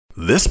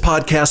This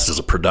podcast is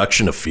a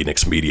production of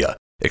Phoenix Media.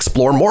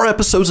 Explore more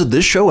episodes of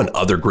this show and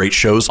other great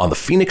shows on the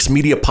Phoenix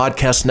Media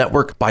Podcast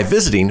Network by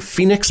visiting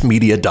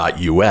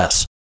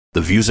phoenixmedia.us.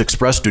 The views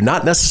expressed do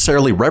not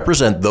necessarily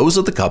represent those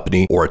of the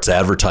company or its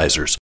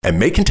advertisers and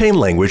may contain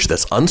language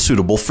that's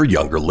unsuitable for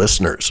younger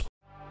listeners.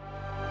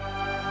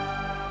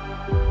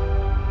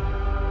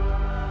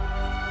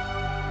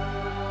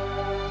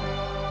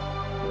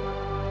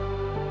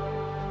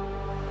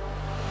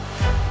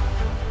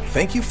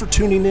 Thank you for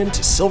tuning in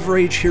to Silver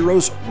Age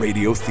Heroes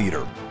Radio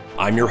Theater.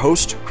 I'm your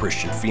host,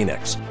 Christian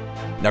Phoenix.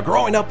 Now,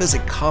 growing up as a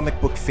comic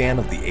book fan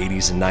of the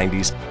 80s and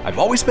 90s, I've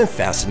always been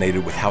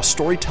fascinated with how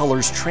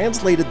storytellers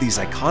translated these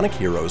iconic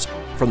heroes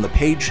from the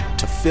page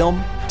to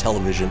film,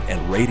 television,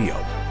 and radio.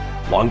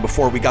 Long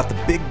before we got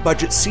the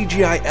big-budget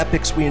CGI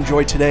epics we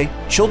enjoy today,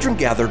 children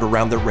gathered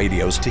around their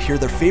radios to hear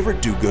their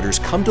favorite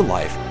do-gooders come to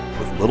life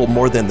with little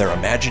more than their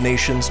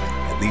imaginations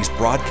and these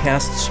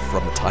broadcasts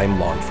from a time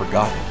long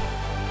forgotten.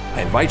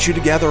 I invite you to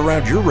gather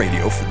around your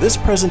radio for this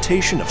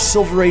presentation of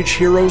Silver Age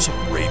Heroes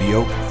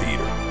Radio Theater.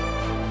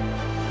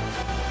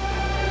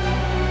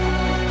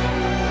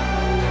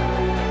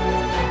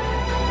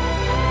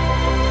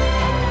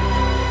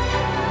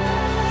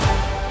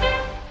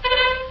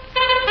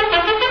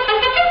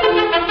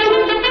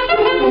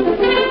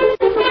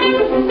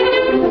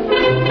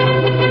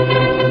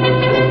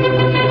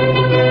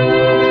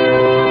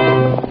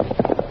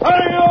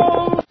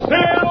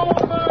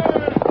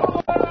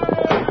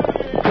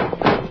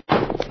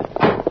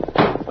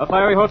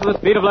 Fiery horse with the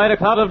speed of light, a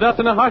cloud of dust,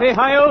 and a hearty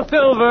hi-yo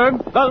Silver,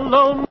 the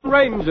Lone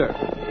Ranger.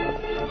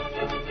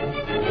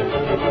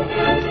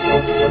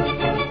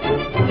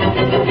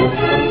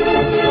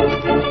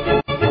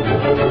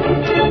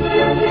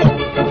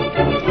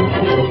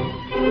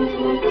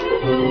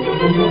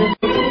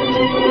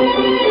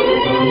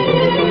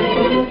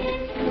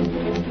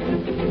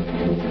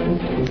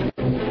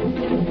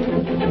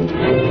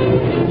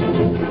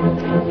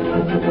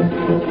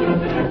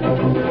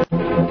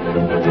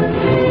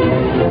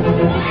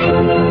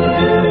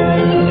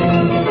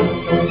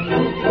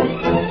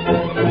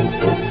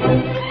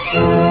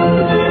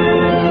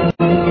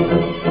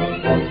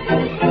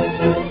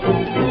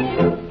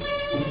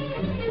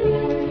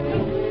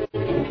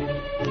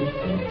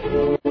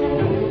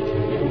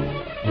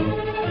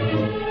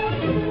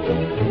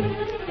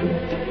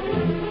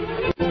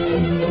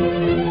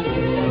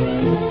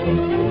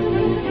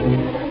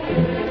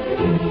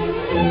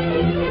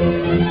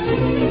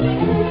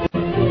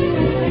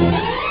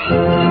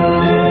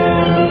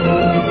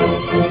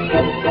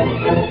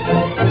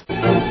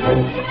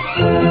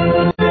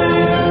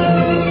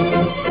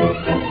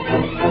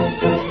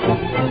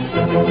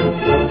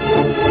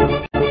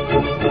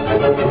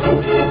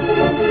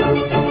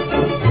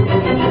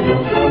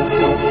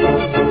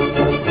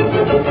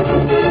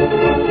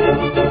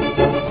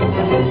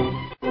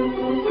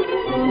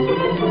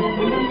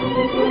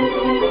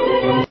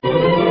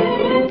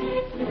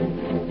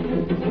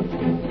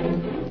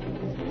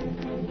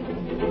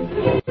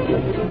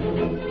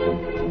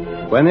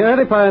 When the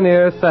early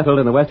pioneers settled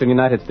in the western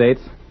United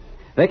States,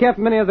 they kept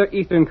many of their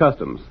eastern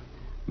customs,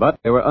 but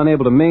they were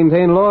unable to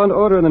maintain law and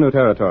order in the new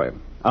territory.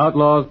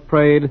 Outlaws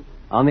preyed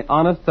on the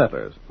honest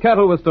settlers.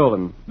 Cattle was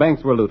stolen,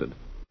 banks were looted,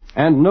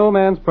 and no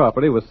man's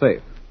property was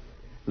safe.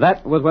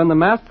 That was when the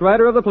masked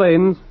rider of the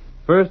plains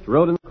first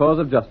rode in the cause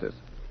of justice.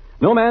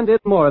 No man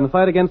did more in the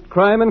fight against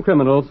crime and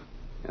criminals,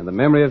 and the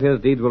memory of his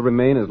deeds will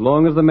remain as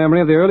long as the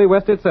memory of the early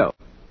West itself.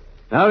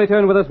 Now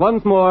return with us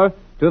once more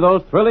to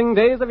those thrilling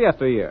days of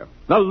yesteryear.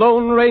 The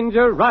Lone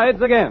Ranger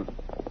rides again.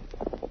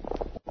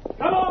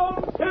 Come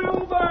on,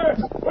 Silver!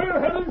 We're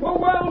heading for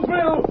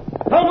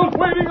Wellsville! Tunnel's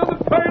waiting on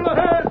the trail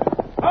ahead!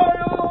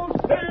 Hi-yo,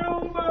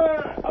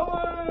 Silver!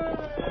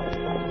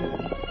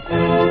 Away!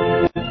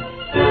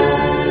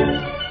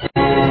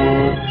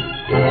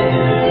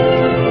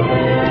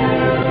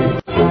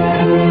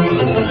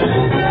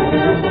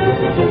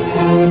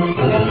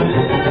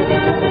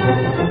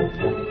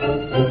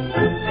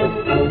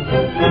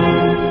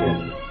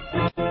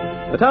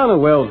 The town of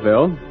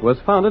Wellsville was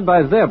founded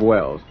by Zeb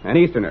Wells, an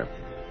Easterner.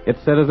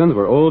 Its citizens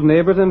were old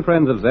neighbors and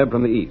friends of Zeb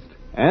from the East,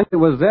 and it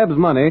was Zeb's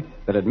money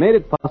that had made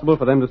it possible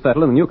for them to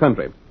settle in the new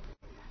country.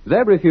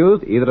 Zeb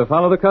refused either to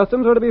follow the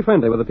customs or to be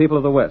friendly with the people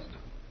of the West,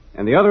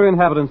 and the other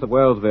inhabitants of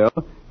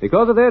Wellsville,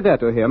 because of their debt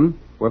to him,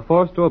 were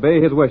forced to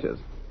obey his wishes.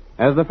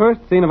 As the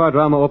first scene of our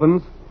drama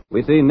opens,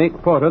 we see Nate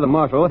Porter, the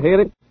marshal,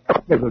 hailing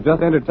who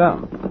just entered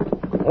town.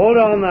 Hold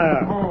on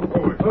there.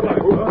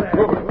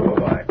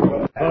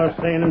 Fellas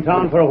staying in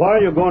town for a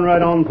while, you're going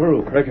right on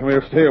through. Reckon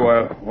we'll stay a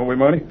while, won't we,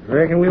 Marty?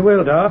 Reckon we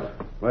will, Doc.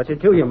 What's it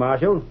to you,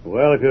 Marshal?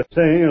 Well, if you're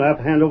staying, you'll have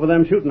to hand over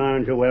them shooting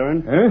irons you're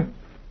wearing. Eh?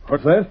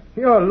 What's that?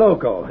 You're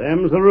loco.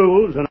 Them's the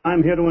rules, and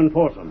I'm here to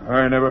enforce them.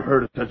 I never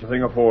heard of such a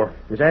thing afore.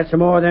 Is that some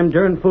more of them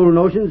darn fool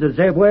notions of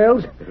Zeb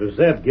Wells? It was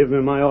Zeb give me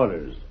my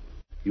orders.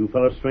 You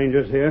fellas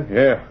strangers here?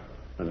 Yeah.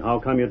 And how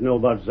come you'd know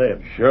about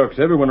Zeb? Shucks,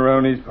 everyone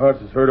around these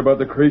parts has heard about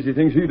the crazy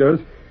things he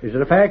does. Is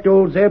it a fact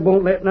old Zeb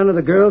won't let none of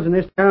the girls in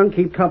this town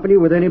keep company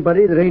with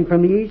anybody that ain't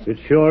from the East? It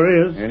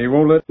sure is. And he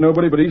won't let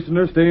nobody but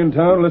Easterners stay in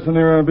town unless on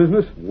their own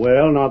business?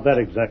 Well, not that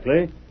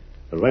exactly.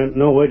 There ain't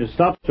no way to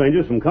stop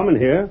strangers from coming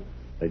here.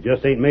 They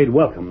just ain't made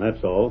welcome,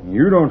 that's all.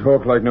 You don't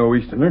talk like no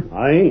Easterner.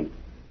 I ain't.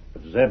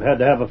 But Zeb had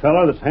to have a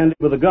feller that's handy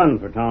with a gun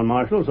for town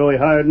marshal, so he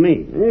hired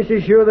me. This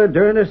is sure the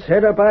darndest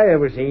setup I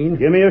ever seen.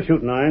 Give me your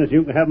shooting irons.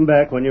 You can have them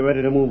back when you're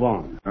ready to move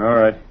on. All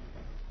right.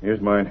 Here's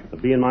mine. They'll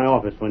be in my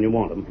office when you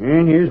want them.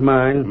 And here's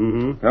mine.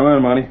 Mm-hmm. Come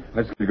on, Monty.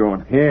 Let's get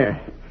going.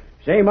 Here.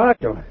 Say,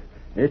 Marshal,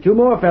 there's 2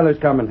 more fellas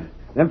coming.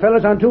 Them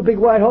fellas on 2 big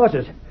white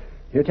horses.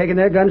 You're taking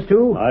their guns,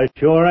 too? I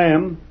sure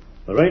am.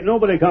 There ain't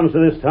nobody comes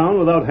to this town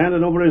without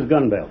handing over his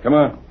gun belt. Come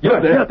on. Get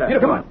up there.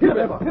 Come on. Get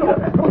up there.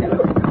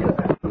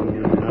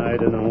 I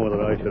don't know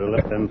whether I should have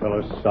let them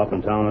fellas stop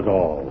in town at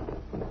all.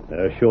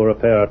 They're sure a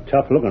pair of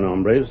tough-looking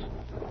hombres.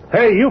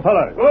 Hey, you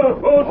fellas!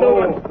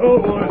 Silver.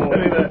 Boy,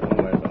 steady there.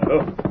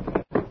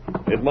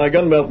 It's my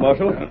gun belt,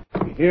 Marshal.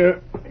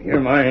 Here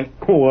mine.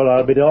 Well,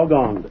 I'll be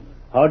doggone.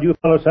 How'd you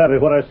fellas have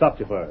it what I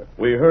stopped you for?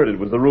 We heard it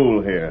was the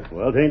rule here.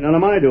 Well, it ain't none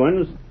of my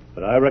doings,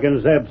 but I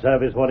reckon Zeb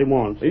Savvy's what he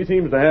wants. He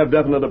seems to have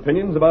definite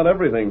opinions about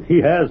everything, He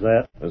has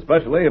that.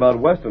 especially about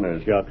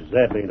Westerners. Shucks,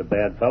 Zeb ain't a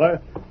bad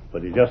feller,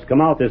 but he just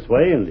come out this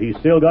way, and he's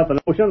still got the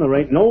notion there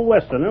ain't no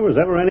Westerner was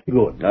ever any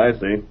good. I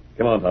see.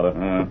 Come on,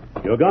 Tonto.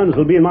 Your guns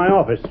will be in my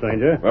office,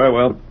 stranger. Very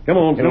well. Come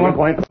on, You know Silver.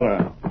 what, white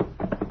feller?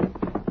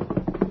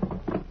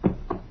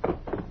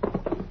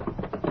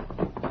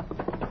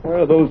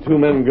 Where are those 2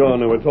 men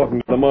gone who were talking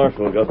to the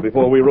marshal just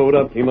before we rode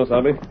up,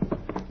 Kemosabe?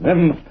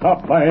 Them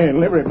stopped by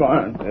livery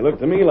barn. They looked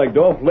to me like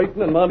Dolph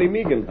Layton and Monty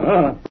Meegan.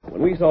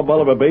 When we saw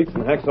Bolivar Bates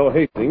and Hacksaw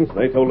Hastings,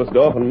 they told us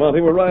Dolph and Monty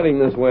were riding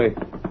this way.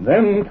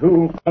 Them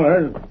 2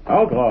 fellers,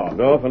 outlaws.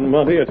 Dolph and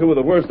Monty are 2 of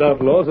the worst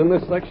outlaws in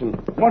this section.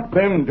 What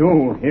them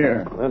do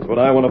here? That's what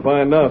I want to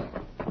find out.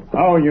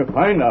 How you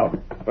find out?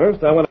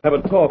 First, I want to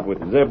have a talk with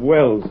Zeb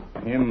Wells.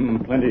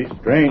 Him plenty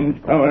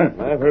strange feller.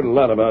 I've heard a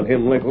lot about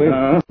him lately.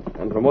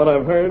 And from what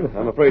I've heard,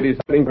 I'm afraid he's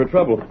heading for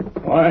trouble.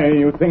 Why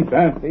you think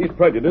that? He's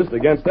prejudiced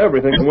against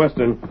everything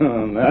Western.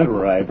 That's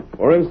right.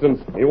 For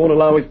instance, he won't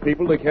allow his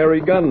people to carry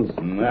guns.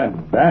 That's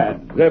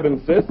bad. Zeb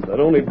insists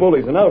that only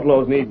bullies and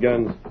outlaws need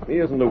guns. He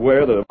isn't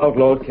aware that if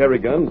outlaws carry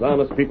guns,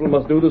 honest people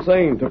must do the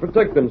same to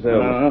protect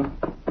themselves.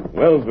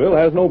 Wellsville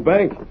has no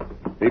bank.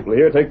 People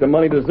here take the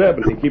money to Zeb,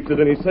 and he keeps it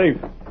in his safe.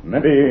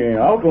 Maybe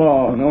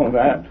outlaw know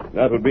that.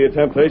 That would be a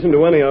temptation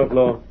to any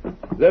outlaw.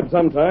 Zeb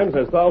sometimes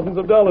has thousands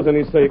of dollars in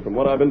his safe, from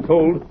what I've been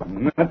told.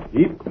 That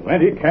heap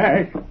plenty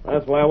cash.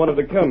 That's why I wanted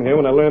to come here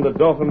when I learned that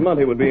Dolph and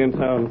Monty would be in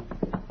town.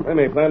 They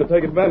may plan to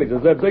take advantage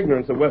of Zeb's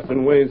ignorance of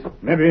Western ways.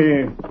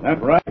 Maybe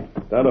that's right.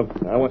 Tonto,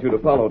 I want you to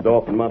follow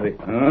Dolph and Monty.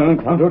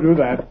 Tonto do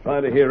that. Try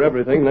to hear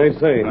everything they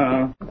say.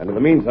 And in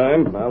the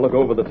meantime, I'll look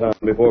over the town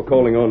before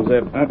calling on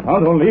Zeb.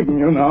 Tonto leaving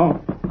you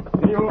now.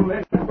 See you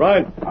later.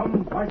 Right.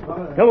 Come, white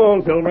feller. Come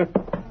on, Silver.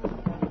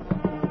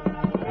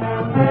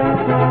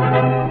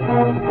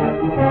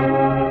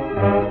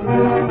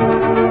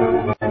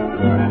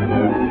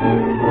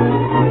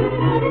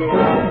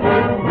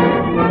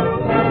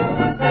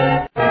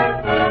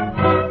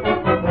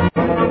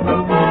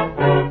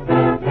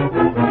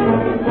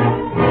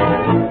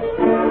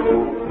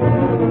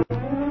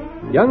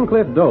 Young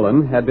Cliff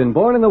Dolan had been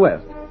born in the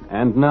West,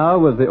 and now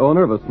was the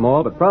owner of a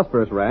small but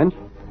prosperous ranch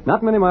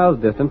not many miles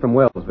distant from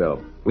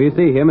Wellsville. We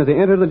see him as he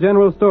enters the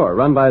general store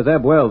run by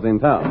Zeb Wells in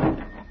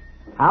town.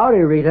 Howdy,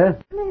 Rita.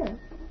 Cliff,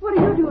 what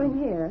are you doing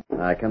here?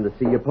 I come to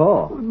see your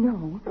pa. Oh,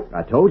 no.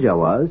 I told you I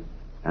was.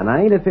 And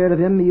I ain't afraid of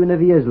him even if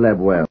he is Leb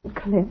Wells.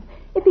 Cliff,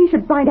 if he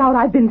should find out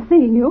I've been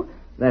seeing you.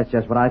 That's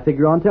just what I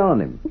figure on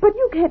telling him. But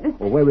you can't...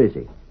 Well, where is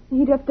he?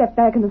 He just stepped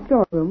back in the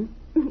storeroom.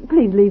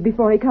 Please leave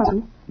before he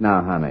comes.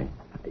 Now, honey,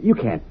 you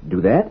can't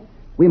do that.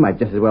 We might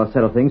just as well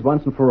settle things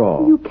once and for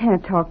all. You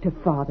can't talk to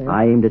Father.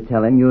 I aim to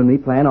tell him you and me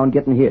plan on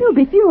getting hitched. He'll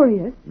be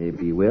furious.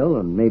 Maybe he will,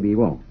 and maybe he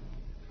won't.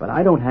 But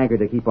I don't hanker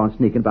to keep on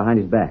sneaking behind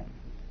his back.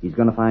 He's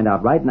going to find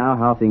out right now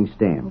how things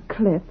stand. Oh,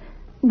 Cliff,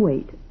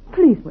 wait.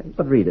 Please wait.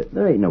 But, Rita,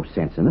 there ain't no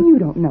sense in it. You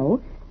don't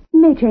know. He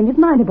may change his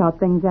mind about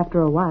things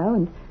after a while,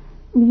 and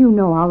you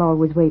know I'll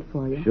always wait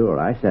for you. Sure,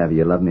 I savvy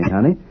you love me,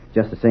 honey,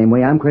 just the same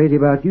way I'm crazy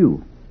about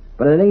you.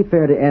 But it ain't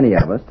fair to any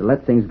of us to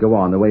let things go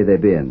on the way they've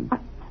been.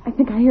 I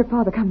think I hear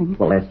Father coming.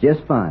 Well, that's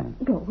just fine.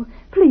 Go.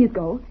 Please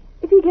go.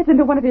 If he gets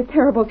into one of his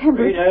terrible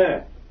tempers...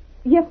 Rita,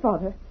 Yes,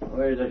 Father.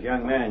 where's this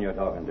young man you're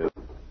talking to?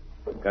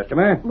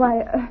 Customer?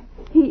 Why,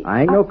 he...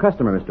 I ain't no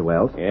customer, Mr.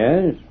 Wells.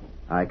 Yes?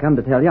 I come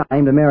to tell you I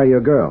aim to marry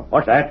your girl.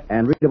 What's that?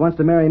 And Rita wants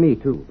to marry me,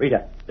 too.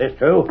 Rita, this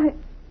true?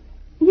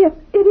 Yes,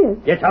 it is.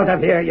 Get out of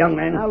here, young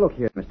man. Now, look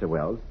here, Mr.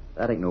 Wells.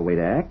 That ain't no way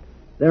to act.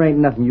 There ain't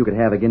nothing you could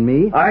have again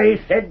me. I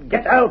said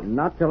get out.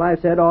 Not till I've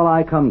said all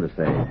I come to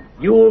say.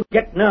 You'll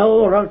get now,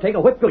 or I'll take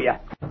a whip to you.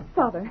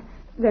 Father,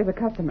 there's a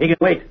customer. He can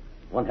wait.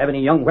 Won't have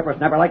any young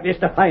whippersnapper like this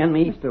defying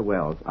me. Mr.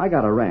 Wells, I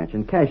got a ranch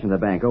and cash in the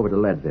bank over to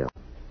Leadville.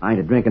 I ain't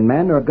a drinking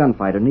man nor a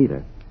gunfighter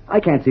neither. I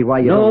can't see why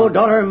you No don't...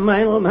 daughter of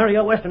mine will marry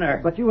a Westerner.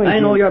 But you ain't... I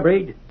know your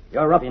breed.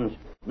 You're ruffians.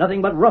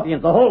 Nothing but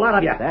ruffians, the whole lot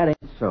of you. That ain't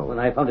so. When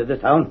I founded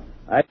this town,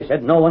 I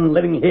said no one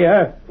living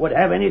here would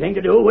have anything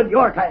to do with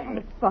your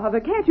kind. Father,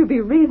 can't you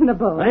be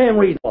reasonable? I am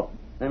reasonable.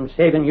 I'm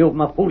saving you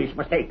from a foolish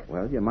mistake.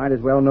 Well, you might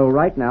as well know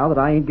right now that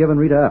I ain't giving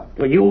Rita up.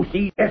 Do you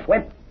see this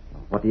whip?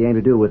 What do you aim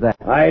to do with that?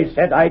 I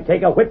said I'd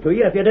take a whip to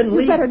you if you didn't You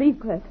leave. better leave,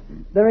 Cliff.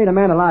 There ain't a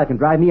man alive can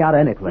drive me out of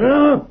any place.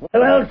 Well,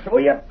 I'll show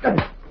you.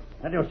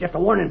 That was just a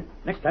warning.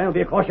 Next time I'll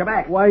be across your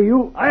back. Why,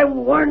 you... I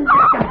warned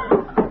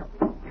you.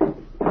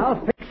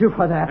 I'll fix you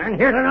for that. And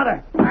here's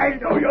another. I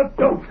know you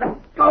don't.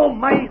 Go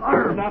my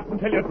arm. Not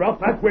until you drop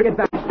that whip. Get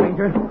back,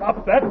 stranger.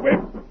 Drop that whip.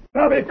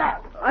 Drop it.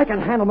 I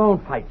can handle my own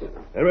fights.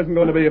 There isn't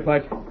going to be a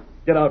fight.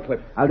 Get out, Cliff.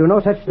 I'll do no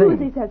such thing.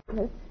 Susie says,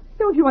 Cliff.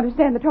 Don't you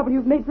understand the trouble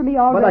you've made for me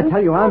already? But I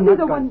tell you, I'm I'll not be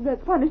the going- one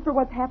that's punished for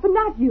what's happened,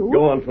 not you.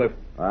 Go on, Cliff.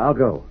 I'll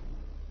go.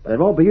 But it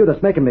won't be you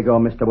that's making me go,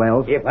 Mr.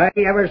 Wells. If I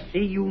ever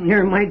see you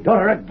near my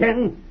daughter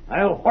again,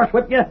 I'll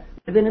horsewhip you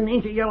within an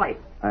inch of your life.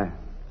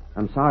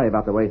 I'm sorry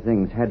about the way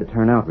things had to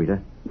turn out, Rita.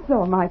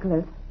 So am I,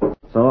 Cliff.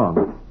 So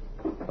long.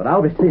 But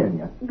I'll be seeing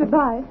you.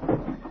 Goodbye.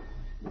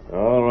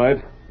 All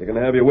right. You're going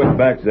to have your whip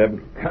back, Zeb.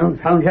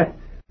 Confound you.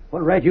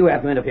 What right you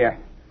have to end up here?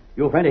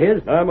 You a friend of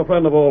his? I'm a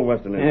friend of all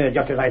Westerners.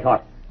 Just as I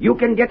thought. You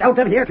can get out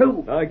of here,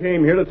 too. I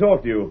came here to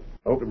talk to you.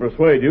 Hope to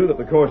persuade you that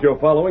the course you're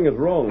following is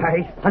wrong.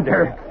 Hey,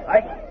 Thunder.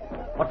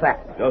 What's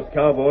that? Just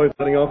cowboys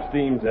setting off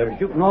steam, Zeb.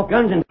 Shooting off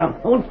guns in town.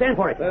 Don't stand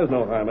for it. There's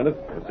no harm in it.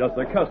 It's just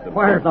a custom.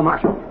 Where's the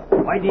marshal?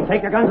 Why'd he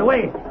take your guns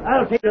away?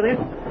 I'll see to this.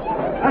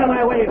 Out of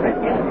my way,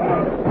 Redskin.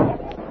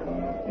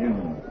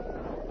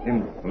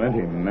 In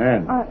plenty,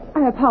 man.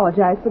 I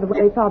apologize for the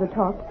way Father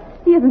talked.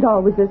 He isn't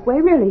always this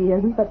way, really he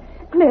isn't. But,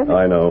 Cliff,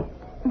 I know.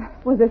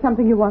 was there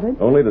something you wanted?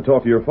 Only to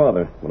talk to your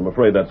father, but I'm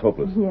afraid that's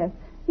hopeless. Yes.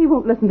 He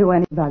won't listen to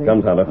anybody.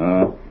 Come,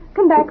 Tonto.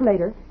 Come back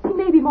later. He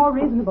may be more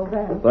reasonable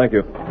then. Thank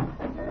you.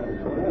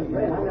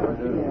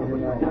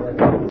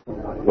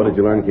 What did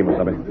you learn,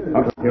 Kemosabe?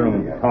 I could hear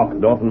 'em talk.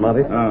 Dolphin,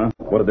 Monty?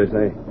 What did they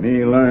say?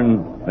 Me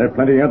learn there's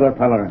plenty other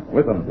feller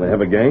with 'em. They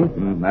have a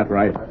gang? That's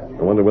right.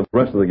 I wonder what the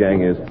rest of the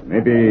gang is.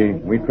 Maybe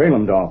we trail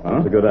 'em, Dolph, huh?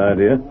 That's a good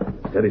idea.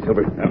 Steady,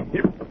 Silver.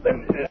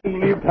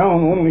 Leave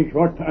town only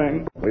short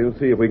time. We'll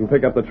see if we can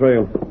pick up the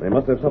trail. They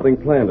must have something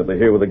planned if they're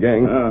here with the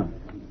gang.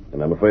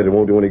 And I'm afraid it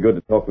won't do any good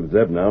to talk with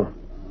Zeb now.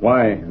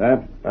 Why,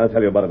 that? I'll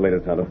tell you about it later,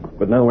 Tonto.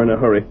 But now we're in a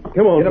hurry.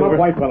 Come on, Get him Silver. up,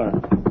 white feller.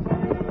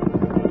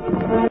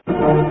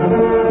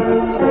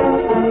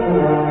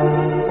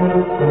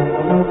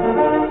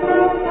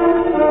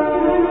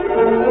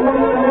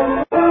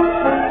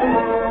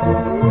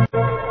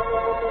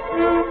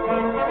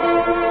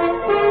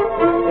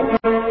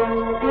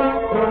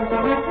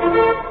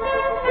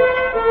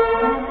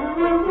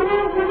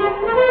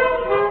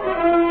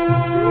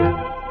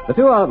 The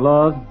two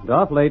outlaws,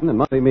 Dolph Layton and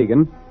Monty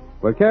Meagan,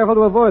 were careful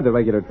to avoid the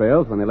regular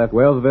trails when they left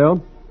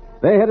Wellsville.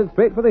 They headed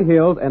straight for the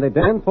hills and a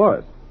dense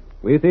forest.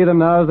 We see them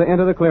now as they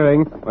enter the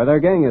clearing where their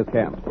gang is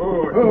camped. Hi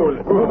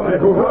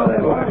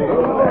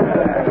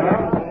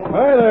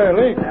there,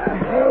 Link.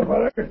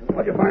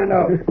 What'd you find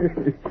out?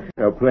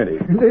 Plenty.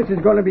 This is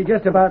going to be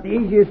just about the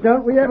easiest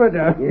stunt we ever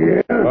done.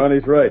 Yeah.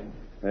 Bonnie's right.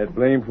 That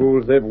blame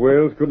fool Zeb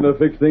Wells couldn't have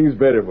fixed things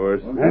better for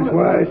us. That's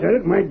why I said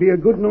it might be a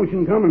good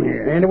notion coming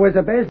here. And it was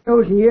the best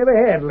notion you ever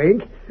had,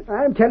 Link.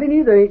 I'm telling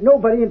you, there ain't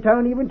nobody in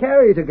town even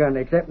carries a gun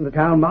except the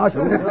town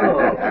marshal.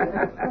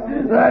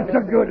 That's a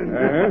good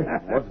one.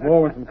 What's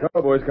more, when some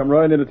cowboys come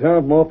riding into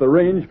town from off the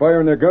range,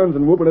 firing their guns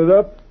and whooping it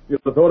up,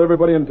 you'd have thought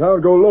everybody in town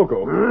would go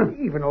loco.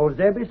 Even old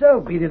Zeb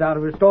himself beat it out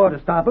of his store to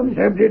stop him.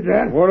 Zeb did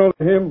that? Weren't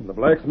only him, the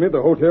blacksmith,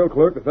 the hotel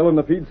clerk, the fellow in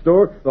the feed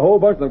store, the whole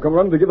bunch of them come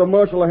running to give the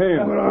marshal a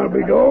hand. Well, I'll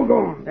be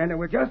doggone. And it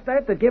was just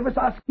that gave us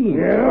our scheme.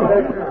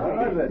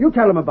 Yeah? You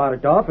tell him about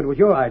it, Dolph. It was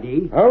your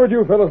idea. How would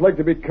you fellas like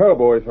to be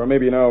cowboys for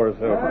maybe an hour or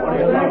so?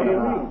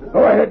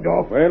 Go ahead,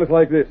 Dolph. Well, it's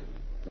like this.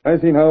 I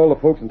seen how all the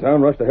folks in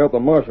town rushed to help the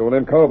marshal when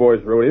them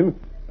cowboys rode in.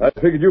 I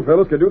figured you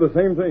fellas could do the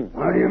same thing.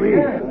 How do you mean?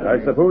 I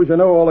suppose you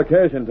know all the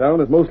cash in town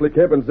is mostly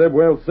kept in Zeb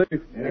Wells' safe.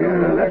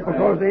 Yeah, that's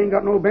because they ain't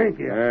got no bank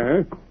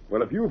here. Uh-huh.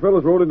 Well, if you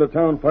fellas rode into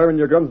town firing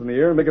your guns in the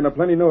air and making a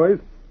plenty noise,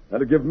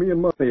 that'd give me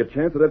and Monty a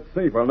chance at that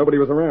safe while nobody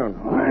was around.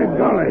 My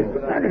golly,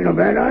 that ain't a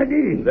bad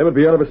idea. Zeb would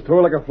be out of his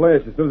store like a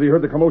flash as soon as he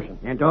heard the commotion.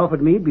 And Dolph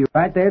and me'd be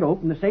right there to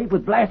open the safe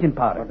with blasting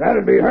powder.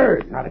 That'd be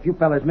heard. Not if you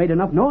fellas made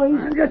enough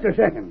noise. Just a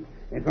second.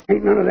 If there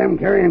ain't none of them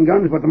carrying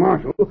guns but the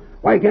marshal,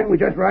 why can't we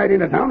just ride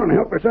into town and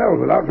help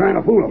ourselves without trying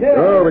to fool them?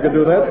 Sure, we could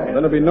do that. Then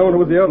it'd be known who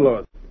was the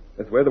outlaws.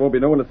 This way there won't be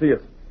no one to see us.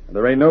 And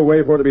there ain't no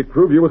way for it to be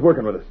proved you was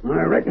working with us.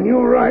 I reckon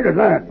you're right at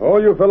that.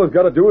 All you fellas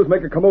got to do is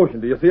make a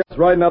commotion. Do you see us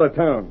riding out of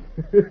town?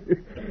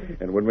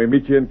 And when we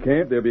meet you in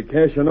camp, there'll be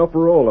cash enough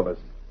for all of us.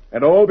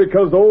 And all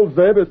because old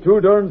Zeb is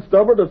too darn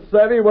stubborn to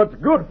savvy what's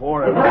good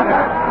for him.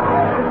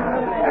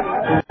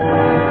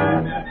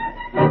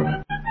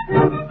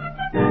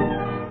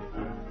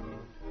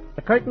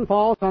 The curtain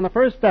falls on the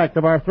first act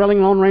of our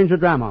thrilling Lone Ranger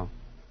drama.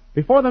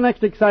 Before the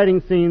next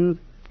exciting scenes,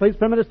 please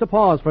permit us to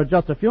pause for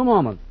just a few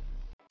moments.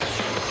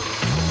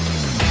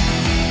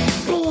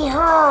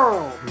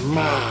 Behold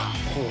my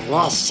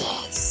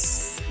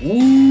precious.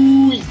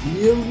 Ooh,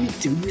 yeah, let me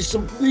tell you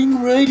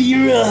something right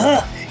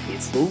here.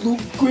 It's the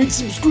Loot Crate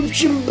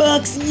subscription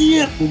box,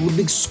 yeah, full of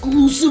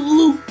exclusive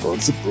loot, fun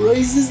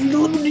surprises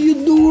delivered to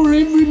your door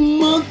every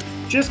month.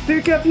 Just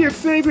pick up your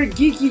favorite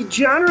geeky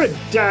genre,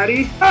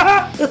 Daddy.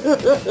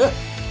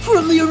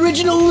 From the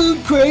original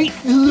Loot Crate,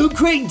 the Loot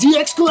Crate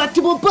DX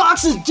collectible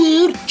boxes,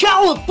 dude!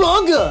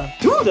 Cowabunga!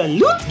 To the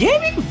Loot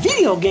Gaming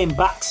video game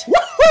box.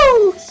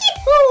 Woohoo!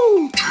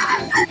 Yee-hoo!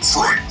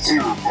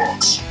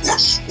 Box.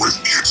 What's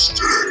with kids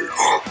today,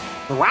 huh?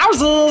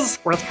 Wowzers!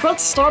 With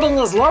crits starting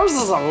as low as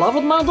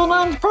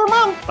 $11.99 per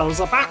month, there's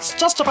a box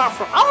just about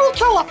for all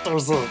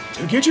collectors. To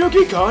get your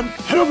geek on,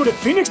 head over to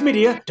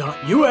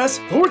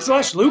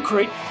phoenixmedia.us/Loot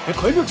Crate and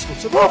claim your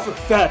exclusive offer.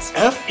 That's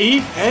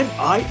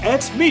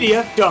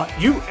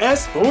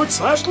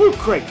FENIXmedia.us/Loot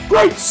Crate.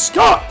 Great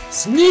Scott!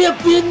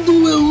 Snap into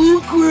a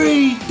Loot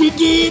Crate, dig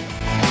it?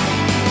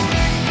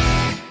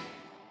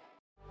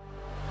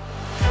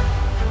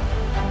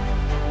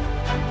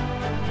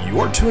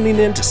 You're tuning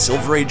in to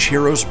Silver Age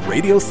Heroes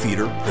Radio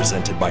Theater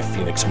presented by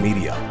Phoenix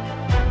Media.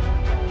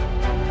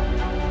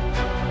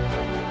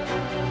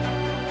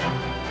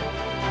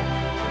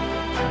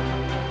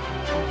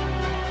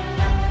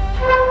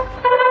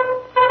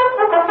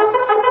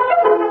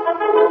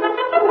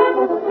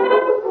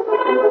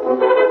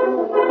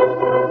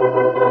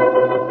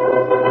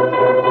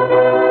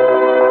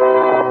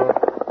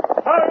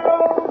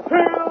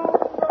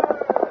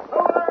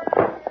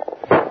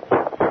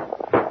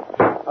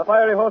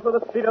 With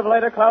the speed of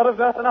light, a cloud of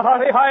dust, and a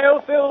hearty high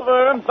o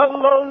silver, the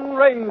Lone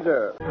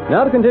Ranger.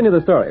 Now to continue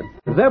the story.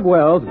 Zeb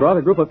Wells brought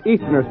a group of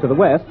Easterners to the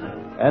west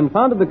and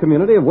founded the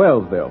community of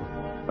Wellsville.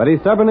 But he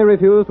stubbornly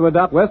refused to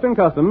adopt Western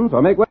customs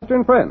or make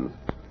Western friends.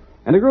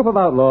 And a group of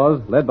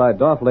outlaws, led by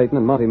Dolph Layton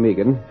and Monty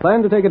Meagan,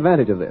 planned to take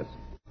advantage of this.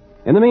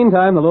 In the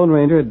meantime, the Lone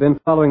Ranger had been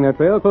following their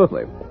trail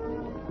closely.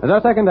 As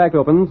our second act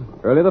opens,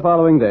 early the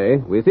following day,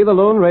 we see the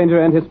Lone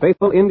Ranger and his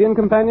faithful Indian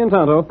companion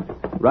Tonto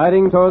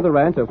riding toward the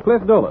ranch of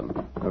Cliff Dolan,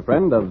 a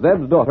friend of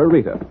Zeb's daughter,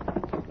 Rita.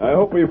 I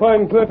hope we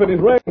find Cliff at his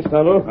ranch,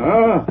 Tonto.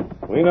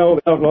 We know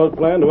the outlaws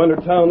plan to enter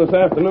town this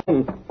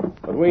afternoon,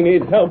 but we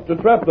need help to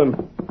trap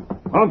them.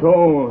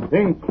 Tonto,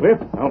 think Cliff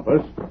help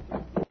us.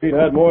 If we'd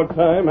had more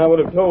time, I would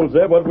have told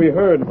Zeb what we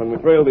heard when we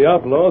trailed the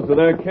outlaws to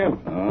their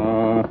camp.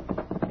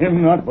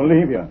 Him not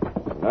believe you.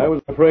 I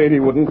was afraid he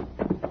wouldn't.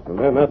 And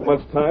then that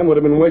much time would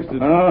have been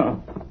wasted.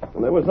 And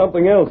there was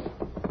something else.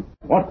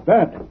 What's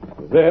that?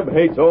 Zeb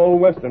hates all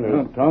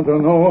Westerners. Tonto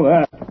know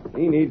that.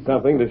 He needs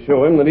something to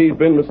show him that he's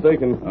been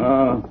mistaken.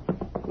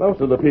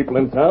 Most of the people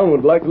in town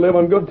would like to live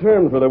on good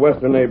terms with their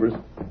Western neighbors.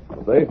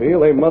 But they feel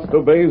they must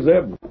obey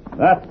Zeb.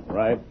 That's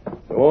right.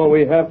 So all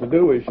we have to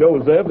do is show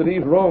Zeb that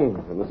he's wrong,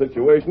 and the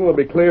situation will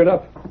be cleared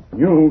up.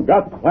 You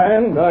got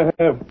plans? I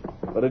have,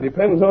 but it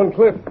depends on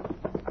Cliff.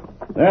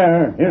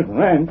 There, his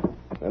ranch.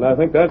 And I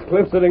think that's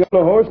Cliff sitting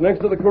on a horse next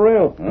to the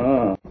corral.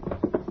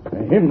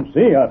 Him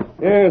see us.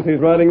 Yes, he's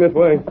riding this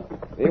way.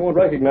 He won't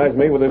recognize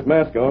me with his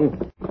mask on.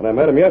 When I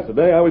met him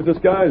yesterday, I was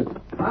disguised.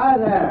 Hi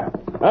there.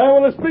 I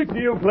want to speak to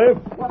you, Cliff.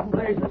 What in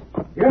blazes?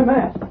 You're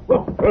masked.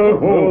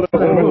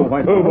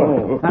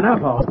 An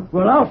outlaw.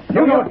 Well, I'll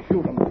shoot you.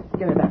 Shoot him.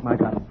 Give me back my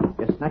gun.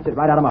 You snatched it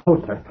right out of my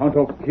holster.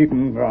 Tonto, keep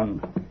him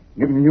gun.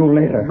 Give him you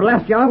later.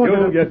 Bless you, I want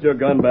You'll get your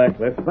gun back,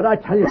 Cliff. But I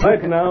tell you...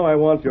 Right now, I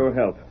want your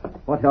help.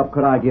 What help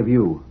could I give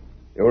you?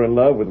 You're in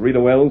love with Rita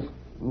Wells?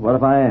 What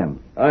if I am?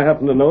 I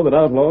happen to know that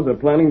outlaws are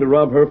planning to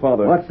rob her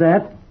father. What's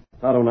that?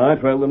 Tonto and I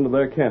trailed them to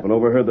their camp and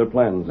overheard their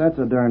plans. That's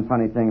a darn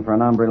funny thing for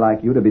an hombre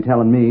like you to be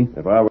telling me.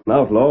 If I were an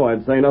outlaw,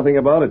 I'd say nothing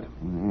about it.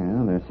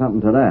 Well, there's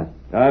something to that.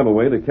 I have a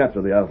way to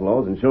capture the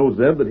outlaws and show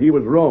Zeb that he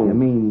was wrong. You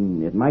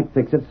mean it might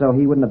fix it so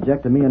he wouldn't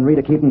object to me and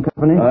Rita keeping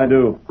company? I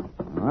do.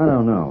 I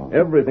don't know.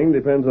 Everything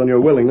depends on your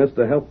willingness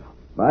to help.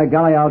 By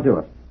golly, I'll do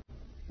it.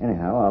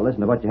 Anyhow, I'll listen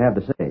to what you have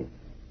to say.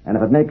 And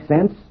if it makes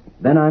sense,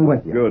 then I'm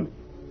with you. Good.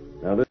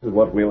 Now, this is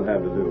what we'll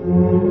have to do.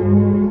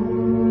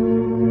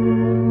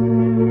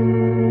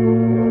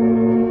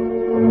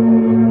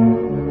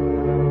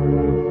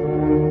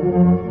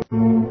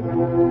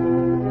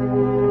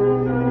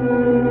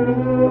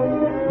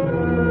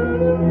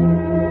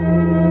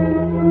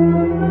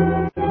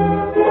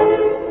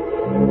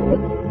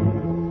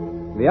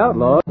 The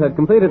outlaws had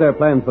completed their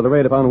plans for the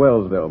raid upon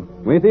Wellsville.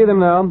 We see them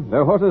now,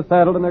 their horses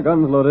saddled and their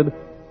guns loaded,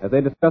 as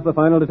they discuss the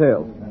final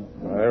details.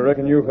 I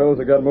reckon you fellas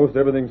have got most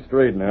everything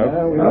straight now.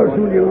 How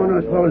soon do you want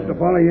us fellas to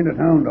follow you into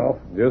town, Dolph?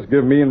 Just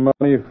give me and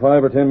Monty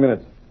 5 or 10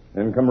 minutes.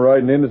 Then come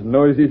riding in as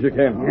noisy as you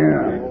can.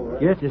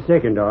 Yeah. Just a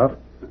second, Dolph.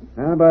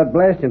 How about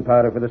blasting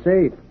powder for the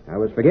safe? I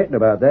was forgetting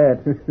about that.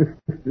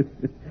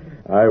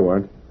 I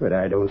weren't. But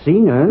I don't see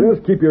none.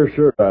 Just keep your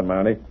shirt on,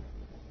 Monty.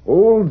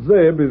 Old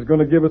Zeb is going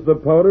to give us the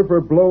powder for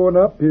blowing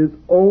up his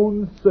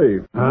own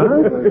safe. Huh?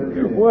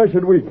 Why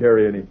should we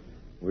carry any?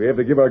 We have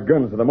to give our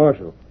guns to the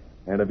marshal.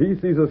 And if he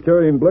sees us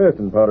carrying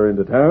blasting powder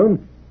into town,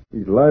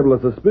 he's liable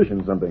to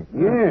suspicion something.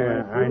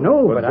 Yeah, I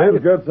know, but but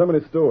Zeb's got some in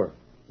his store.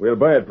 We'll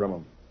buy it from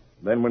him.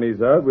 Then when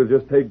he's out, we'll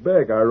just take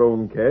back our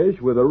own cash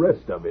with the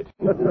rest of it.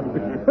 I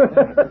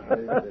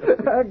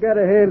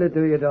gotta hand it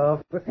to you,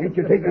 Dolph. Ain't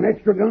you taking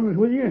extra guns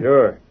with you?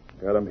 Sure.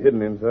 Got 'em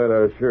hidden inside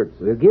our shirts.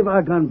 We'll give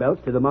our gun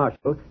belts to the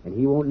marshal, and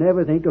he won't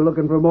never think of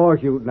looking for more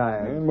shooting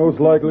irons. And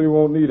most likely we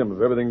won't need 'em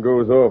if everything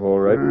goes off all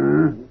right.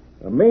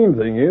 The main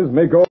thing is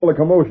make all the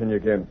commotion you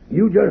can.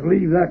 You just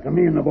leave that to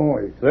me and the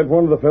boys. Set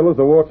one of the fellows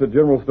to watch the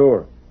general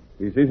store.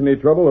 If he sees any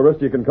trouble, the rest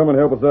of you can come and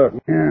help us out.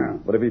 Yeah.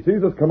 But if he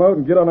sees us come out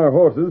and get on our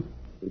horses,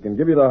 he can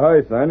give you the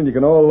high sign and you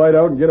can all light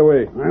out and get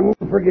away. I won't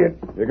forget.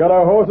 You got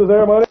our horses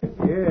there, Marty?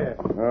 Yeah.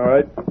 All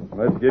right.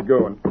 Let's get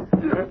going.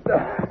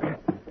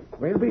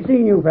 We'll be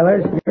seeing you,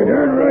 fellas. You're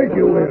darn right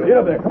you will. Get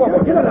up there. Come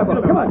on. Get up,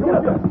 come on, get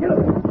up there. Get up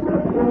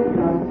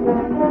there.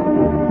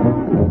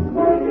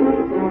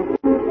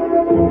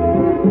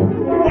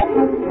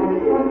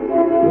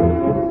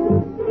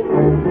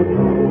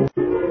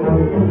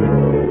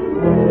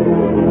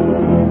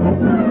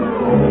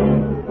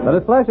 Let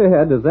us flash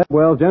ahead to Zeb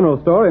Wells'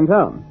 general store in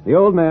town. The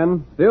old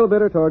man, still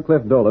bitter toward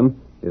Cliff Dolan,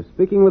 is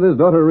speaking with his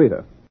daughter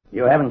Rita.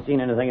 You haven't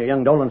seen anything of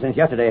young Dolan since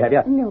yesterday, have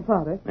you? No,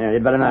 Father. Yeah,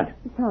 you'd better not.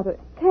 Father,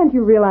 can't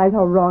you realize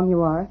how wrong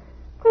you are?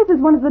 Cliff is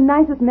one of the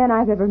nicest men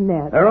I've ever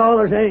met. They're all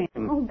the same.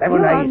 Oh, Haven't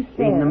you're I unfair.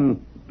 seen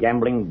them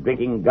gambling,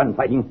 drinking,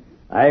 gunfighting?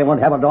 I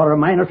won't have a daughter of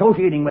mine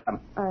associating with them.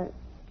 I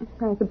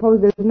suppose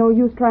there's no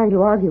use trying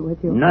to argue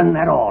with you. None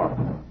at all.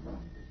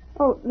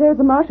 Oh, there's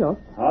the marshal.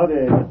 Howdy,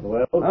 Mr.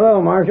 Wells.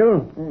 Hello,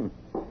 Marshal.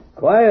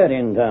 Quiet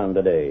in town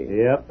today.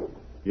 Yep.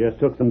 Just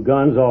took some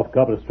guns off a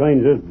couple of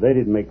strangers. They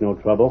didn't make no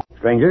trouble.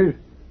 Strangers?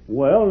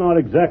 Well, not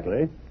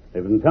exactly.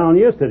 They was in town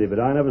yesterday, but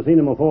I never seen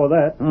them before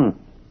that.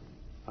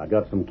 I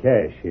got some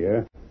cash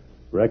here.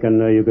 Reckon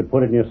you could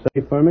put it in your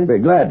safe for me? Be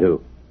glad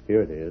to.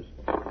 Here it is.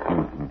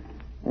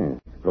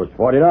 Close to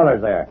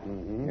 $40 there.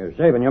 You're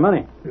saving your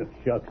money.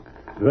 Shucks.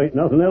 There ain't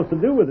nothing else to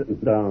do with it in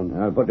town.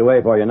 I'll put it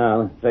away for you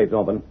now. Safe's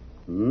open.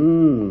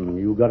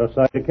 You got a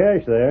sight of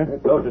cash there.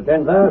 Close to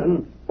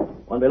 10,000.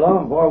 Won't be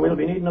long before we'll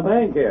be needing a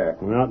bank here.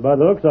 Not by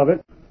the looks of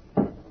it.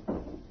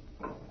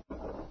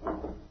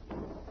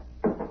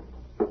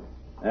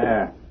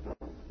 There.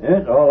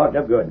 It's all locked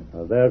up good.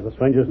 There's the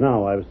strangers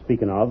now I was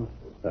speaking of.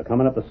 They're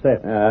coming up the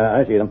steps.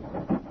 I see them.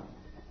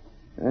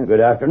 Good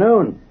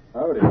afternoon.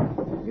 Howdy.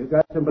 You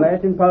got some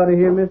blasting powder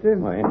here, mister?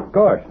 Why, of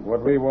course.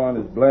 What we want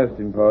is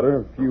blasting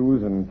powder,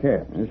 fuse, and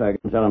caps. Yes, I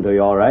can sell them to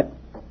you all right.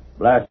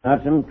 Blasting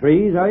out some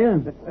trees, are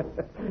you?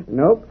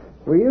 Nope.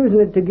 We're using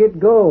it to get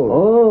gold.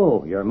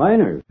 Oh, you're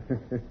miners.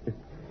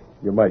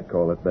 You might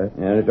call it that.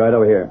 Yeah, it's right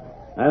over here.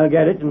 I'll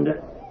get it and...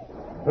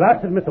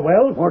 Blasted, Mr.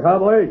 Wells. More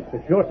cowboys?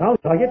 It sure sounds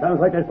like it. Sounds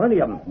like there's plenty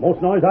of them.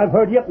 Most noise I've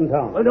heard yet in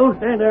town. Well, don't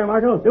stand there,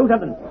 Marshal. Do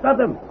something. Stop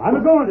them.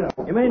 I'm going to.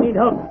 You may need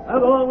help. I'll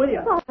go along with you.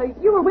 Father,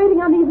 you were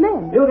waiting on these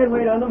men. You can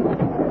wait on them.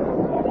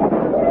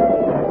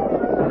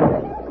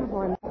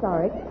 Oh, I'm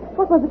sorry.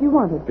 What was it you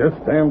wanted?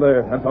 Just stand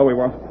there. That's all we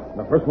want.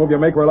 The first move you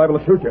make, we're liable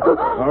to shoot you.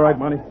 All right,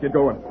 Monty, get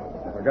going.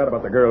 I forgot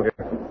about the girl here.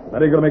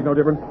 That ain't gonna make no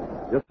difference.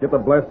 Just get the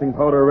blasting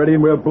powder ready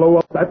and we'll blow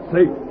up that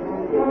safe.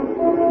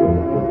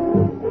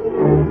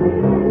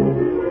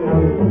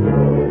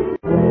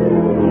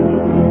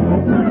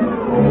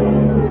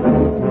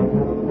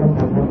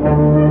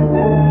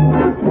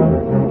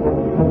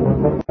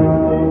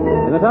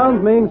 In the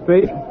town's main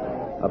street,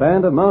 a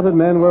band of mounted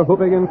men were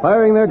whooping and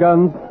firing their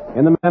guns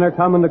in the manner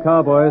common to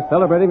cowboys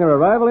celebrating their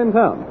arrival in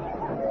town.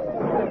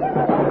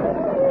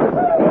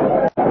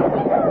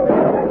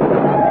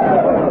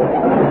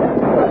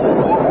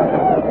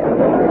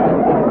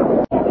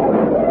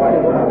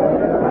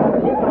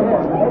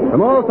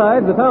 From all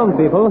sides, the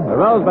townspeople,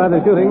 aroused by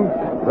the shooting,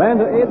 ran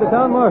to aid the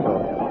town marshal.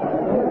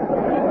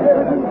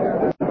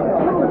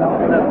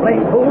 The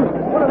plain fools.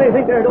 What do they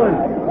think they're doing?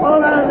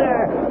 Hold on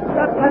there.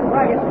 Stop that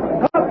racket.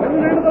 Stop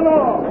coming into the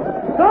law.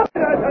 Stop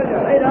it, I tell you.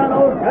 Lay down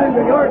those guns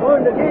or you're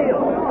going to jail.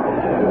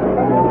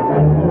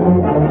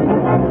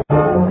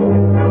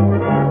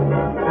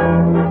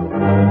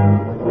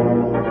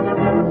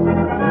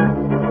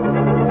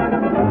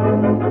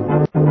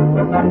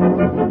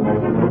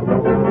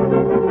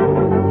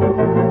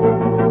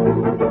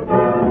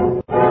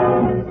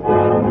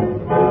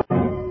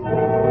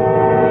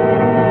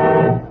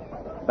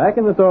 Back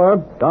in the store,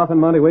 Dolph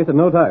and Monty wasted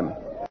no time.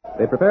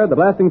 They prepared the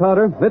blasting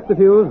powder, lit the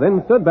fuse,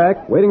 then stood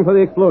back, waiting for the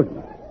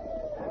explosion.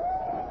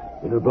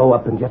 It'll blow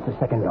up in just a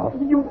second, Dolph.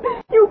 You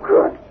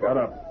crook! Shut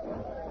up.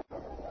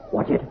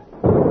 Watch it.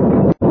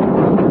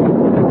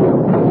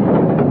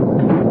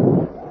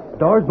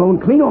 Door's blown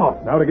clean off.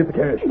 Now to get the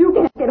cash. You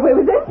can't get away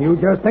with this. You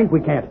just think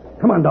we can't.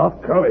 Come on, Dolph.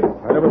 Golly,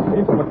 I never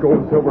seen so much gold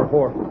and silver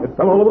before. It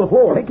fell all over the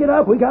floor. Pick it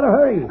up. We gotta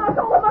hurry. I'll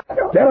call the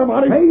marshal. Get him,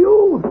 Monty. Hey,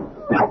 you!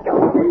 Let go.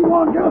 What do you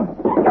want, Joe?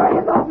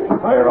 Get off me.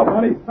 Fire up,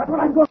 Monty. That's what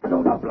I'm going to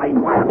do, the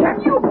blame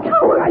wildcat. You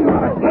coward.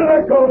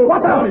 Let go.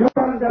 What the?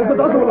 If it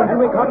doesn't look like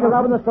we caught you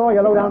robbing the store, you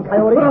low-down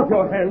coyote. Put up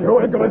your hands.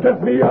 You ain't gonna test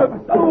me.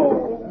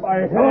 Oh,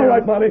 my hand. All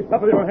right, Monty. Up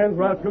with your hands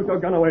or I'll shoot your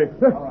gun away.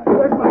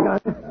 Where's my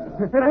gun?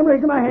 And I'm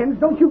raising my hands.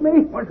 Don't shoot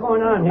me. What's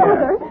going on here?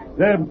 Father.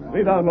 Zeb,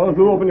 these outlaws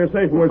blew open your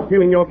safe and were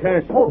stealing your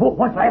cash.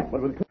 What's that?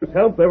 But with Cliff's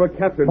help, they were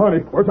captured. Marty,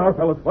 where's our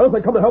fellas? Why don't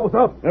they come to help us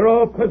out? They're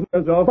all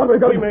prisoners, Joe. What have we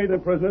got? We made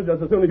them prisoners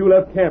just as soon as you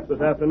left camp this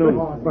afternoon.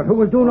 But who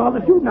was doing all the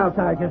shooting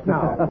outside just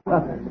now?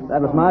 That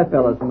was my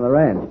fellas from the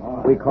ranch.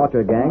 We caught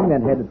your gang,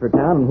 then headed for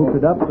town and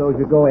hooped it up so you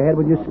could go ahead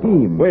with your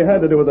scheme. We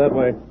had to do it that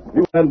way. If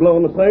you hadn't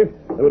blown the safe,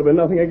 there would have been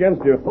nothing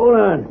against you. Hold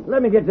on.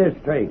 Let me get this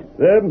straight.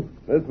 Zeb,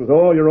 this was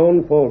all your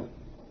own fault.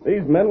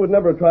 These men would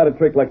never try a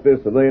trick like this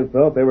if they had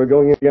thought they were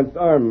going against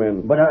armed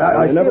men. But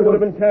they never would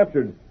have been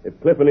captured if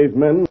Cliff and his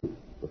men,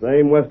 the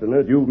same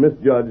Westerners you've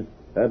misjudged,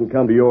 hadn't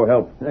come to your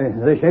help.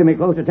 They saved me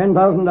close to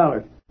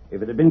 $10,000.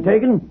 If it had been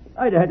taken,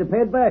 I'd have had to pay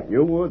it back.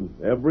 You would.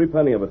 Every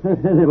penny of it.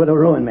 They would have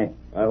ruined me.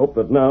 I hope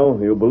that now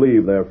you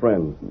believe they're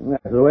friends.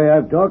 That's the way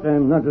I've talked.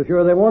 I'm not so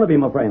sure they want to be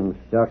my friends.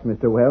 Shucks,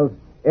 Mr. Wells.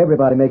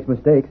 Everybody makes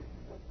mistakes.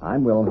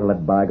 I'm willing to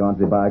let bygones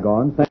be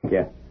bygones. Thank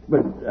you.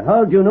 But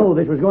how'd you know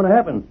this was going to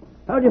happen?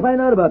 How'd you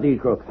find out about these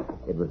crooks?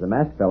 It was the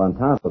masked fella on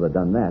Tonto that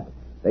done that.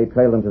 They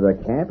trailed them to their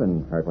camp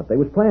and heard what they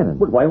was planning.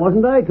 But why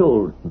wasn't I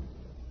told?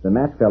 The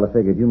masked fella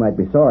figured you might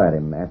be sore at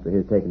him after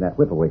his taking that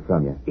whip away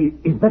from you.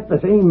 Is that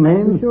the same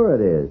man? Sure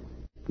it is.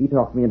 He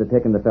talked me into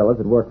taking the fellas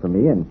that worked for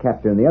me and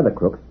capturing the other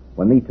crooks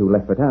when me two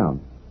left for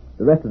town.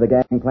 The rest of the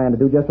gang planned to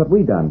do just what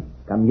we done.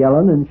 Come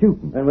yelling and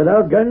shooting. And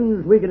without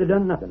guns, we could have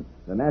done nothing.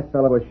 The masked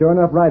fella was sure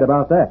enough right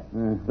about that.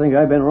 I think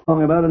I've been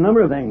wrong about a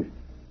number of things.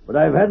 But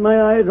I've had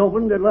my eyes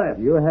opened at last.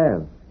 You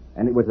have.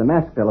 And it was the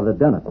masked fella that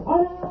done it.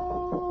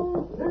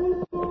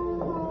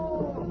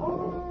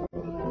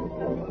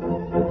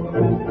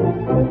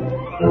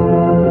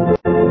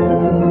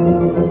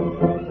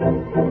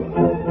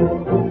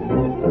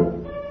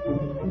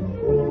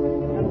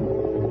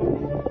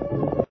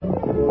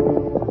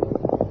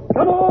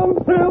 Come on,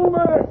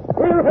 Silver!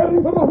 We're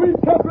heading for the wheat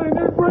country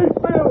near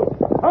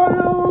Graceville.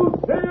 Hi-yo,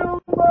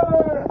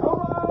 Silver!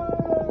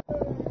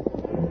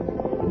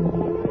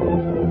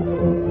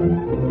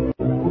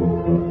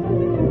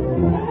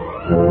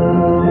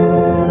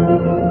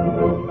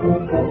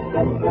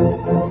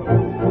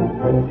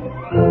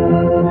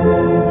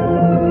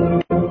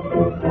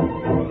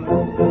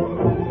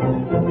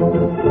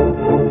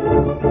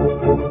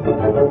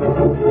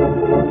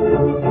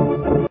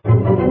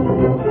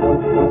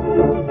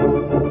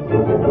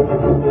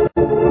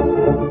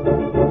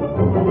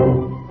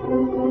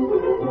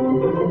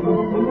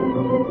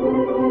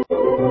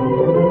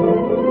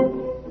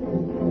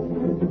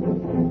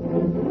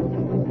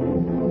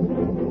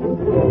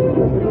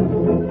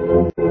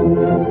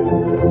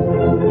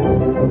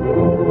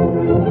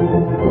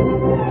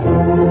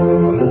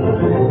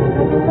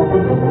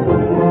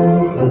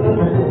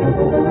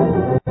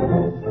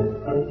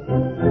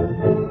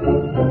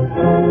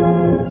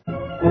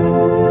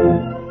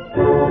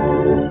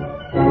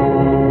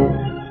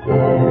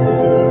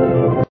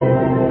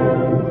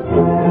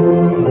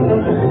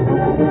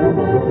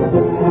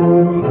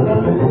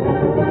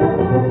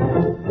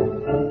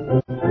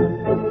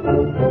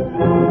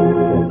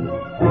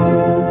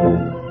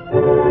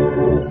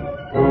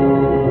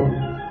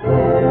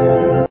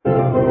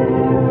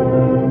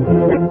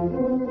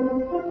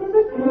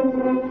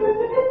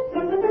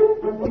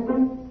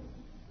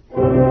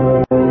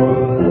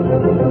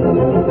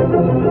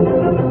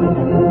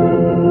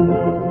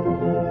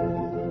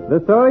 The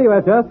story you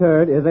have just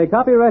heard is a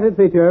copyrighted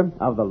feature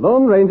of the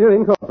Lone Ranger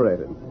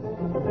Incorporated.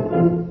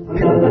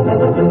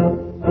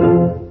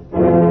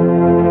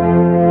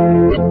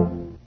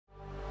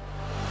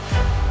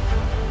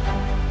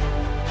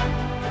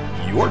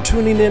 You're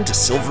tuning in to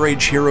Silver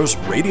Age Heroes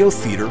Radio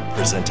Theater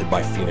presented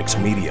by Phoenix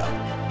Media.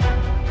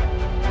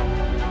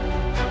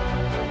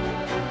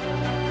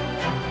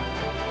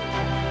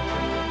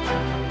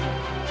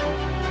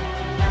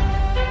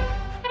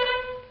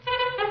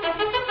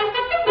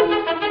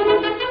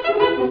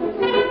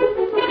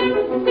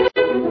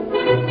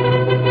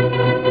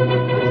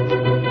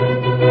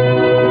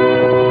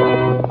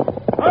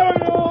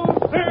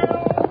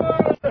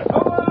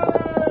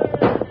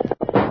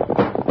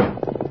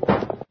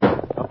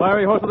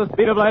 Fiery horse with the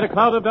speed of light, a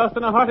cloud of dust,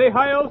 and a hearty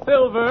hi-yo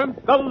Silver,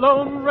 the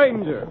Lone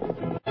Ranger.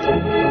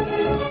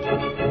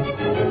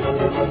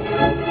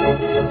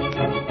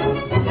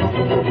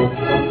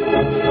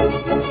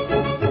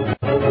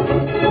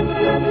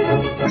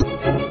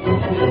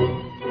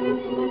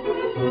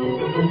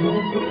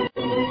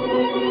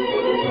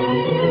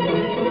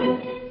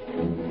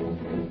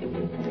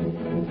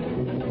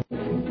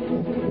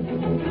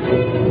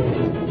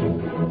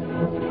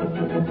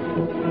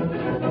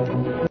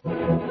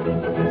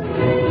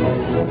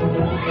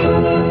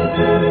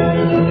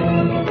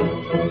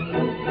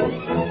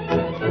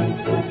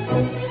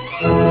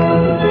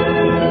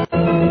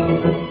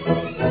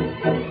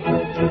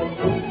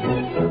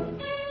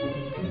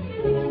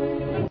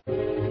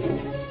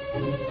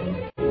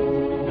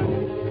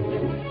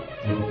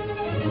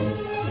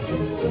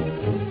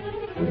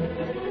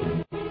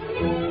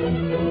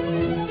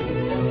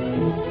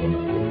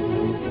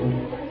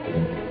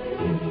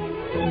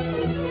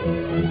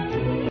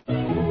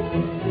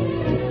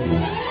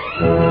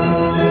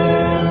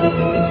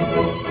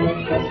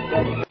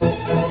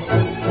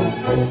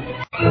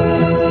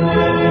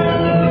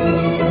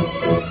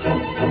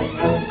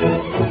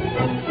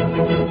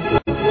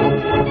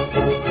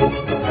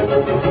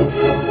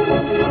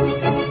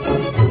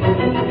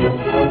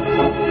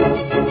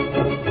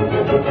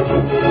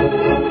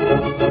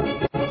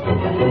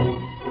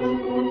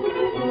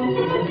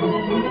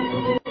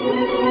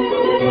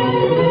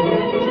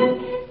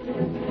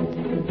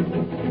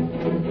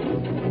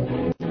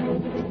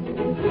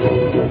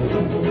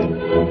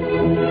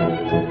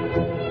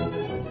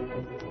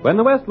 When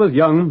the West was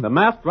young, the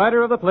masked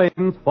rider of the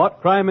plains fought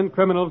crime and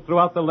criminals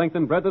throughout the length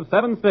and breadth of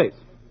 7 states.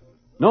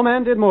 No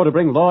man did more to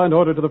bring law and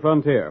order to the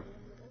frontier.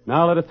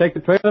 Now let us take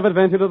the trail of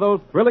adventure to those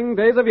thrilling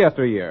days of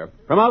yesteryear.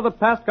 From out of the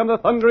past come the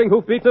thundering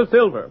hoofbeats of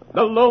Silver.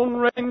 The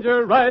Lone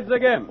Ranger rides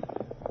again.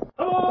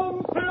 Come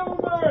on,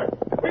 Silver!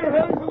 We're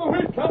heading for the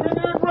wheat country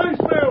near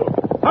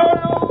Graceville.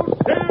 Hi-yo,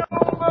 Silver!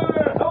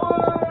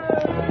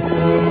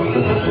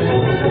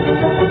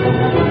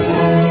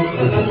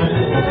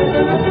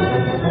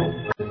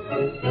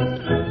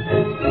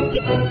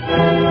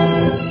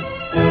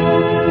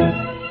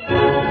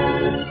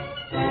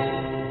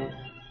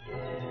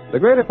 The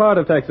greater part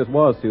of Texas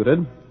was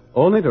suited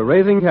only to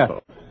raising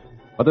cattle.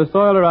 But the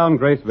soil around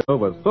Graceville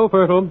was so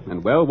fertile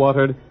and well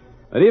watered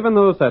that even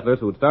those settlers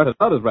who'd started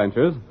out as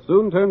ranchers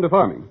soon turned to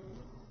farming.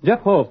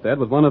 Jeff Halstead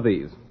was one of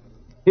these.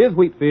 His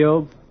wheat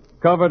fields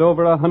covered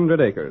over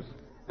 100 acres.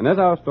 And as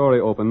our story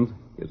opens,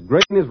 his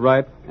grain is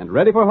ripe and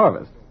ready for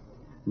harvest.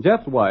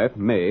 Jeff's wife,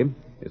 May,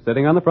 is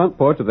sitting on the front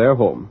porch of their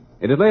home.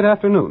 It is late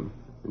afternoon,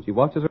 and she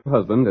watches her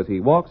husband as he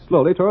walks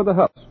slowly toward the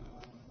house.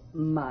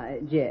 My,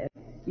 Jeff,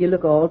 you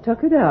look all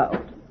tuckered out.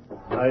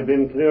 I've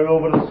been clear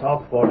over the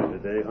South 40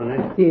 today,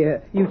 honey.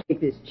 Here, you take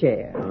this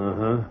chair.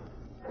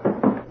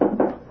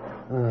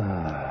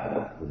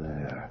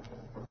 There.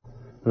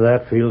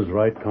 That feels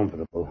right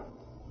comfortable.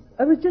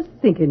 I was just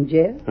thinking,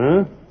 Jeff.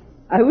 Huh?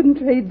 I wouldn't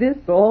trade this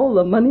for all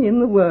the money in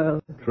the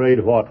world.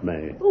 Trade what,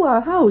 May? Oh,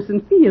 our house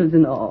and fields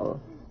and all.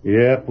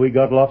 Yep, we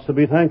got lots to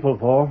be thankful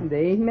for.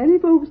 There ain't many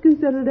folks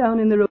can settle down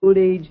in their old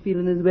age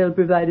feeling as well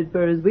provided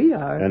for as we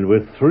are. And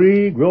with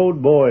 3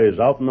 growed boys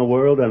out in the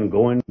world and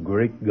going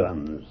great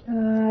guns.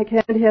 I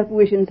can't help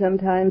wishing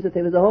sometimes that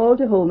they was all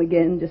to home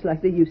again, just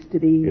like they used to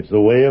be. It's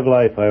the way of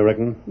life, I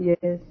reckon.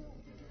 Yes.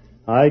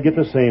 I get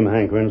the same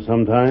hankering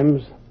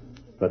sometimes,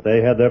 but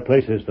they had their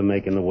places to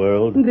make in the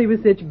world. They were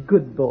such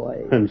good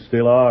boys. And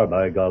still are,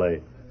 by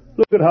golly.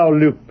 Look at how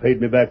Luke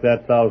paid me back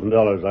that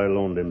 $1,000 I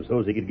loaned him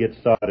so as he could get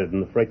started in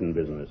the freighting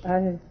business.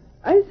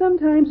 I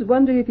sometimes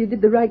wonder if you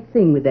did the right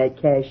thing with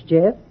that cash,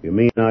 Jeff. You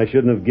mean I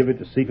shouldn't have given it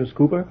to Cephas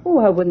Cooper? Oh,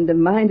 I wouldn't have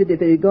minded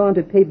if it had gone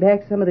to pay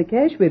back some of the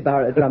cash we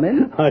borrowed from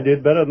him. I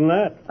did better than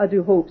that. I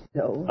do hope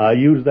so. I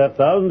used that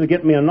 $1,000 to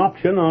get me an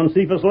option on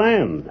Cephas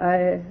land.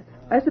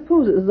 I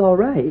suppose it was all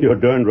right. You're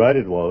darned right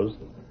it was.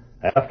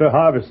 After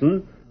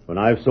harvesting, when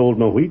I've sold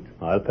my wheat,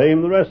 I'll pay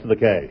him the rest of the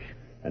cash.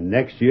 And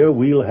next year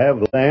we'll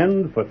have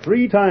land for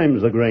 3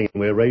 times the grain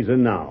we're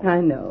raising now.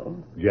 I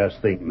know.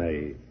 Just think,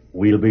 May.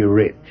 We'll be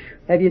rich.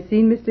 Have you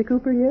seen Mr.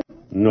 Cooper yet?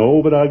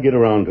 No, but I'll get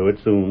around to it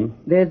soon.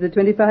 There's the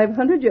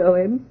 $2,500 you owe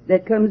him.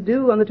 That comes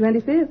due on the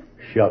 25th.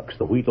 Shucks,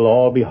 the wheat'll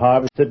all be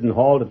harvested and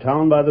hauled to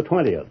town by the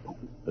 20th.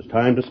 There's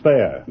time to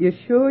spare. You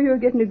sure you're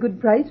getting a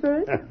good price for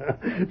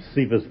it?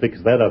 Cephas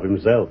fixed that up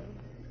himself.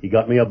 He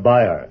got me a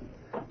buyer.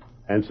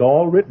 And it's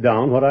all writ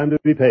down what I'm to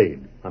be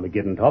paid. I'm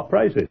getting top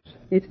prices.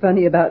 It's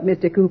funny about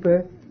Mr.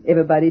 Cooper.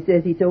 Everybody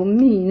says he's so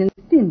mean and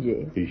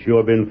stingy. He's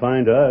sure been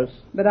fine to us.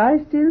 But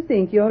I still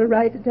think you ought to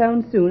write to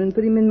town soon and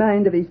put him in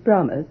mind of his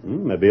promise.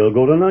 Maybe he'll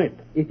go tonight.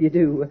 If you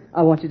do,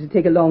 I want you to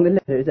take along the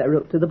letters I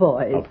wrote to the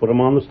boys. I'll put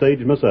them on the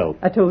stage myself.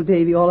 I told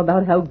Davy all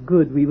about how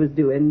good we was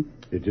doing.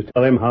 Did you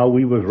tell him how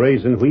we was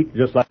raising wheat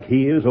just like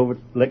he is over at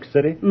Lake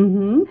City?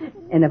 Mm-hmm.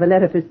 And have a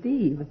letter for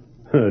Steve.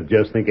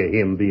 Just think of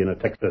him being a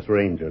Texas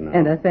Ranger now.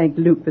 And I thanked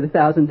Luke for the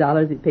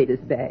 $1,000 he paid us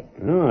back.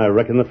 Oh, I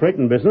reckon the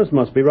freighting business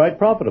must be right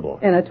profitable.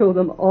 And I told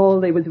them all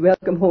they was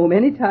welcome home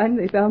any time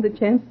they found a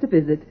chance to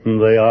visit.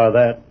 They are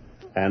that.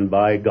 And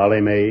by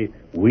golly, May,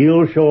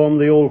 we'll show them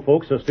the old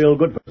folks are still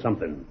good for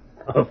something.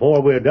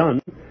 Before we're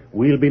done,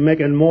 we'll be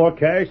making more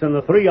cash than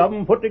the 3 of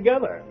them put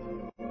together.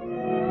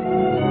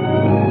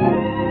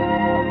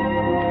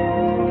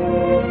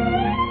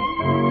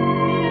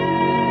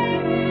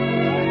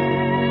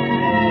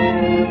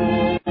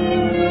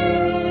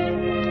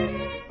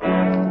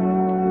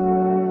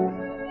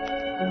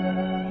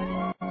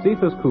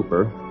 Cephas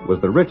Cooper was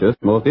the richest,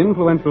 most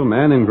influential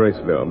man in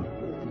Graceville.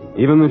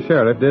 Even the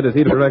sheriff did as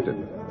he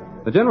directed.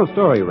 The general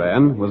story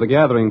ran was a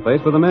gathering place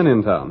for the men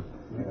in town.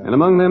 And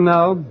among them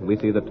now, we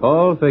see the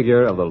tall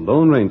figure of the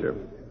Lone Ranger,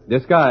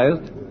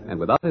 disguised and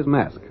without his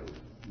mask.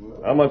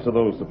 How much are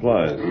those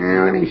supplies?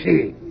 Let me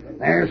see.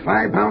 There's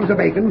 5 pounds of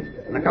bacon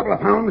and a couple of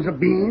pounds of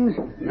beans.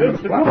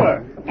 Mr.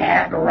 Cooper!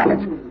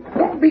 Rabbits.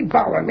 Don't be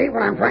bothering me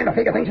when I'm trying to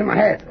figure things in my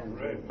head.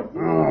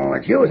 Oh,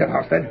 it's you, is it,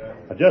 Halstead?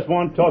 I just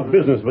want to talk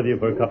business with you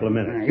for a couple of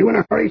minutes. You in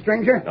a hurry,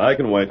 stranger? I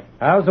can wait.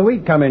 How's the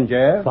wheat coming,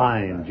 Jeff?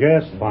 Fine,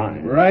 just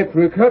fine. Ripe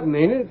for cutting,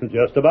 ain't it?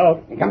 Just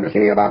about. You come to see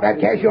me about that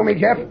cash you owe me,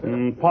 Jeff?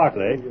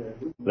 Partly.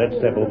 Let's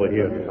step over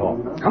here to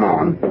talk. Come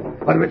on.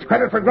 But if it's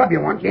credit for grub you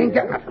want, you ain't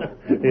getting it.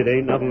 It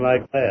ain't nothing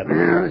like that.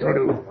 Yeah, this'll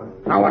do.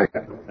 Now, what is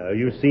it?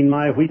 You seen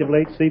my wheat of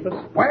late, Cephas?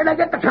 Where did I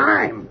get the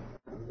time?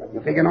 You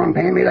figuring on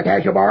paying me the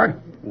cash you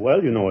borrowed?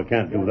 Well, you know I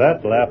can't do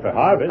that till after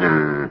harvest.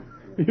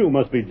 You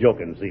must be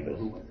joking, Cephas.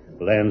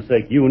 For land's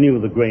sake, you knew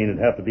the grain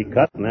would have to be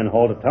cut and then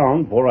hauled to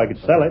town before I could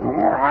sell it.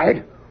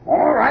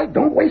 All right.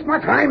 Don't waste my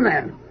time,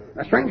 then.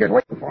 The stranger's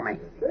waiting for me.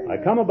 I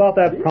come about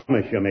that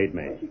promise you made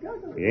me.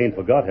 You ain't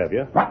forgot, have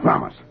you? What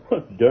promise?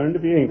 Darned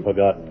if you ain't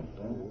forgotten.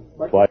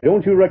 Why,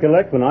 don't you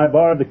recollect when I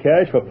borrowed the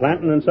cash for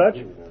planting and such?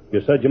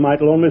 You said you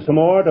might loan me some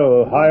more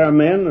to hire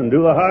men and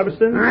do the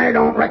harvesting? I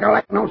don't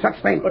recollect no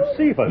such thing. But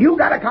Cephas... You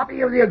got a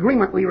copy of the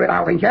agreement we read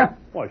out, ain't you?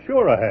 Why,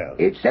 sure I have.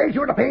 It says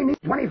you're to pay me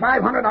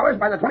 $2,500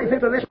 by the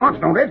 25th of this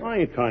month, don't it? I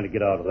ain't trying to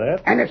get out of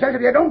that. And it says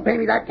if you don't pay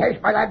me that cash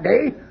by that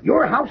day,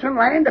 your house and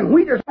land and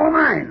wheat is all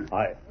mine.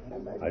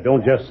 I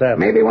don't just say...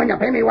 Maybe when you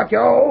pay me what you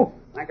owe,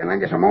 I can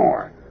lend you some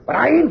more. But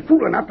I ain't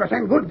fool enough to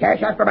send good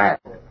cash after bad.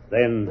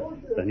 Then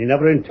you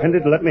never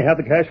intended to let me have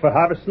the cash for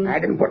harvesting? I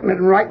didn't put it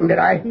in writing, did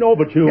I? No,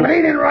 but you... If it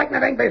ain't in writing,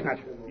 it ain't business.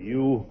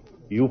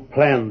 You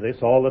planned this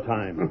all the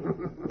time.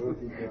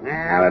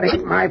 Well, it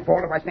ain't my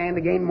fault if I stand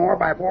to gain more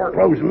by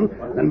foreclosing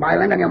than by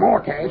lending you more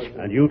cash.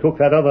 And you took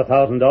that other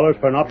 $1,000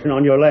 for an option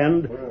on your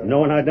land,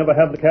 knowing I'd never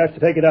have the cash to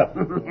take it up.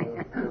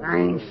 I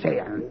ain't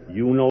saying.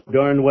 You know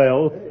darn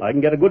well I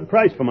can get a good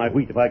price for my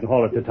wheat if I can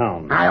haul it to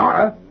town. I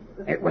oughta.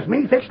 It was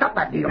me fixed up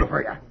that deal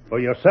for you. For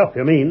yourself,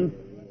 you mean?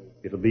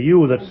 It'll be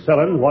you that's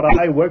selling what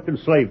I worked and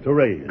slaved to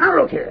raise. Now,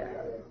 look here.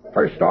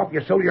 First off,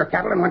 you sold your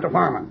cattle and went to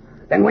farming.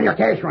 Then when your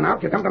cash run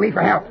out, you come to me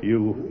for help.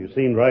 You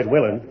seemed right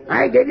willing.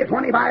 I gave you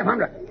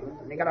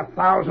 $2,500. You got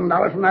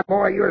 $1,000 from that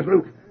boy of yours,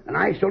 Luke. And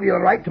I sold you the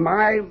right to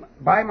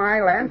buy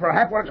my land for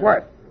half what it's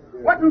worth.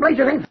 What in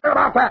blazes ain't fair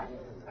about that?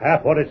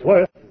 Half what it's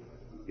worth?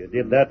 You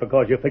did that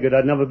because you figured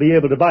I'd never be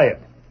able to buy it.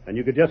 And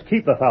you could just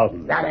keep the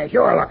 $1,000. That is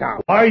your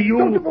lookout. Why, you...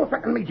 Don't you go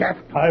threatening me, Jeff.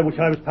 I wish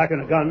I was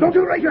packing a gun. Don't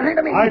you raise your hand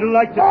at me. I'd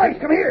like to... Boys,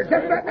 come here.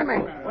 Jeff threatening me.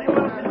 What do you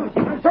want us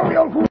to do? Throw the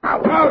old fool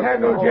out. I'll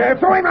handle Jeff.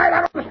 Throw him right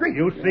out on the street.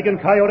 You sneaking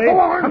coyote. Go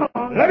on. Come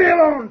on. Let me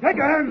alone. Take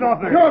your hands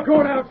off me. You're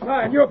going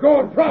outside. You're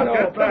going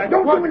pronto.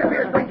 Don't you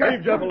interfere, stranger.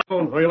 Leave Jeff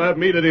alone, or you'll have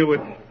me to deal with.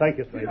 Thank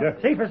you, stranger.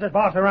 Cephas is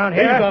boss around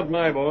here. He's not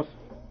my boss.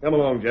 Come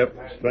along, Jeff.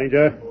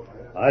 Stranger,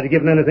 I'd have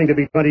given anything to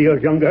be 20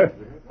 years younger.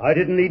 I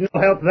didn't need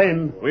no help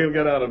then. We'll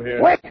get out of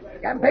here. Wait. You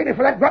haven't paid me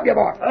for that grub you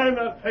bought. I'm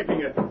not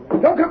taking it.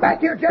 Don't come back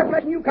here, Jeff,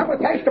 unless you come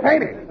with cash to pay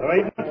me. There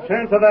ain't much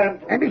chance of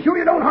that. And be sure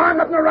you don't harm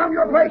nothing around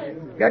your place.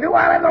 If you do,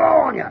 I'll have the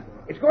law on you.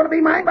 It's going to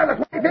be mine by the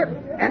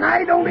 25th, and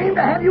I don't aim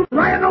to have you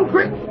trying no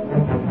tricks.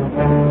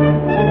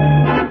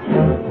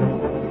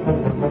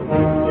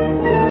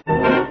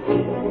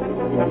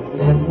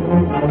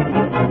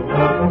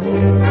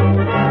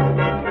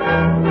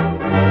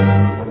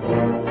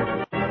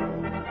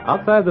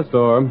 Outside the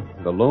store,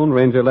 the Lone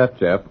Ranger left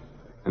Jeff,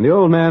 and the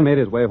old man made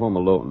his way home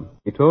alone.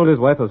 He told his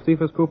wife of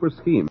Cephas Cooper's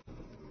scheme,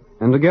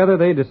 and together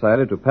they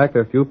decided to pack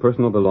their few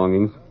personal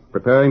belongings,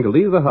 preparing to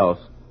leave the house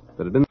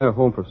that had been their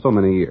home for so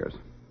many years.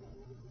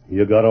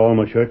 You got all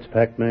my shirts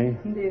packed, May?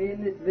 They're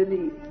in this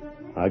valise.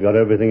 I got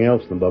everything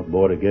else in the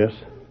buckboard, I guess.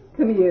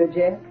 Come here,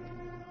 Jeff.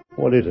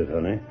 What is it,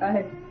 honey?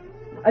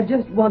 I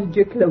just wanted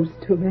you close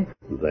to me.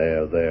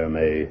 There,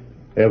 May.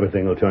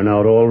 Everything will turn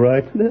out all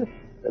right.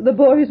 The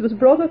boys was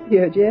brought up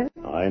here, Jeff.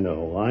 I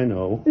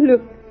know.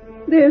 Look,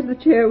 there's the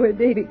chair where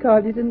Davy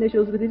carved his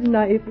initials with his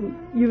knife and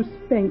you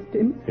spanked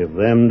him. If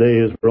them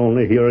days were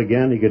only here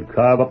again, he could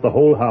carve up the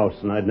whole house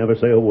and I'd never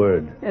say a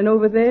word. And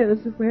over there's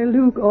where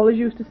Luke always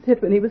used to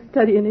sit when he was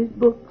studying his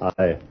books.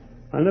 I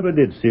never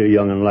did see a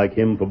young'un like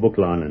him for book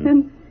learning.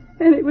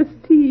 And it was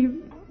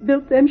Steve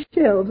built them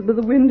shelves by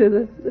the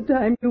window the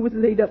time you was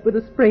laid up with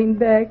a sprained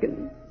back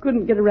and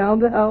couldn't get around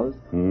the house.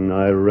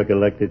 I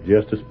recollect it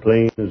just as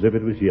plain as if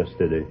it was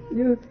yesterday.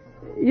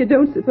 You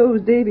don't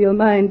suppose Davy'll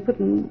mind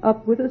putting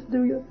up with us,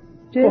 do you,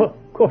 Jeff? Oh,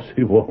 of course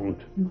he won't.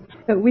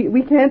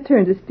 We can't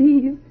turn to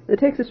Steve. The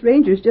Texas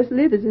Rangers just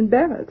live as in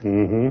barracks.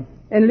 Mm-hmm.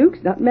 And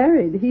Luke's not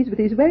married. He's with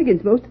his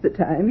wagons most of the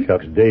time.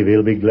 Shucks,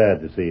 Davy'll be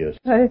glad to see us.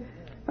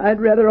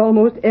 I'd rather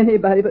almost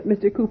anybody but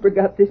Mr. Cooper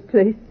got this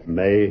place.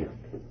 May,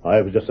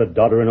 I was just a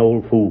doddering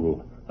old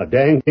fool. A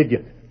dang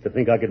idiot to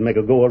think I could make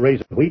a go of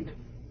raising wheat.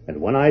 And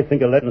when I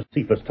think of letting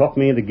Cephas talk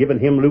me into giving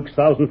him Luke's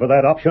 $1,000 for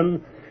that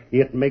option,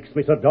 it makes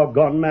me so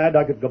doggone mad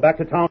I could go back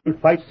to town and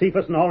fight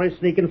Cephas and all his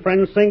sneaking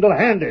friends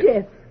single-handed.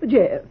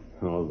 Jeff.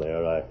 Oh,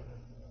 there,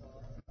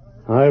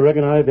 I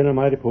reckon I've been a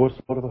mighty poor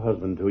sort of a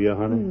husband to you,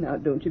 honey. Now,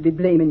 don't you be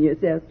blaming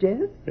yourself,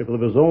 Jeff. If there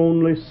was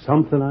only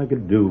something I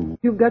could do.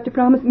 You've got to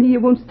promise me you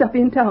won't stop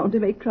in town to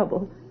make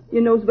trouble.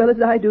 You know as well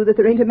as I do that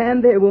there ain't a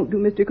man there won't do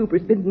Mr.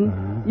 Cooper's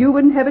bidding. You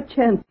wouldn't have a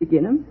chance to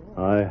get him.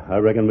 I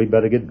reckon we'd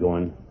better get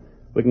going.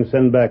 We can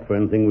send back for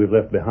anything we've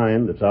left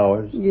behind that's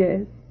ours.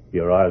 Yes.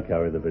 Here, I'll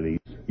carry the valise.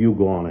 You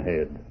go on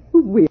ahead.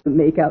 We'll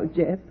make out,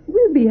 Jeff.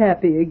 We'll be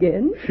happy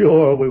again.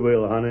 Sure we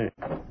will, honey.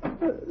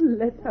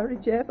 Let's hurry,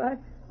 Jeff. I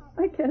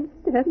can't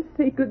stand to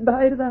say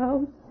goodbye to the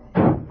house.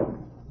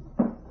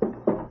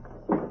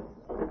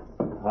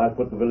 I'll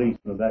put the valise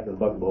in the back of the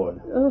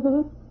buckboard.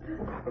 Uh-huh.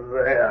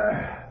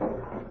 There.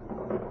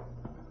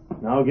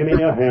 Now give me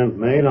your hands,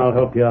 May, and I'll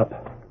help you up.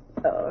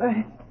 All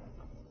right.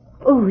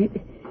 Oh, it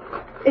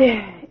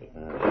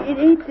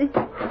ain't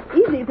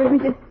easy for me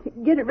to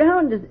get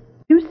around as it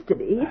used to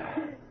be.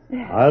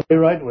 I'll be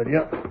right with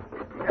you.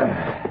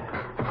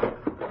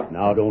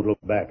 Now don't look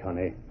back,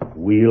 honey.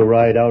 We'll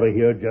ride out of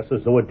here just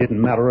as though it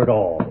didn't matter at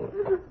all.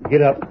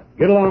 Get up.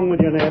 Get along with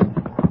you, Ned.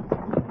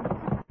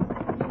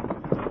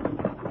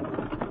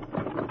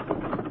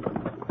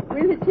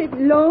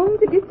 long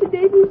to get to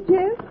Davies,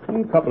 Jeff?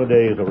 A couple of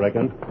days, I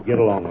reckon. Get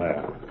along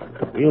there.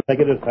 We'll make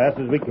it as fast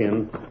as we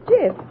can.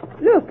 Jeff,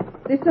 look.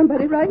 There's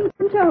somebody riding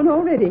from town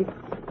already.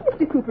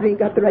 Mr. Cooper ain't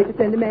got the right to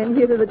send a man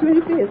here to the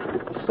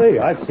 25th. Say,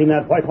 I've seen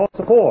that white horse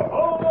before.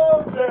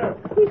 Oh, Jeff!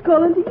 He's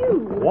calling to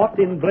you. What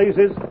in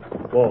blazes?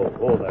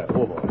 Whoa there.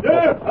 Oh, boy.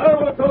 Jeff, I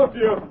want to talk to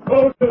you.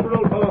 Oh, Silver,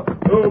 old fellow.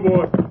 Oh,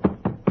 boy.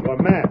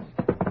 You're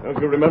masked. Don't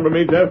you remember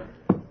me, Jeff?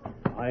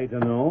 I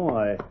don't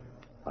know.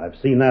 I've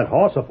seen that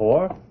horse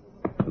before.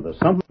 And there's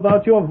something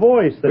about your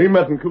voice that... We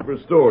met in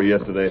Cooper's store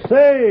yesterday.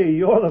 Say,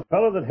 you're the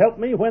fellow that helped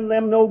me when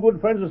them no-good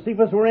friends of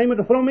Cephas were aiming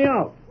to throw me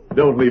out.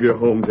 Don't leave your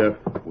home, Jeff.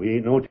 We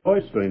ain't no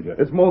choice, stranger.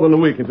 It's more than a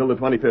week until the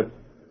 25th.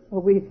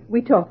 Well,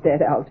 we talked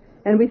that out,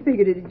 and we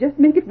figured it'd just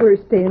make it worse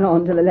staying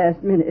on till the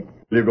last minute.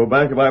 Will you go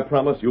back if I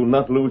promise you'll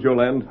not lose your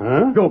land?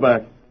 Huh? Go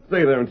back.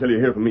 Stay there until you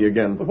hear from me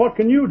again. But what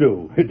can you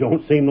do? It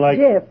don't seem like...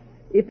 Jeff,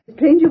 if the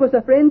stranger was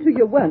a friend to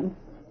you once,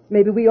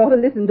 maybe we ought to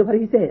listen to what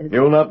he says.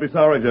 You'll not be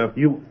sorry, Jeff.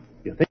 You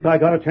think I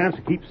got a chance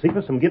to keep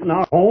Cephas from getting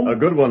our home? A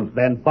good one.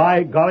 Then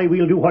by golly,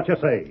 we'll do what you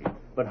say.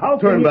 But how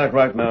can Turn back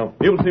right now.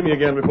 You'll see me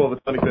again before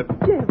the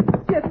 25th.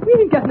 Jeff, we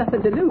ain't got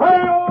nothing to lose.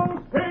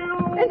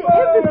 And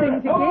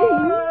everything to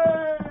gain.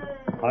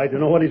 I don't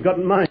know what he's got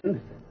in mind,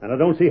 and I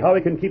don't see how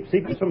he can keep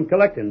Cephas from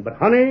collecting. But,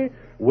 honey,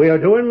 we're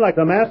doing like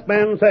the masked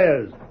man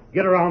says.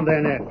 Get around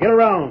there, Ned. Get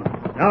around.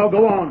 Now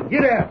go on.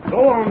 Get it.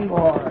 Go on,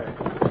 boy.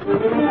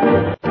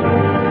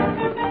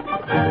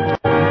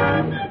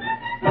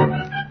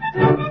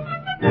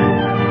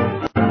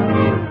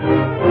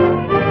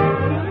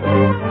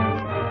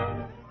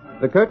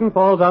 The curtain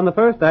falls on the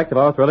first act of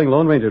our thrilling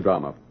Lone Ranger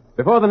drama.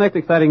 Before the next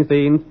exciting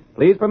scene,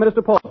 please permit us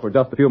to pause for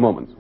just a few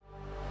moments.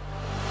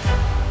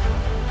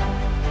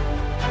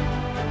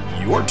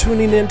 You're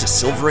tuning in to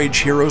Silver Age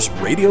Heroes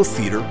Radio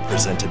Theater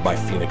presented by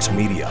Phoenix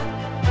Media.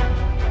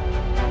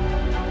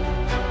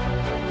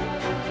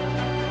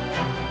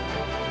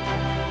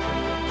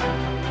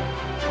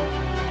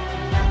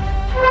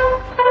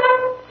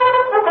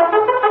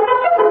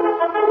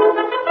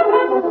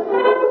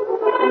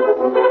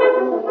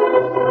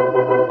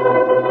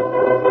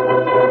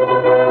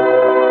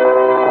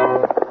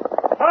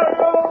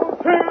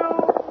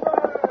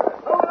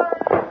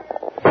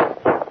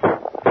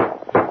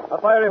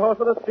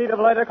 With a speed of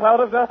light, a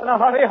cloud of dust, and a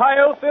hearty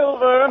hi-yo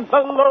Silver, the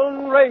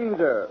Lone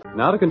Ranger.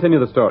 Now to continue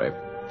the story.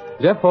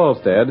 Jeff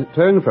Halstead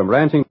turned from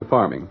ranching to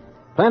farming,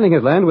 planting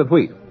his land with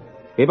wheat.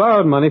 He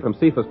borrowed money from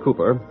Cephas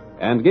Cooper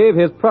and gave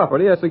his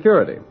property as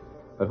security.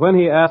 But when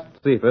he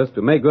asked Cephas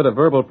to make good a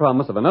verbal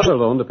promise of another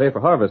loan to pay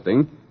for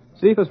harvesting,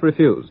 Cephas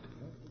refused.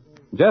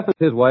 Jeff and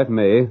his wife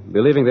May,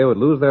 believing they would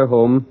lose their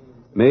home,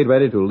 made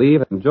ready to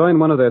leave and join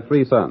one of their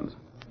 3 sons.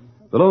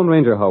 The Lone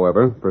Ranger,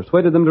 however,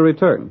 persuaded them to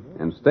return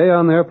and stay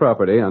on their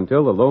property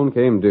until the loan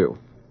came due.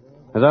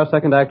 As our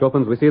second act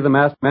opens, we see the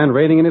masked man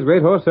reining in his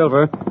great horse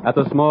Silver at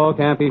the small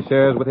camp he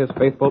shares with his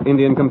faithful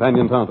Indian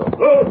companion Tonto.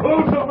 Oh,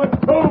 Silver!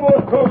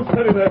 Oh,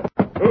 steady there.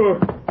 Oh,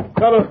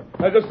 Tonto,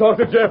 I just talked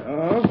to Jeff.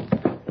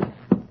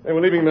 They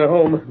were leaving their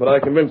home, but I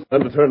convinced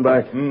them to turn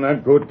back.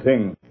 That good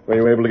thing. Were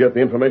you able to get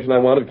the information I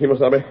wanted,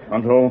 Kimosabe?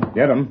 Tonto,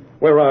 get him.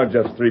 Where are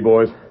Jeff's 3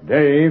 boys?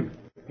 Dave,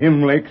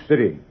 him Lake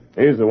City.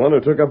 He's the one who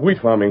took up wheat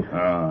farming.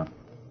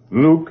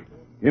 Luke,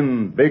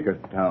 him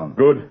Bakerstown.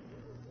 Good.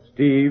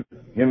 Steve,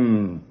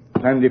 him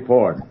Sandy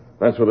Ford.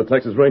 That's where the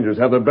Texas Rangers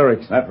have their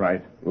barracks. That's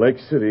right. Lake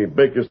City,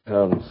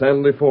 Bakerstown,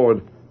 Sandy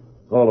Ford.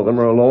 All of them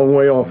are a long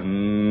way off.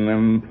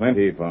 Them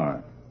plenty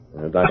far.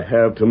 And I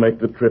have to make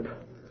the trip.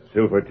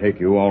 Silver take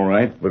you all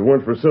right? If it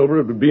weren't for Silver,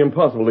 it would be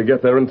impossible to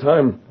get there in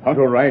time.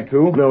 Tonto ride,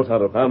 too? No,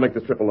 Tonto. I'll make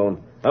this trip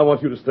alone. I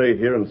want you to stay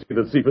here and see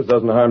that Cephas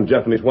doesn't harm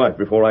Jeff and his wife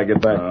before I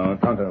get back.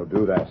 Tonto,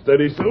 do that.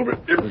 Steady, Silver.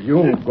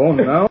 You going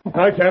now?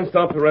 I can't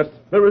stop the rest.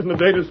 There isn't a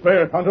day to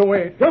spare. Tonto,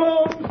 wait. Come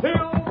on,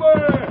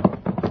 Silver!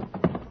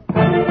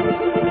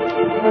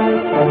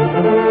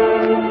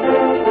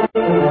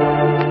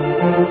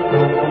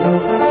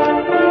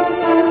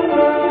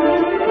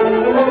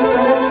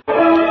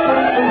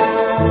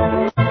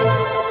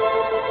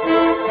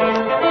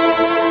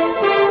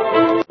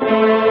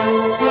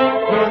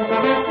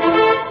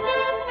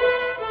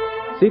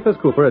 Cephas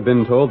Cooper had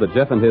been told that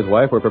Jeff and his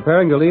wife were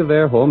preparing to leave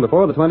their home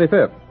before the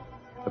 25th.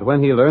 But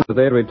when he learned that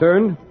they had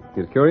returned,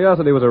 his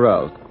curiosity was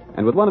aroused,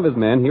 and with one of his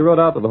men, he rode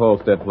out to the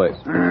Halstead place.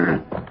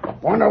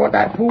 Wonder what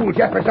that fool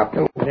Jeff is up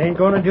to. It ain't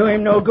going to do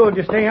him no good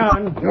to stay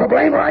on. You're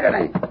blame right it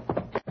ain't.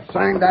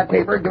 Signed that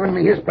paper giving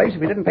me his place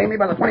if he didn't pay me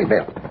by the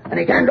 25th. And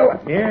he can't do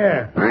it.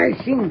 Yeah. I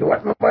seen to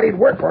it. Nobody'd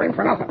work for him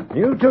for nothing.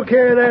 You took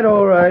care of that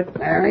all right.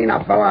 There ain't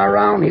a fella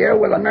around here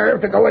with the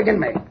nerve to go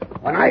against me.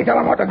 When I tell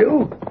him what to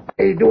do,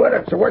 they do it.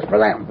 It's the worse for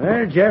them.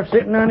 Well, Jeff's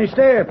sitting on his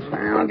steps.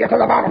 I'll get to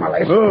the bottom of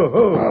this.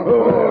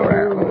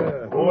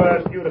 Who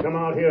asked you to come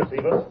out here,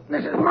 Cephas?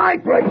 This is my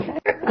place.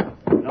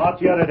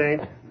 Not yet, it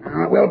ain't.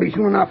 It will be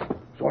soon enough,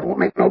 so it won't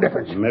make no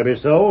difference. Maybe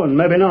so, and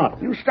maybe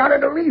not. You started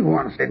to leave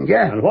once, didn't you?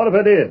 And what if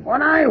I did?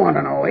 What I want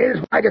to know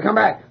is why'd you come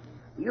back?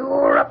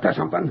 You're up to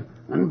something.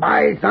 And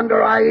by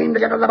thunder, I aim to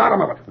get to the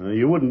bottom of it.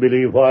 You wouldn't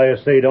believe why I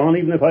stayed on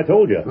even if I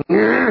told you.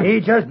 Yeah?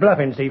 He's just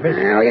bluffing, Cephas.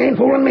 Well, he ain't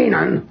fooling me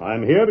none.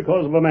 I'm here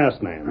because of a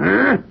masked man.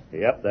 Huh?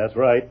 Yep, that's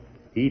right.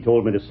 He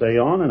told me to stay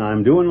on, and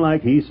I'm doing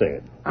like he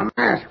said. A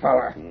masked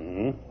fella.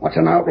 Mm-hmm. What's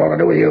an outlaw to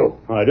do with you?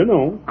 I don't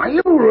know. Are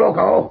you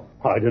loco?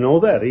 I don't know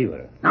that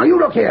either. Now, you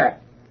look here.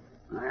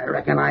 I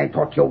reckon I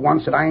taught you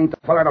once that I ain't the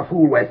fella to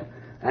fool with,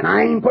 and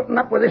I ain't putting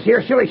up with this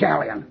here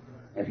shilly-shallying.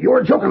 If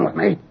you're joking with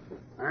me,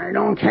 I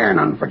don't care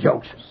none for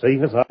jokes.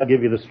 Cephas, I'll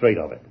give you the straight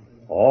of it.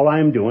 All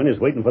I'm doing is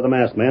waiting for the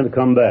masked man to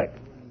come back.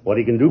 What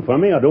he can do for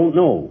me, I don't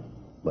know.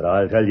 But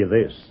I'll tell you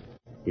this.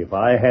 If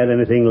I had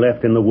anything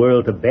left in the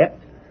world to bet,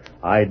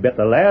 I'd bet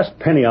the last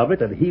penny of it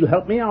that he'll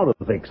help me out of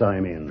the fix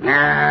I'm in.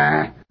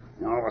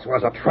 You always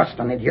was a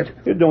trusting idiot.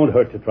 It don't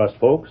hurt to trust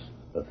folks.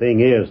 The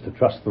thing is to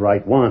trust the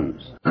right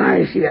ones.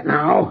 I see it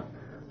now.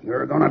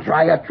 You're going to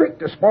try a trick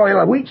to spoil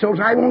the wheat so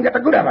I won't get the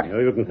good of it.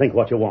 You can think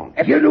what you want.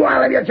 If you do,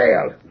 I'll have you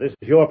jailed. This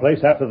is your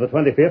place after the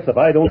 25th if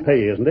I don't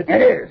pay, isn't it?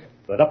 It is.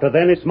 But up to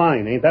then, it's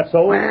mine, ain't that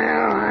so?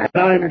 Well,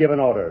 I'm giving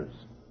orders.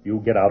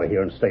 You get out of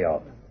here and stay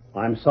out.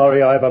 I'm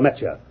sorry I ever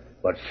met you.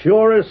 But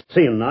sure as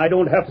sin, I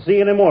don't have to see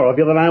any more of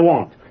you than I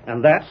want.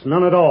 And that's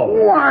none at all.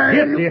 Why?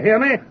 Yes, do you hear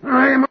me?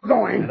 I'm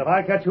going. And if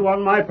I catch you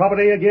on my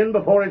property again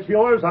before it's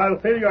yours, I'll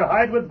fill your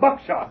hide with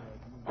buckshot.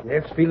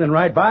 It's feeling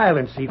right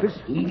violent, Cephas.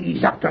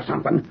 He's up to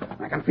something.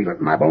 I can feel it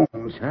in my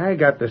bones. I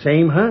got the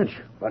same hunch.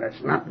 But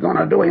it's not going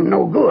to do him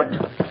no good.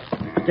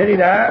 Steady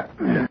there.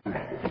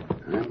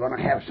 I'm going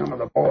to have some of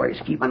the boys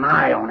keep an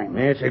eye on him.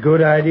 It's a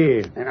good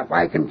idea. And if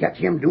I can catch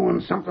him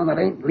doing something that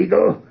ain't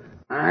legal,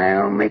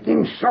 I'll make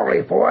him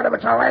sorry for it if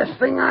it's the last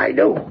thing I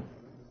do.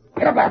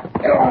 Get up there.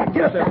 Get along.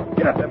 Get up there.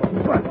 Get up there.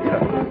 Come on. Get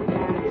up.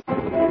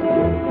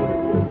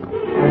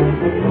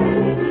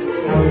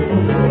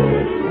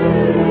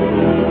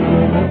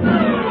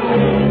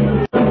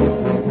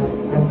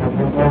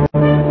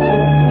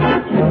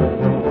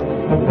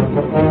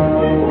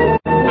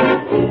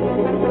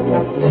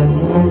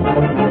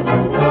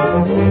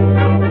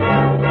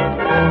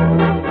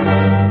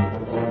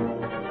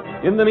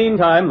 In the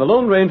meantime, the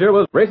Lone Ranger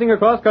was racing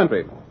across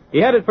country. He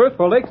headed first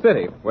for Lake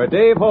City, where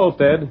Dave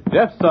Holstead,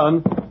 Jeff's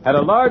son, had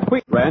a large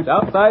wheat ranch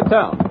outside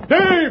town.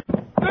 Dave!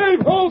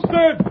 Dave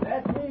Holstead!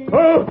 That's me.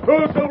 Oh,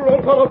 Silver,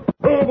 old fellow.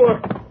 Oh, boy.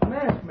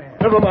 Masked man.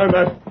 Never mind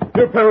that.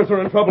 Your parents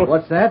are in trouble.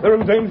 What's that? They're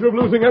in danger of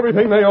losing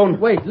everything they own.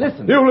 Wait,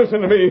 listen. You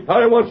listen to me.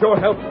 I want your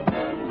help.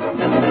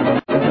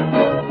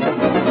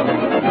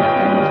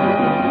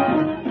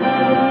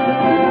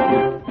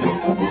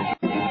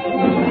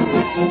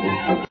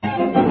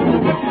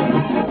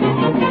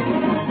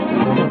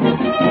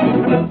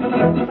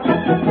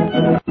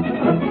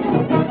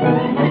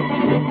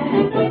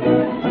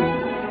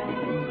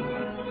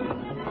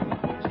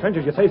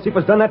 Stranger, you say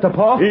Cephas done that to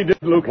Paul? He did,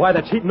 Luke. Why,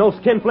 the cheap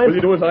no-skin flint? Will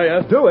you do as I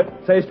asked? Do it.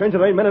 Say, stranger,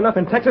 there ain't men enough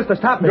in Texas to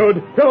stop me.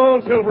 Good. Come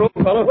on, Silver, old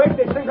fellow. Wait,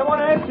 there's things I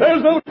want to ask you.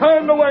 There's no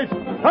time to wait.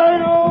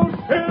 Hi-yo,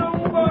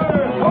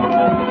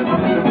 Silver!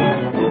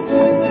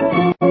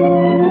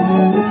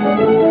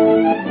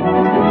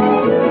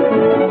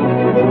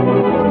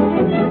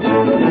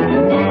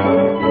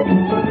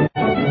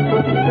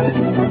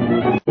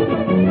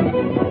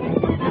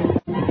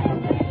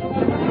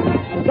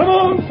 Come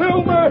on,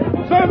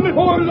 Silver! Sandy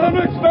Ford is our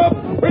next stop.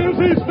 We'll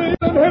see Steve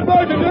and head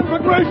back again for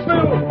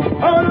Graceville.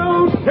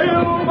 Hi-yo,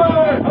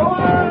 Silver!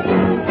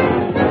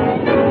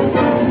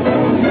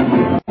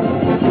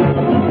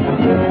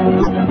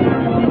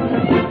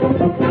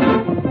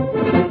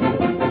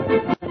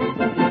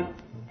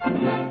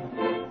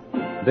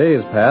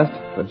 Days passed,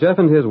 but Jeff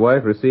and his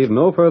wife received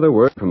no further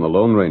word from the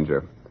Lone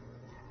Ranger.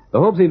 The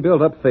hopes he'd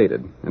built up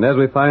faded, and as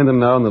we find them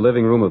now in the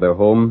living room of their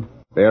home,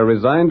 they are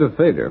resigned to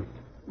failure.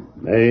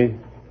 May,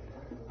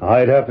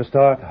 I'd have to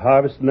start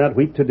harvesting that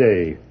wheat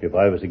today if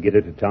I was to get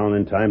it to town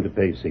in time to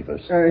pay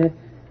Cephas.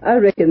 I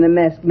reckon the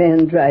masked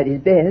man tried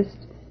his best,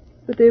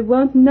 but there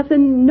wasn't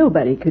nothing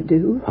nobody could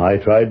do. I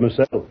tried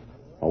myself.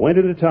 I went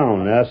into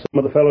town and asked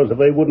some of the fellows if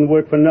they wouldn't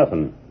work for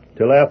nothing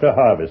till after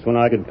harvest when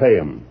I could pay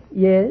them.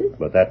 Yes?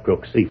 But that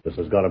crook Cephas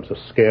has got them so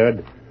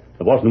scared,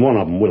 there wasn't one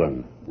of them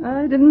willing.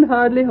 I didn't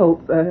hardly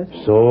hope for it.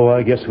 So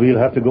I guess we'll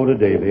have to go to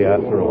Davy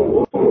after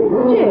all.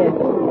 Jeff,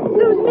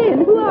 those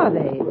men, who are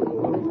they?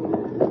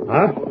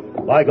 Huh?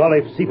 By golly,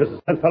 if Cephas has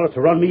sent fellows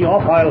to run me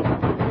off, I'll...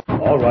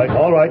 All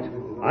right.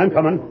 I'm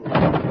coming.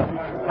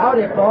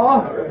 Howdy,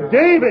 Paul.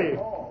 Davy!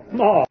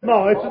 No,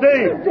 it's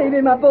Dave.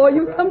 Davy, my boy,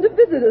 you come to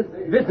visit us.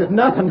 Visit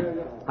nothing.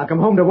 I come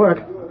home to work.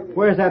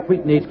 Where's that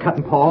wheat needs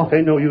cutting, Paul?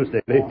 Ain't no use,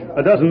 Davy.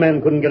 A dozen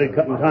men couldn't get it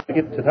cut in time to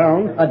get to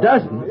town. A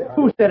dozen?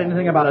 Who said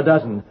anything about a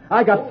dozen?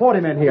 I got 40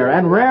 men here,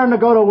 and raring to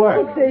go to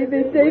work. Oh,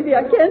 Davy,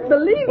 I can't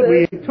believe But it.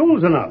 we ain't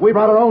tools enough. We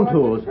brought our own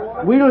tools.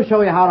 We'll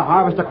show you how to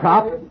harvest a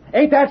crop.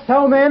 Ain't that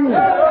so, men?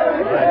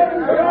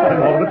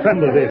 I'm all the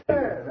tremble, Davy.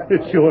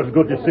 It sure is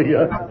good to see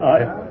you.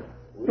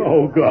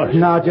 Oh, gosh.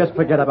 Now, just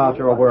forget about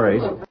your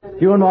worries.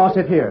 You and Ma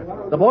sit here.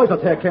 The boys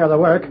will take care of the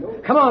work.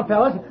 Come on,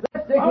 fellas.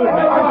 Let's dig in.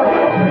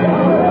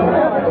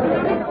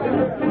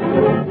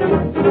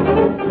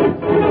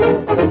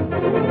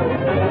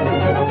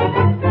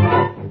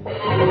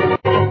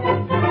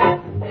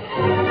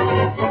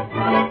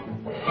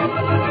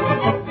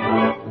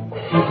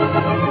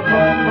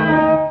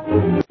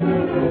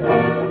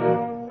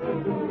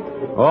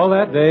 All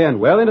that day and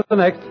well into the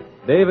next,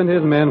 Dave and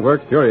his men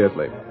worked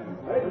furiously.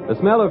 The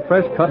smell of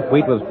fresh cut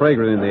wheat was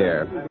fragrant in the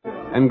air,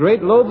 and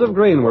great loads of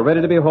grain were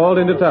ready to be hauled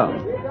into town.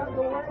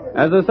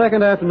 As the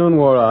second afternoon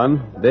wore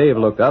on, Dave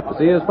looked up to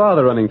see his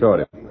father running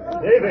toward him.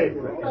 Davy,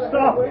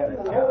 stop!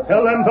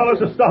 Tell them fellas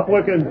to stop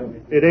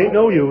working. It ain't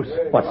no use.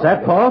 What's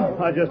that, Pa?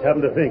 I just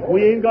happened to think.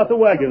 We ain't got the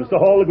wagons to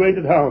haul the grain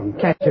to town.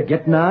 Can't you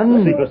get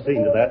none? Cephas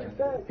seen to that.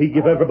 He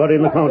give everybody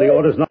in the county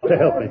orders not to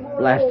help me.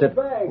 Blast it.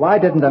 Why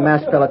didn't the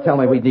masked fella tell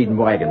me we'd need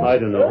wagons? I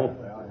don't know.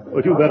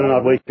 But you better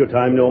not waste your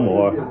time no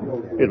more.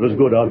 It was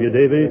good of you,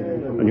 Davy.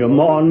 And your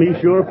ma and me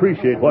sure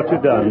appreciate what you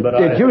done, but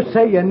Did you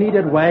say you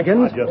needed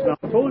wagons? I just now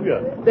told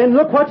you. Then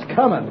look what's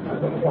coming.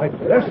 Why,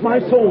 bless my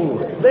soul.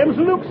 Them's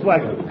Luke's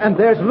wagons. And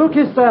there's Luke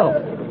himself.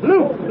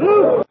 Luke!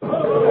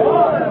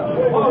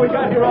 Oh, we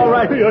got here all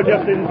right. You're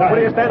just in time. What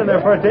are you standing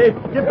there for, Dave?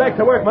 Get back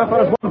to work. My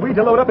fellas want wheat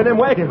to load up in them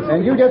wagons.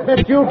 And you just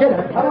bet you'll get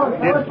it. Come on,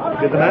 Did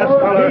the masked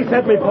fella... He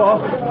sent me,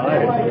 Paul.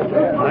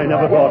 I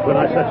never thought when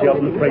I set you up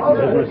in the freighting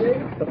business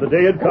that the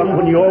day had come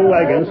when your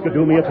wagons could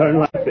do me a turn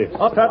like this.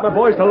 I'll start my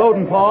boys to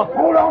loading, Paul.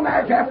 Hold on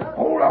there, Jeff.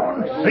 Hold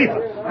on.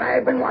 Cephas.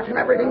 I've been watching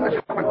everything that's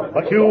happened.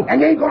 But you... And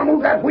you ain't gonna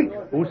move that wheat.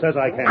 Who says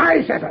I can't?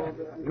 I says it.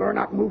 You're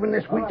not moving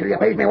this wheat till you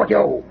pays me what you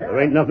owe. There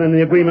ain't nothing in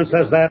the agreement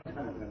says that.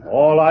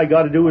 All I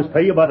got to do is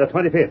pay you by the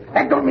 25th.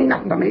 That don't mean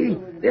nothing to me.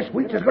 This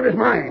wheat's as good as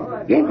mine.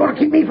 You ain't going to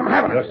keep me from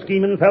having it. Your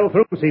scheming fell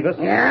through, Cephas.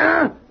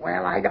 Yeah?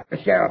 Well, I got the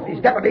sheriff, his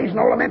deputies, and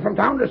all the men from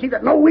town to see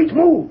that no wheat's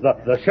moved.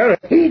 The sheriff?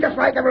 He's just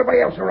like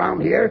everybody else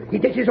around here. He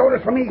takes his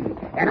orders from me.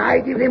 And I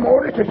give him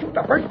orders to shoot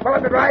the first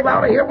fella to drive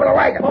out of here with a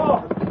wagon.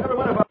 Oh, every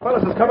one of our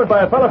fellas is covered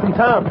by a fella from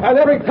town. And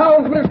every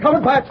townsman is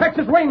covered by a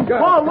Texas Ranger.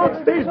 Oh, look,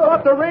 Steve's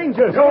brought the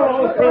Rangers. You're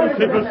all through,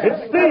 Cephas.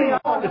 It's Steve.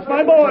 It's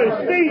my boy,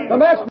 Steve. The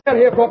masked man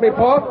here brought me,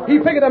 Pa. He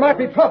figured there might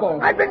be trouble.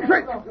 I've been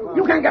tricked.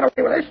 You can't get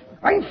away with this.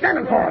 I ain't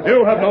standing for it.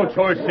 You have no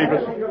choice,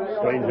 Cephas.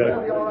 Stranger,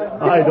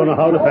 I don't know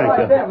how to thank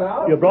you.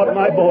 You brought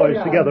my boys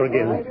together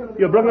again.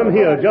 You brought them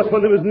here just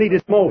when they was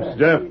needed most.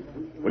 Jeff,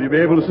 will you be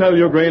able to sell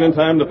your grain in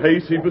time to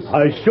pay Cephas?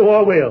 I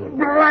sure will.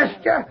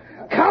 Blast you.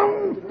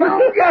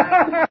 Confound you.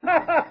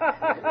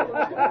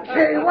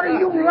 Say, what are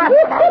you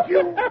laughing about,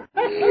 you?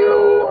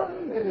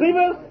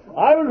 Cephas,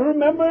 I was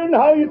remembering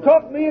how you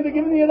talked me into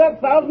giving you that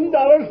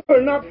 $1,000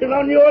 for knocking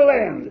on your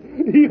land.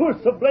 You were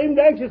so blamed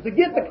anxious to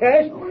get the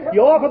cash,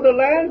 you offered the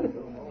land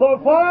for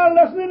far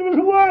less than it was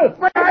worth.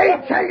 But I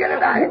ain't taking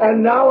it.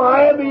 And now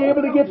I'll be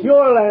able to get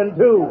your land,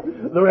 too.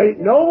 There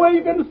ain't no way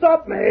you can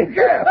stop me.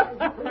 Jeff,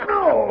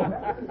 no.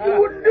 You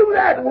wouldn't do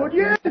that, would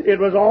you? It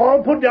was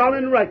all put down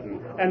in writing.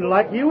 And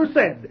like you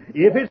said,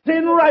 if it's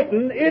in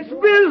writing, it's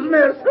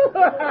business.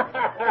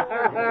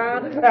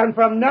 And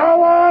from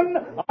now on,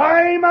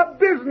 I'm a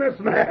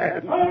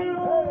businessman.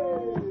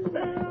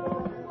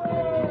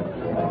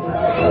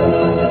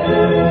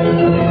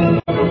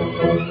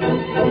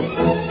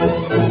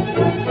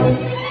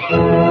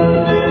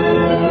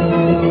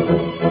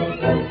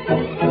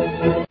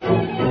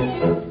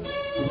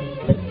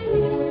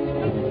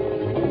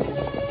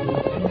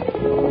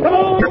 Come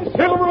on,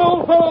 Silver,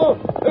 old fellow!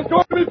 There's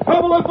going to be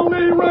trouble at the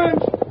Lee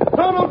Ranch!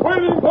 Tunnel's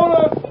waiting for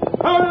us!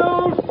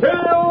 Hail,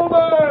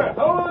 Silver!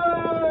 Hooray!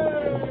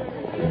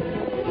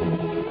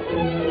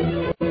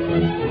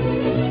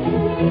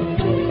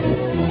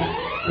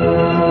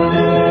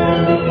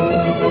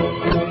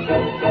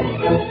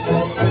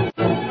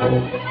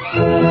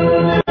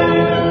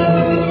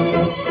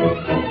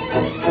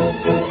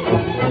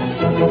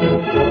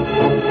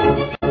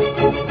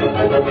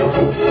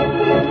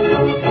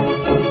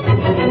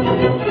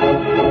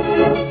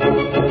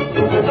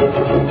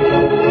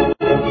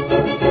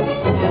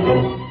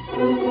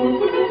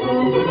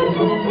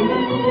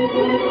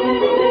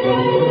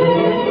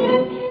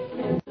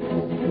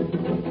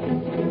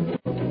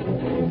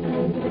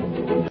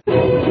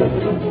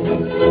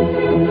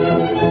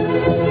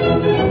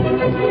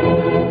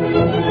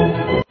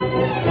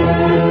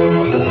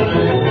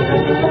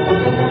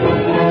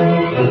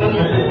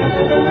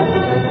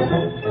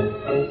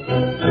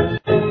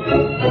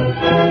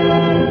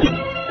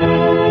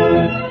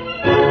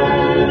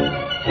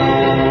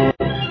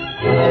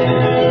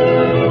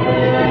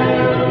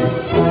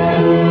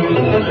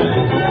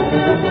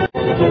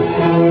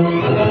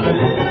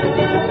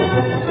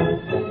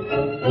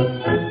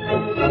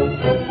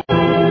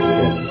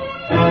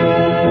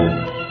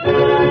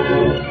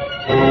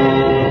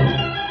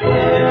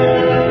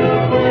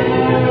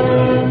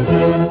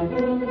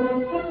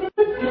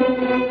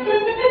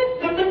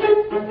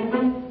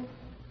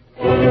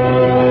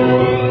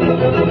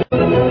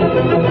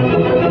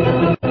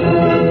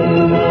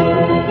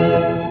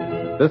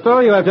 The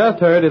story you have just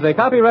heard is a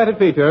copyrighted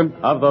feature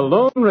of the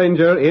Lone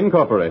Ranger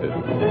Incorporated.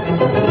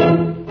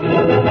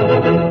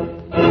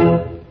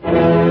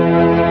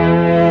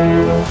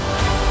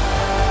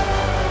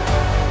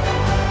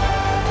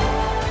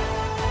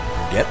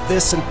 Get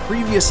this and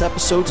previous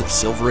episodes of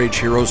Silver Age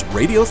Heroes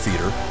Radio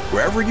Theater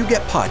wherever you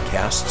get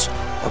podcasts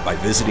or by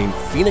visiting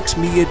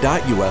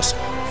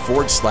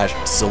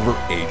phoenixmedia.us/Silver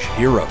Age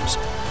Heroes.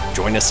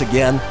 Join us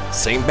again,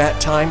 same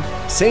bat time,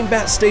 same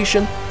bat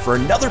station, for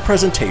another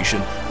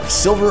presentation of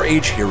Silver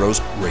Age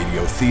Heroes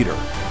Radio Theater.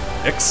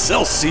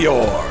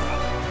 Excelsior!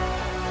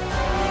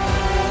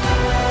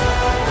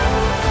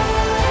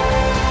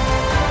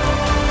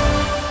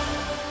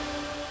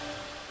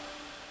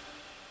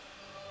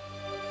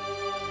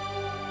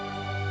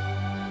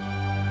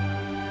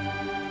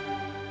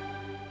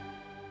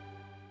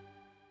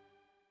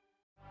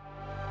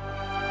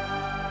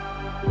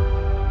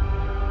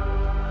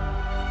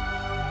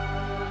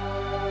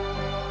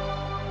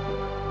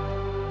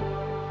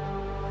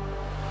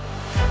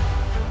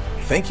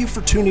 Thank you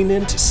for tuning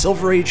in to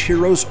Silver Age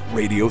Heroes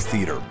Radio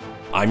Theater.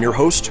 I'm your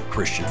host,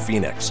 Christian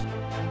Phoenix.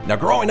 Now,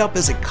 growing up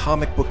as a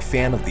comic book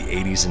fan of the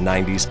 80s and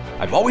 90s,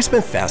 I've always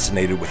been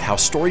fascinated with how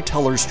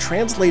storytellers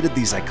translated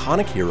these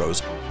iconic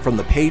heroes from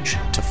the page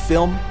to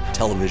film,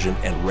 television,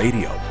 and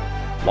radio.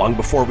 Long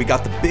before we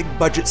got the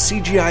big-budget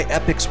CGI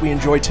epics we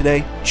enjoy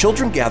today,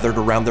 children gathered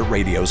around their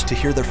radios to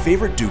hear their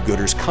favorite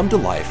do-gooders come to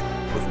life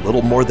with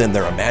little more than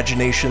their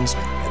imaginations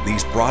and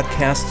these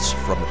broadcasts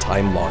from a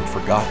time long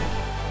forgotten.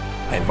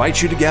 I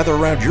invite you to gather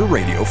around your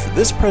radio for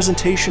this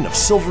presentation of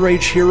Silver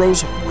Age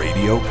Heroes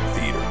Radio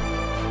Theater.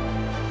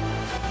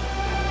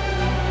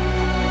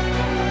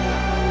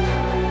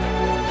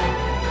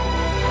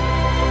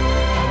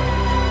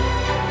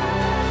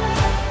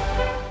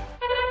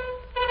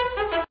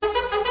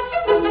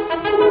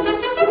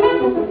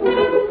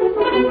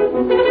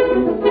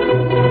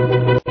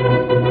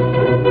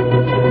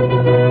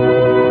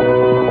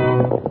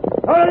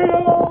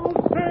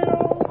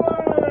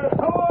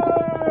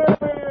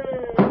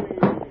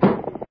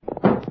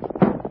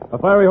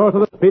 Fiery horse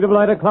with the speed of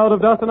light, a cloud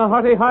of dust, and a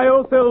hearty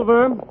hi-yo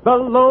silver, the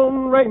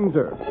Lone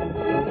Ranger.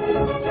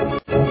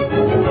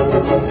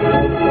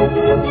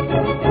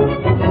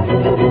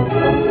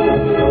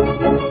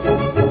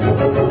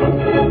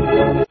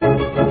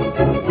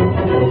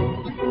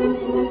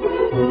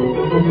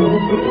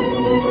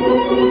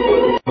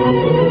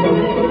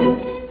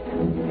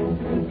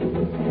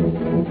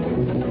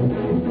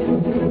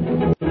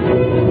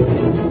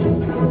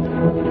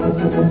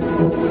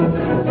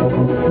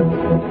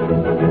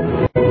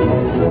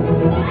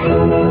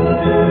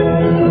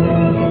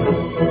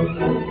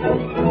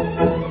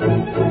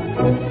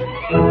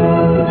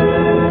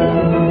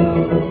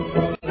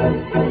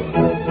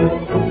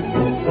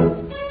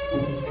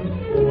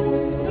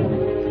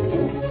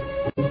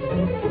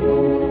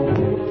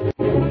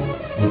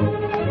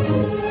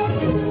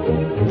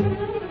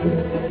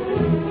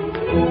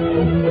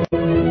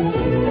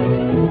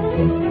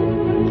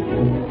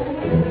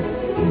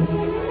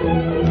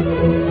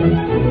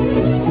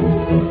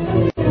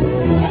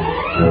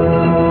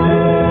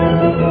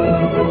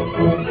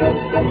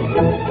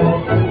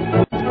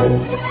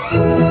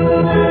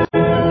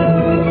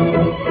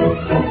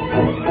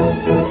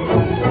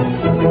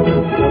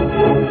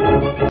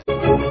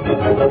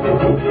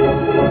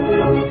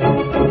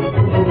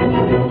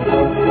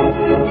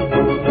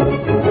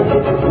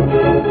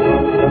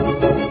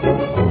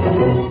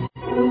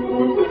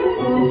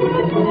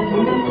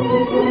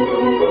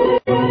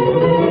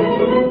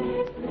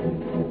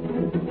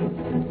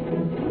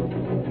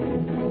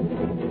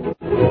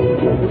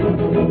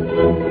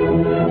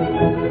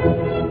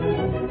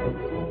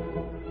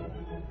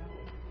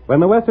 When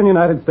the western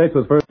United States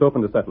was first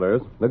opened to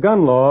settlers, the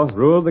gun law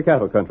ruled the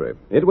cattle country.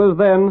 It was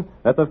then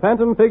that the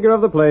phantom figure of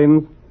the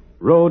plains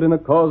rode in the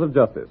cause of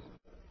justice.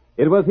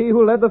 It was he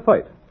who led the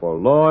fight for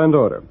law and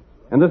order,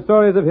 and the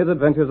stories of his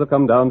adventures have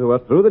come down to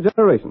us through the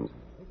generations.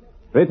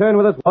 Return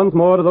with us once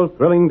more to those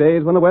thrilling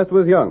days when the West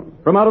was young.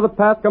 From out of the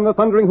past come the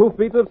thundering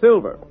hoofbeats of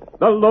silver.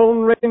 The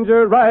Lone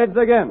Ranger rides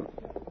again.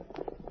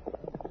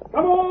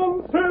 Come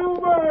on,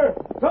 Silver!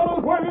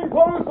 Fellows waiting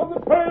for us on the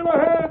trail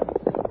ahead!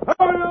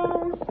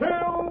 Hail,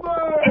 Silver!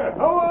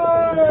 Away!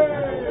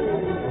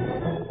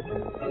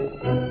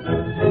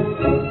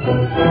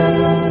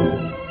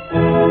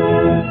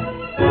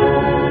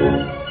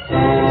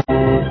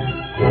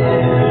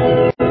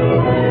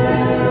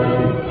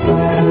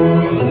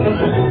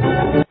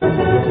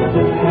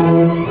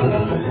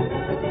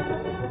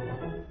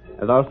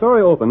 As our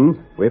story opens,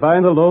 we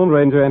find the Lone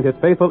Ranger and his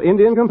faithful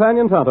Indian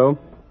companion Tonto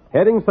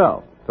heading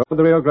south toward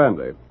the Rio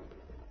Grande.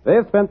 They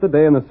have spent the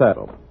day in the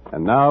saddle,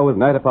 and now, with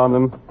night upon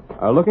them,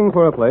 are looking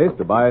for a place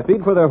to buy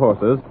feed for their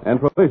horses and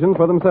provisions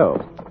for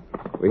themselves.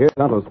 We hear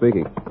Tonto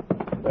speaking.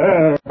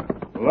 There,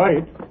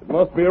 light. It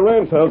must be a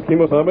ranch house,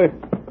 Kimosabe.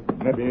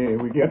 Maybe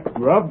we get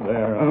grub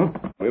there, huh?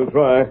 We'll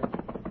try.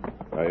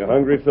 Are you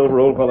hungry, Silver,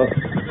 old fella?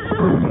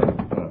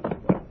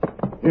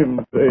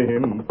 Him say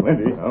him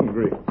plenty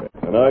hungry.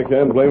 And I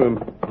can't blame him.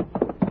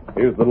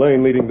 Here's the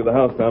lane leading to the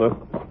house,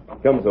 Tonto.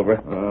 Come,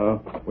 Silver.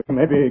 We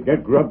maybe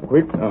get grub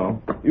quick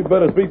now. You'd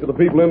better speak to the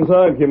people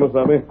inside,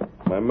 Kimosabe.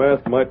 My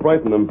mask might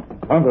frighten them.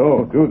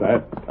 Tonto, do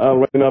that. I'll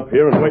rein up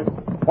here and wait.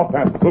 What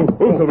that? Move,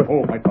 Silver.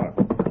 Oh, my God.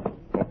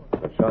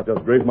 That shot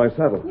just grazed my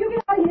saddle. You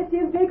get out of here,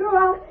 Steve Baker, or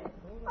I'll...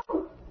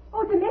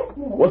 Oh, it's a mess.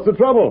 What's the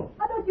trouble?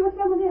 I thought you were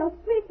someone else.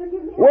 Please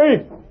forgive me.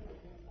 Wait!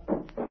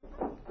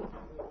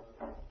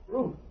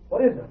 Ruth,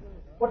 what is it?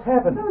 What's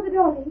happened? Close the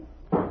door, please.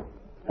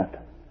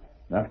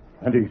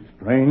 Plenty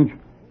strange.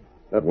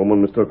 That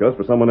woman mistook us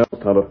for someone else,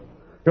 Tonto.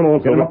 Come on,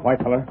 Get him Silver. up,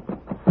 white feller.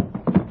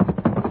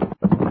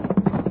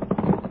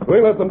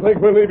 We let them think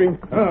we're leaving.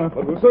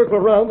 But we'll circle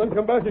around and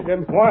come back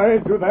again. Why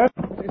do that?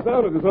 She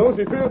sounded as though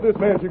she feared this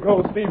man she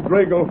called Steve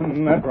Drago.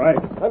 That's right.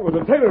 That was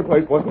a Taylor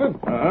place, wasn't it?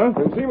 Uh-huh.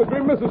 And she must be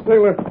Mrs.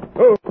 Taylor.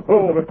 Oh,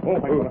 over.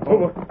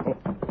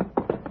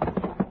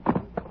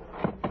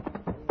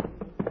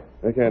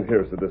 They can't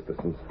hear us at this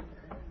distance.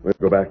 We'll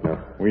go back now.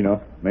 We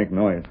not make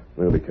noise.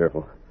 We'll be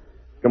careful.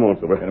 Come on,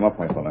 Silver. Get him up,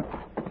 white feller.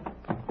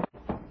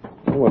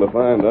 I want to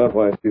find out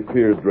why she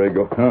fears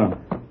Drago.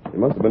 She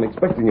must have been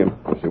expecting him,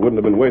 or she wouldn't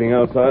have been waiting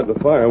outside the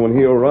fire when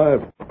he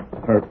arrived.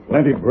 Her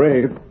plenty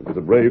brave. It was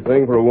a brave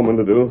thing for a woman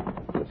to do,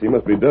 but she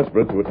must be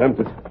desperate to attempt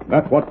it.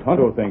 That's what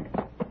Tonto think.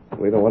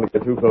 We don't want to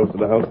get too close to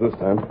the house this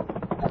time.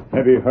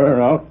 Maybe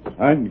her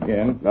outside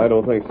again. I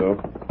don't think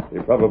so. He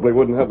probably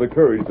wouldn't have the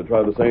courage to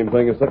try the same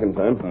thing a second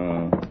time.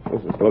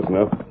 This is close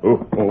enough.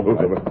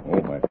 Silver.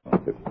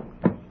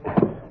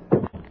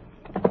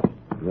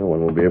 No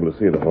one will be able to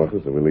see the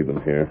horses if we leave them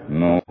here.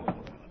 No.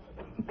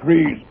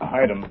 Trees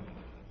hide them.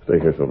 Stay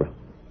here, Silver.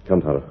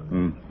 Come, Tonto.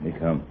 He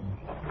come.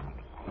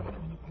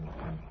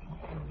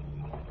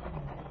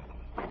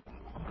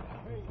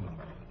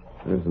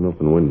 There's an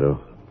open window.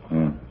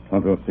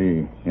 Tonto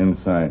see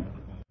inside.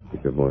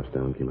 Keep your voice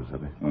down,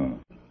 Kimasabi.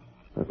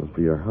 That must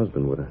be your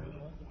husband, would it?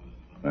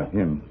 Not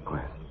him.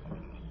 Quiet.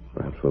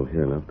 Perhaps we'll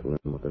hear enough to learn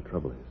what their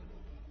trouble is.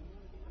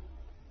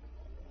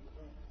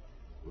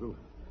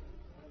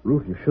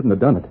 Ruth, you shouldn't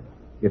have done it.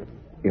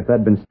 If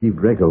that'd been Steve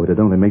Drago, it'd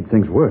only made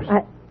things worse.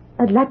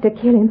 I'd like to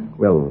kill him.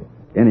 Well,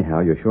 anyhow,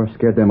 you sure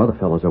scared them other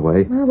fellows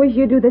away. I wish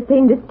you'd do the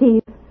same to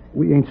Steve.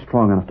 We ain't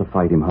strong enough to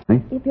fight him,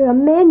 honey. If you're a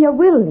man, you're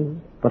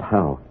willing. But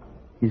how?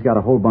 He's got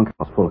a whole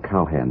bunkhouse full of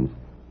cowhands.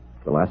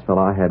 The last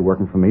fellow I had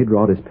working for me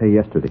drawed his pay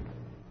yesterday.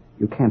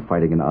 You can't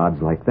fight against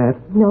odds like that.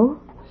 No?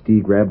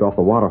 Steve grabbed off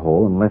the water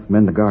hole and left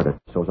men to guard it,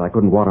 so as I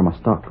couldn't water my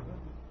stock.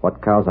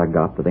 What cows I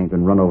got that ain't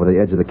been run over the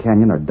edge of the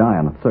canyon are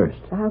dying of thirst.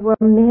 If I were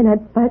a man,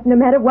 I'd fight no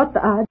matter what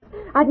the odds.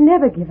 I'd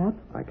never give up.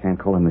 I can't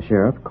call him the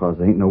sheriff because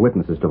there ain't no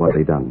witnesses to what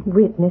they done.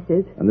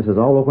 Witnesses? And this is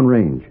all open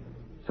range,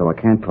 so I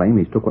can't claim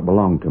he's took what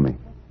belonged to me.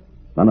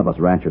 None of us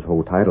ranchers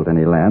hold title to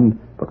any land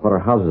but what our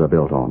houses are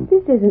built on.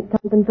 This isn't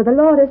something for the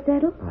law to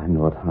settle. I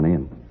know it, honey,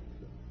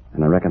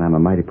 and I reckon I'm a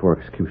mighty poor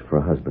excuse for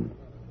a husband.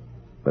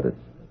 But it's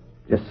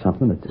just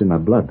something that's in my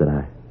blood that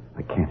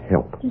I can't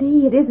help.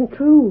 Lee, it isn't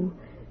true.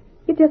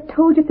 You just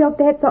told yourself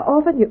that so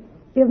often,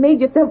 you've made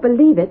yourself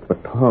believe it.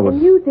 But Pa was...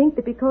 And you think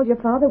that because your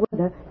father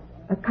was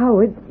a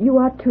coward, you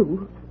are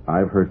too.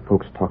 I've heard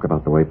folks talk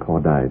about the way Pa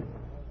died.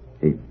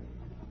 He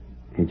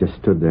just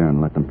stood there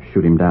and let them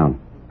shoot him down.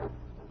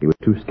 He was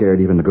too scared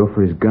even to go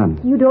for his gun.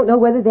 You don't know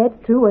whether that's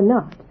true or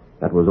not.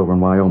 That was over in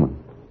Wyoming.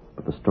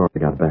 But the story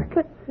got back.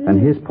 And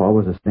his pa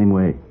was the same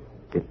way.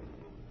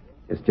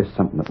 It's just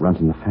something that runs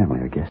in the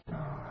family, I guess.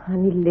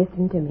 Honey,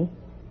 listen to me.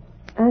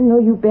 I know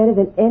you better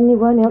than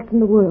anyone else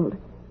in the world.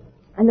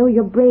 I know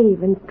you're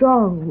brave and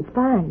strong and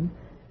fine.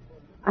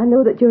 I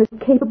know that you're as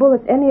capable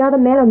as any other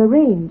man on the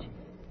range.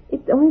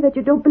 It's only that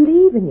you don't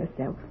believe in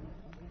yourself.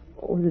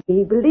 Oh,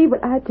 Lee, believe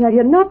what I tell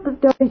you, not the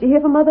stories you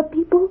hear from other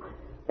people.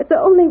 It's the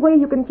only way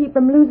you can keep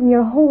from losing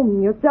your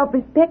home, your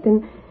self-respect,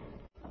 and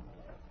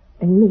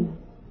me.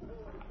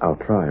 I'll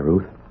try,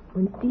 Ruth.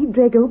 When Steve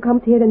Drago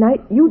comes here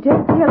tonight, you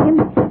just tell him...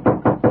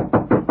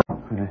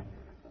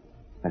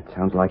 That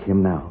sounds like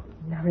him now.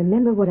 Now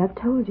remember what I've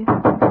told you.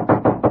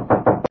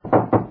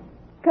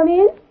 Come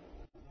in.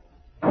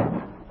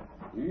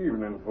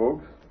 Evening,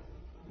 folks.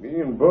 Me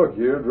and Buck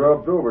here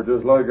dropped over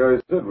just like I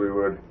said we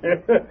would.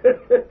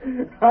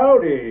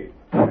 Howdy.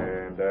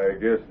 And I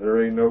guess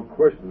there ain't no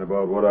question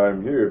about what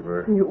I'm here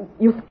for.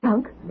 You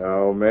skunk?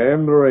 No,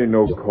 ma'am, there ain't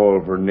no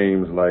call for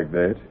names like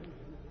that.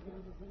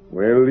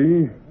 Well,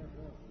 Lee,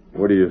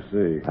 what do you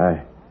say?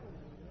 I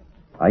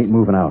ain't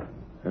moving out.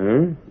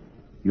 Huh?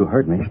 You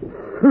heard me.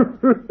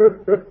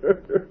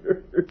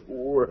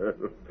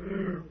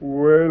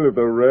 Well, if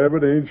the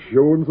rabbit ain't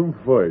showing some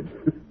fight.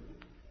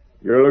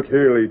 You look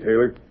here, Lee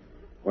Taylor.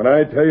 When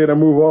I tell you to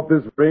move off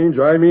this range,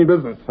 I mean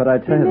business. But I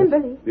tell you...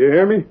 Lee. You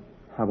hear me?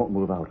 I won't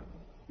move out.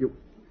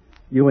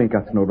 You ain't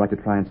got no right to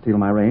try and steal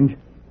my range.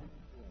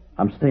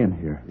 I'm staying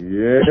here.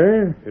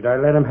 Yeah? Should I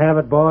let him have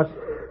it, boss?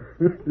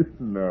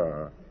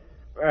 No.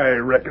 I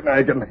reckon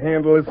I can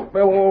handle this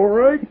fellow all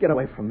right. Get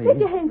away from me. Take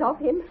your hands off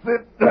him.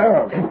 Sit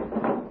down.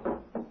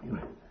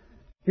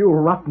 You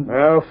rotten...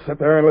 Now, sit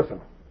there and listen.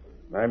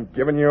 I'm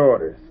giving you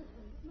orders.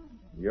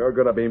 You're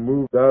going to be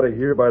moved out of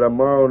here by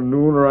tomorrow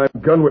noon or I'm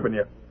gun whipping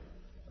you.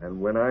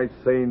 And when I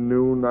say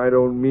noon, I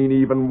don't mean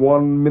even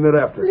 1 minute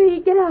after. Lee,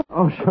 get up.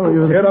 I'll show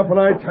you. Get up when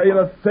I tell you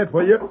to sit,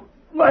 will you?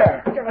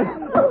 There.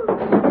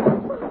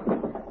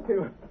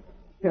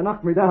 You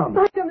knocked me down.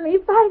 Fight him, Lee,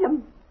 fight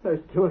him.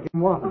 There's 2 against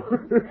 1.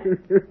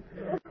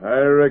 I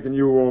reckon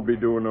you won't be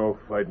doing no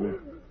fighting.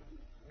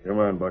 Come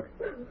on, Buck.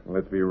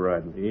 Let's be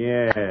riding.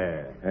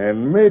 Yeah.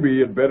 And maybe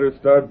you'd better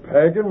start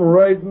packing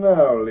right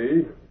now,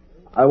 Lee.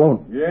 I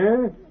won't.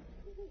 Yeah?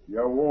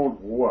 You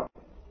won't what?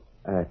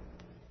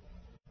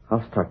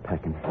 I'll start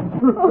packing.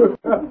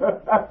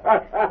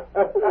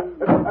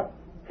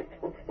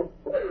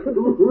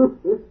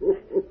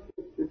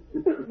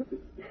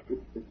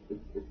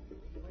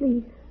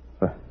 Please.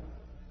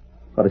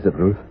 What is it,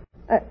 Ruth?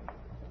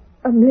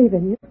 I'm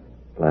leaving you.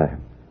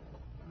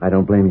 I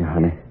don't blame you,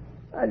 honey.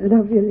 I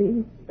love you,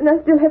 Lee. And I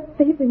still have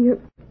faith in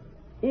you.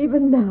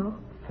 Even now.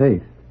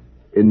 Faith?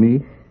 In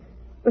me?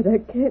 But I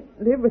can't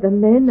live with a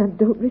man I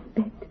don't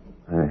respect.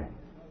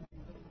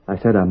 I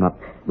said I'm not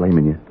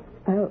blaming you.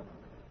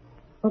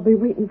 I'll be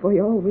waiting for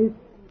you always.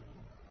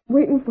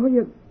 Waiting for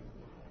you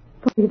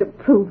to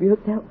prove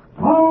yourself.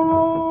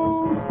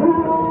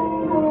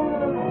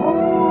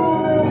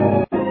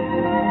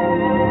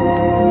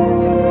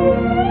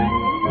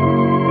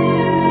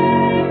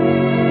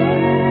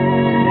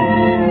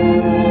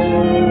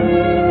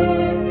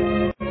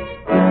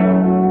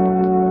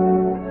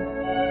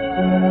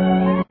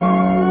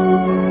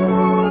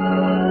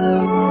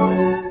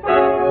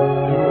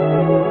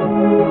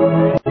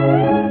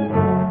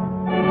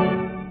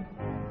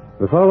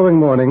 The following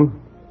morning,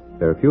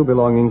 their few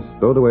belongings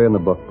stowed away in the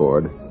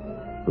buckboard,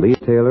 Lee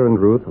Taylor and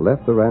Ruth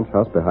left the ranch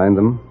house behind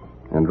them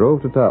and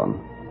drove to town.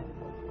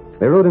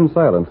 They rode in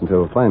silence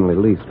until finally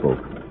Lee spoke.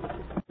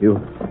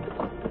 You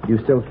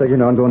still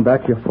figuring on going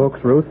back to your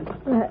folks, Ruth?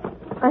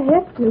 I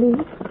have to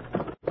leave.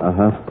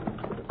 Uh-huh.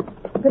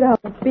 But I'll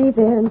be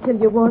there until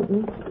you want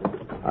me.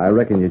 I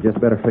reckon you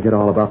just better forget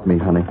all about me,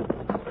 honey.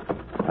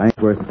 I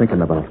ain't worth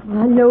thinking about.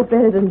 I know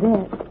better than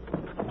that.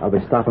 I'll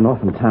be stopping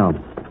off in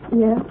town.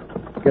 Yeah?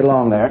 Get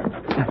along there.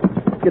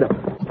 Get up.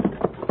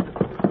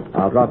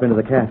 I'll drop into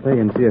the cafe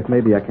and see if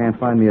maybe I can't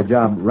find me a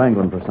job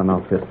wrangling for some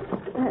outfit.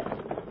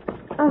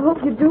 I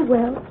hope you do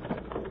well.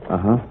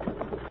 Uh-huh.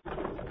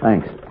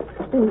 Thanks.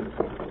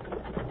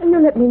 And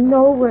you'll let me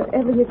know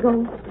wherever you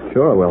go.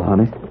 Sure I will,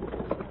 honey.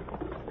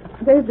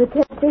 There's the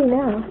cafe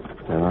now.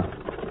 Yeah.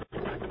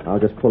 I'll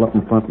just pull up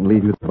in front and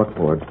leave you the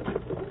buckboard.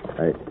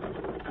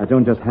 I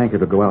don't just hanker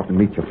to go out and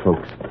meet your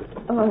folks.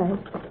 All right.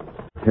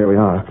 Here we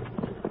are.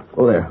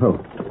 Oh, there. Oh,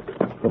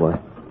 boy.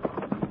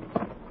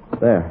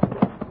 There.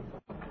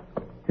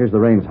 Here's the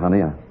reins,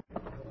 honey.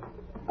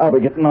 I'll be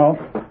getting off.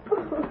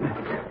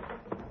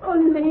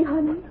 Oh, Lee,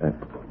 honey.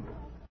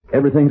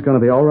 Everything's going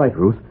to be all right,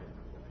 Ruth.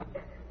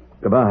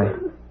 Goodbye.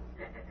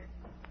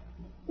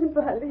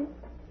 Goodbye, Lee.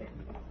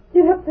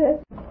 Get up there.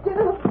 Get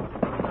up.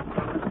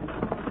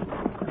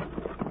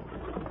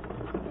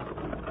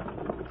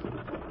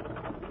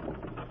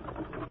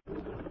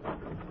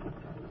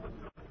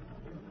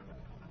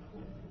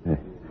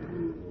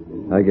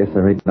 I guess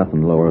there ain't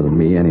nothing lower than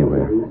me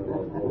anywhere.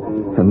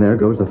 And there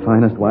goes the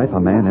finest wife a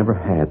man ever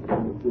had.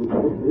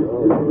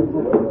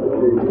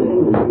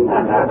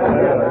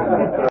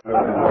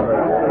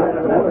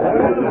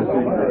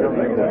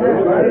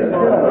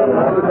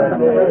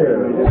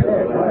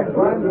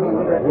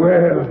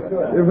 Well,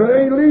 if it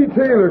ain't Lee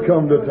Taylor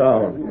come to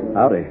town.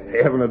 Howdy.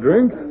 Having a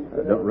drink?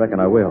 I don't reckon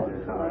I will.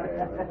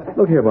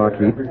 Look here,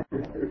 barkeep.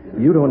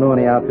 You don't know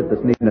any outfit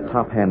that's needing a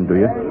top hand, do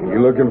you? You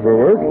looking for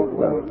work?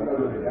 Well,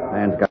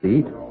 man's got to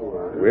eat.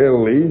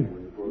 Well, Lee,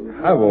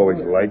 I've always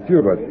liked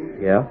you, but...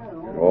 Yeah?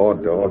 Oh,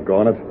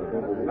 doggone it.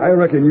 I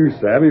reckon you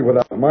savvy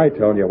without my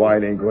telling you why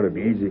it ain't going to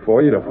be easy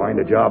for you to find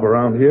a job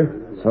around here.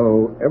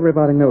 So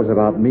everybody knows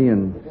about me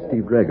and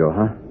Steve Drago,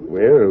 huh?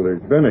 Well,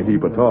 there's been a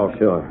heap of talk.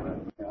 Sure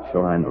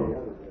I know.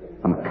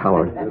 I'm a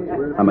coward.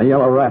 I'm a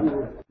yellow rat.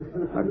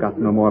 I've got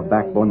no more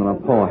backbone than my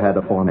paw had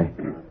afore me.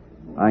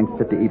 I ain't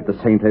fit to eat at the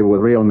same table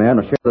with real men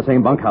or share the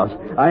same bunkhouse.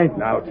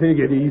 Now, take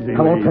it easy,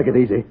 I won't take it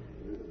easy.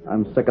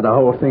 I'm sick of the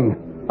whole thing.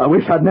 I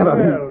wish I'd never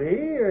been... Well,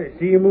 Lee, I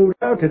see you moved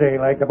out today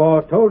like the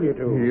boss told you to.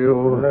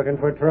 You... Looking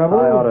for trouble?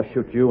 I ought to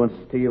shoot you and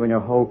Steve and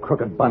your whole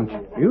crooked bunch.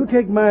 You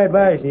take my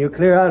advice and you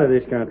clear out of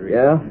this country.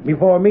 Yeah?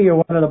 Before me or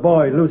one of the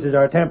boys loses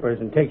our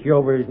tempers and takes you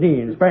over his knee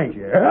and spanks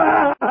you.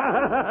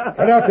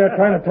 Get out there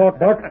trying to talk,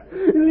 Buck.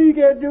 Lee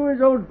can't do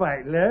his own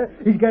fighting, huh?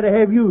 He's got to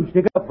have you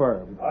stick up for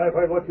him. I've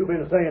heard what you've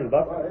been saying,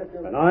 Buck.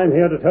 And I'm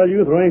here to tell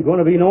you there ain't going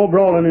to be no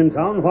brawling in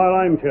town while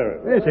I'm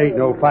sheriff. This ain't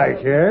no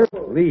fight, Sheriff.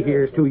 Lee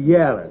here's too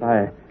yelling.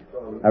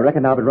 I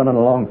reckon I'll be running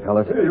along,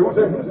 fellas. Hey,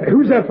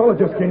 who's that fella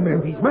just came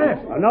in? He's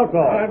masked. An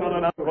outlaw. I'm not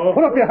an outlaw.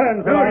 Put up your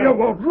hands, No, you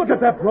won't. Look at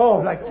that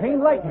brawl. Like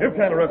chain lightning. You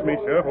can't arrest me,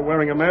 Sheriff, for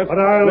wearing a mask. But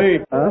I'll...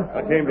 Lee, Huh?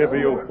 I came here for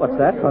you. What's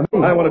that for me?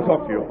 I want to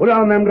talk to you. Put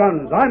down them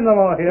guns. I'm the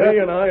law here. Lee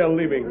and I are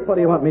leaving. What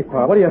do you want me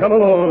for? What do you... Come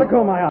along. Let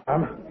go of my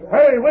arm.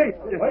 Hey, wait.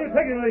 Where are you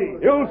taking Lee?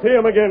 You'll see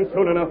him again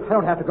soon enough. I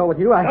don't have to go with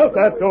you. Out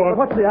that door.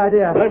 What's the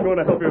idea? I'm going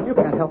to help you. You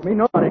can't help me.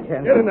 Nobody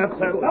can. Get in that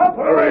saddle.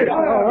 Hurry.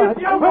 All right.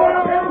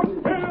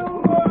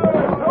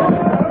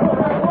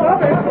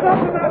 Stop it. Stop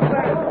that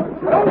saddle.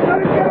 Don't let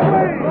him get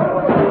away.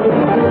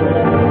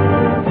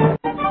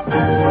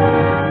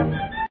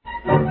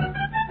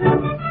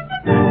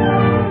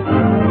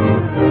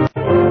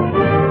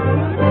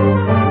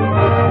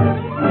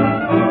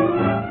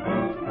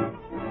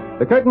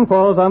 The curtain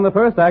falls on the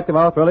first act of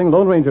our thrilling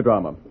Lone Ranger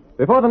drama.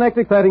 Before the next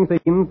exciting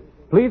scenes,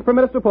 please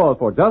permit us to pause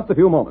for just a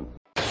few moments.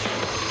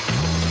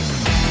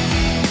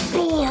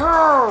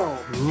 Behold,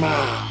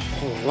 my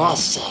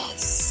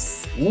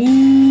precious.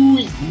 Ooh,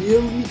 yeah,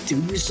 let me tell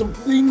you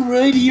something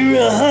right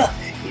here.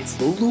 It's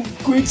the Loot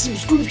Crate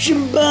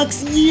subscription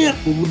box, yeah,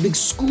 full of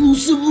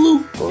exclusive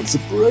loot, fun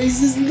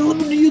surprises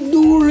delivered to your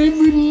door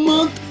every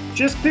month.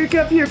 Just pick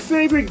up your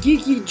favorite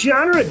geeky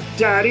genre,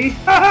 Daddy.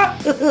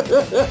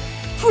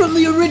 From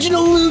the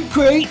original Loot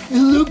Crate, the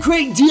Loot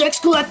Crate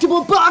DX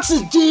collectible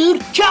boxes,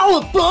 dude!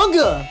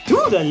 Cowabunga!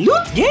 To the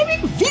Loot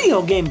Gaming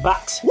video game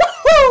box.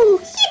 Woohoo!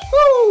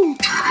 Yee-hoo! Loot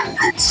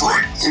Crate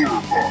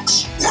Horror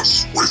Box.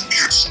 What's with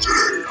kids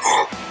today,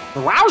 huh?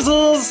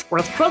 Wowzers!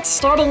 With crates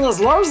starting as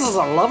low as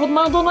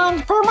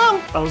 $11.99 per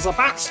month, there's a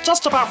box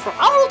just about for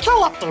all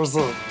collectors.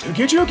 To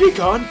get your geek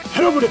on,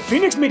 head over to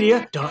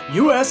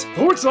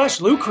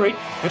phoenixmedia.us/Loot Crate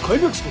and claim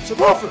your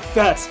exclusive offer.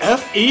 That's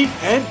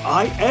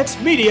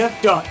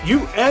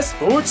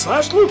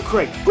FENIXmedia.us/Loot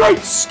Crate. Great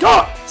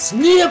Scott!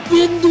 Snap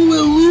into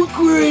a Loot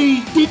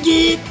Crate, dig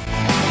it?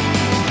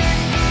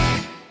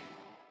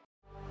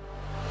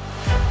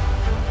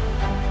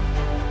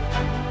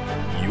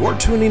 You're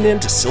tuning in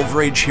to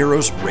Silver Age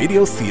Heroes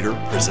Radio Theater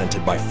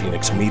presented by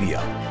Phoenix Media.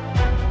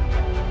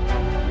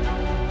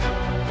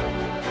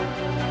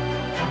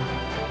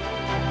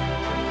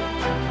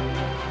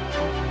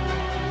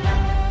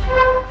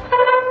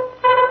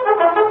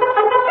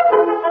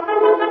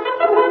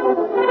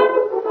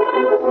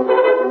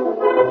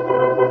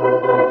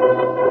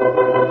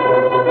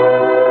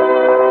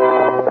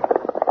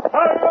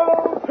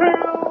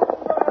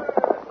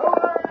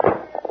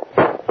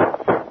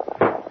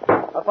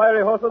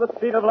 Horse with a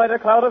speed of light, a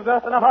cloud of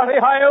dust, and a hearty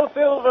high-o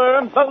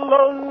silver, the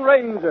Lone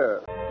Ranger.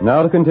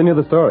 Now to continue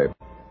the story.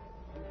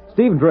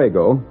 Steve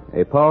Drago,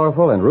 a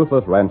powerful and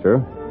ruthless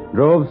rancher,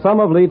 drove some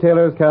of Lee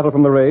Taylor's cattle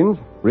from the range,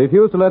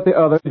 refused to let the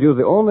others use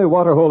the only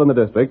water hole in the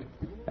district,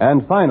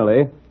 and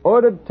finally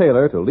ordered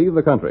Taylor to leave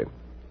the country.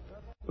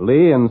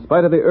 Lee, in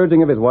spite of the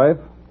urging of his wife,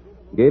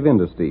 gave in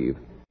to Steve,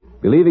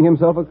 believing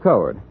himself a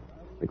coward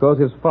because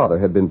his father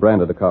had been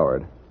branded a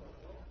coward.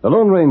 The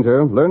Lone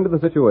Ranger learned of the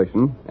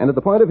situation, and at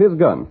the point of his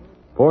gun,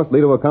 forced Lee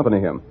to accompany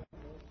him.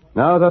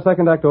 Now, as our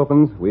second act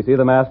opens, we see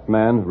the masked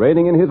man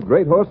riding in his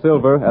great horse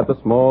Silver at the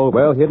small,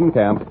 well-hidden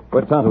camp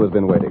where Tonto has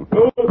been waiting.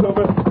 Go,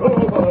 Silver.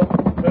 Go, fella.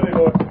 Steady,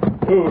 boy.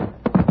 Move.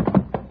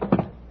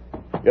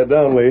 Get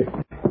down, Lee.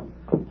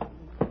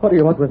 What do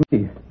you want with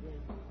me?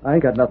 I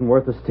ain't got nothing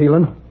worth of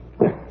stealing.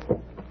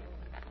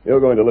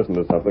 You're going to listen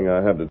to something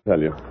I have to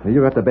tell you.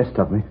 You got the best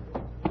of me.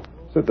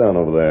 Sit down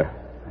over there.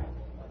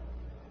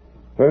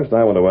 First,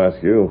 I want to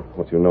ask you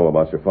what you know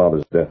about your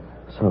father's death.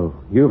 So,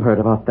 you've heard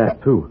about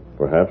that, too?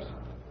 Perhaps.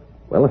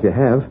 Well, if you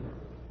have,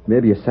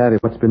 maybe you're savvy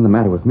what's been the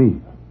matter with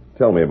me.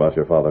 Tell me about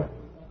your father.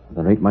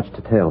 There ain't much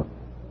to tell.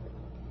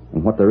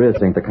 And what there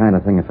is ain't the kind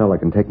of thing a fella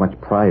can take much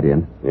pride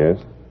in. Yes?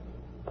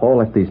 Paul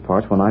left these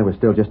parts when I was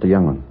still just a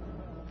young one.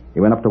 He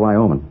went up to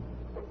Wyoming,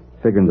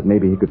 figuring that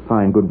maybe he could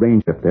find good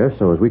range up there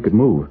so as we could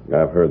move.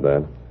 I've heard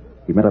that.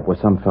 He met up with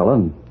some fella,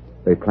 and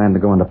they planned to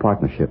go into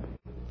partnership.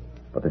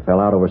 But they fell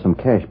out over some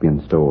cash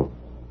being stole.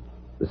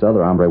 This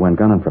other hombre went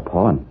gunning for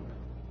Paul,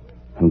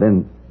 and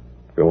then...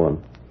 Go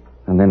on.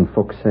 And then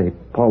folks say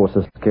Paul was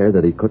so scared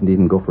that he couldn't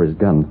even go for his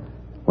gun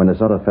when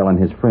this other fella and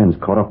his friends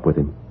caught up with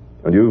him.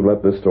 And you've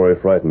let this story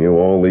frighten you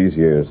all these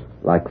years.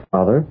 Like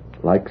father,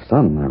 like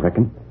son, I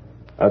reckon.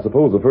 I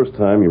suppose the first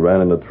time you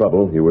ran into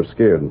trouble, you were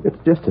scared.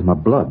 It's just in my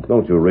blood.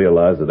 Don't you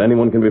realize that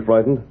anyone can be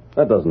frightened?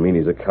 That doesn't mean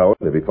he's a coward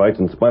if he fights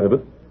in spite of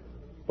it.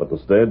 But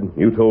instead,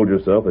 you told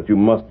yourself that you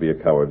must be a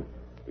coward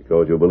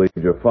because you believed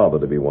your father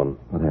to be one.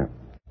 Well,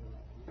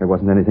 there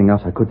wasn't anything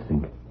else I could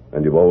think.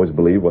 And you've always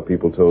believed what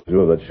people told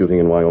you of that shooting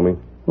in Wyoming?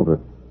 Well,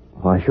 but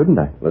why shouldn't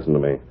I? Listen to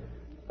me.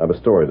 I have a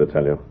story to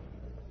tell you.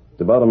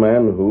 It's about a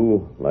man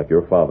who, like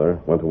your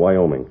father, went to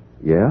Wyoming.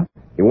 Yeah?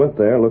 He went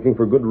there looking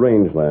for good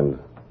rangeland,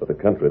 but the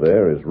country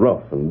there is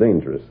rough and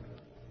dangerous.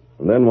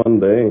 And then one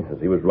day, as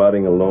he was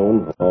riding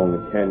alone along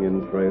the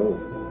canyon trail...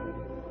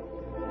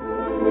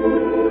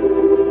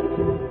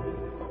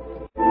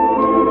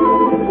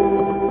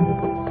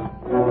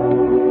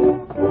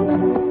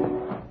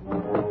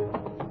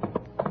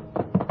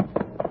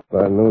 If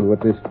I knowed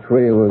what this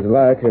trail was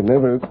like, I'd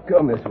never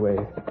come this way.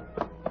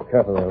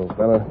 Careful, old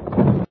fella.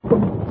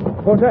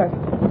 What's that?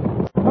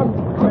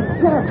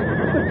 Jack!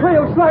 The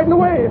trail's sliding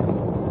away!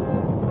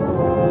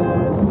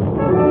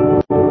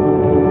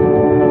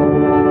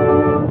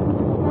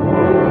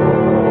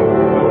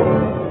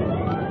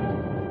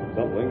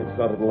 Something had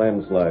started a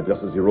landslide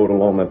just as he rode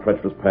along that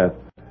treacherous path.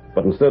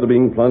 But instead of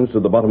being plunged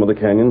to the bottom of the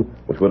canyon,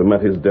 which would have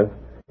met his death,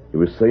 he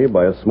was saved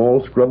by a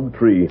small scrub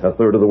tree a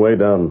third of the way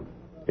down.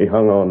 He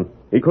hung on.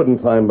 He couldn't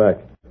climb back.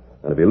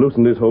 And if he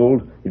loosened his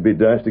hold, he'd be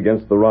dashed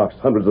against the rocks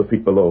hundreds of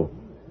feet below.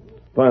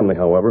 Finally,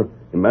 however,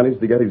 he managed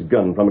to get his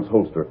gun from its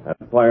holster and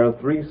fire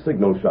 3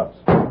 signal shots.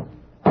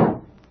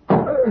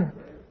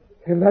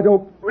 If I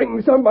don't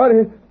bring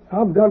somebody,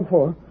 I'm done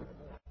for.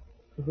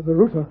 The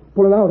roots are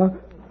pulling out.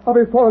 I'll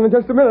be falling in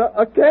just a minute.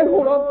 I can't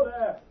hold on.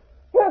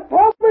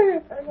 Help me!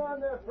 Hang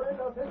on there, friend.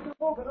 I'll take you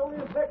both in only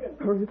a second.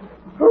 Hurry,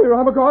 or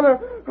I'm a goner.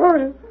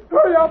 Hurry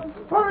up.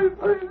 Hurry,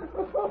 please.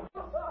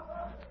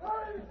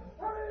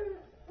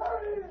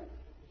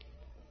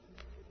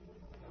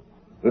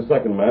 The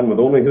second man, with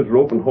only his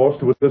rope and horse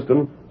to assist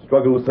him,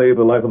 struggled to save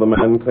the life of the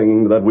man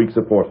clinging to that weak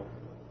support.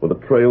 With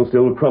the trail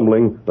still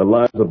crumbling, the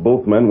lives of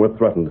both men were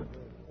threatened.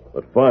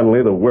 But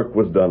finally, the work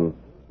was done,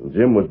 and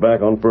Jim was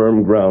back on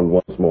firm ground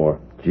once more.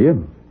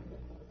 Jim?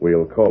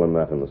 We'll call him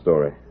that in the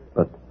story.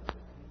 But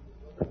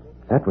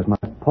that was my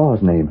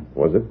pa's name.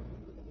 Was it?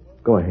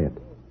 Go ahead.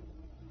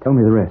 Tell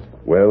me the rest.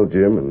 Well,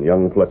 Jim and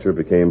young Fletcher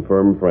became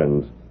firm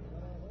friends.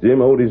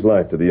 Jim owed his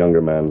life to the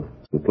younger man,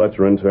 and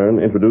Fletcher, in turn,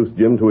 introduced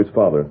Jim to his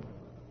father.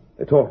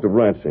 They talked of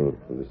ranching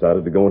and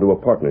decided to go into a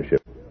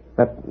partnership.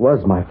 That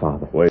was my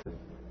father. Wait.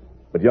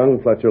 But young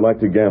Fletcher liked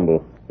to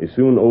gamble. He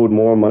soon owed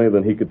more money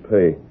than he could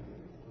pay.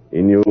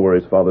 He knew where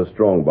his father's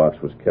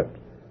strongbox was kept.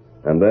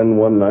 And then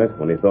one night,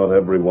 when he thought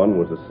everyone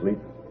was asleep...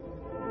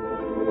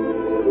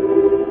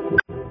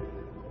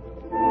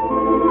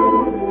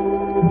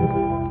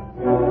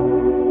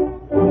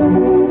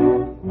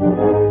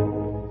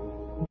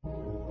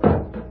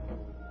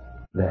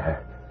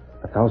 There.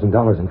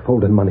 $1,000 in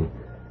folded money.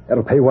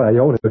 That'll pay what I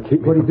owe and it'll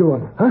keep me. What are you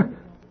doing? Huh?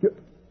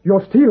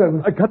 You're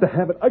stealing. I got to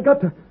have it. I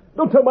got to.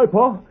 Don't tell my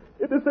pa.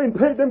 If this ain't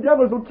paid, them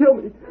gamblers will kill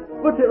me.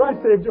 Look here, I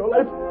saved your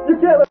life. You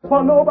can't let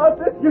pa know about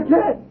this. You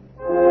can't.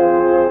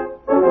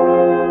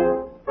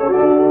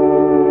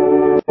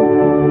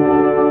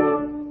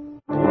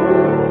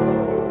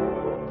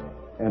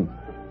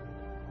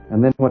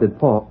 And then what did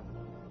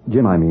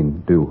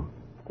Jim, do?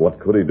 What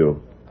could he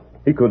do?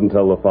 He couldn't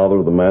tell the father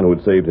of the man who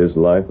had saved his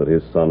life that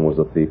his son was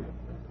a thief.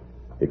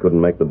 He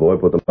couldn't make the boy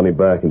put the money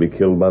back and be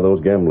killed by those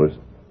gamblers.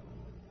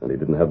 And he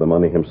didn't have the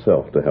money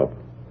himself to help.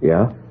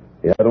 Yeah?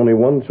 He had only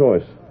one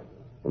choice.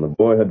 When the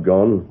boy had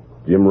gone,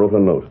 Jim wrote a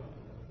note.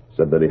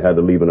 Said that he had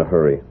to leave in a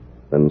hurry.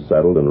 Then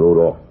saddled and rode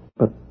off.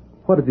 But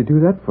what did he do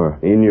that for?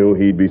 He knew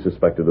he'd be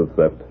suspected of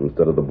theft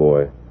instead of the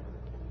boy.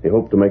 He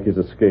hoped to make his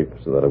escape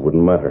so that it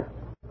wouldn't matter.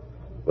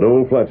 But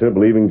old Fletcher,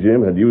 believing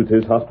Jim had used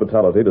his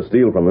hospitality to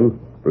steal from him,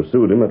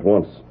 pursued him at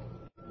once.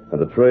 And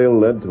the trail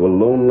led to a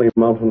lonely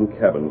mountain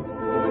cabin.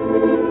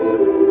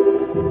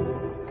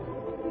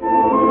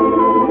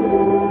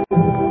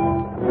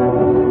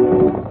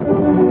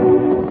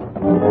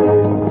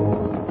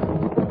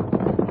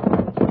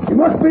 You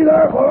must be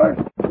there, boys.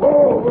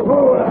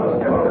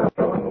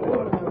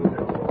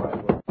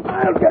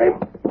 I'll get him.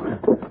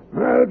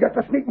 I'll get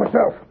the sneak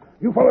myself.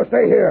 You fellas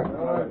stay here.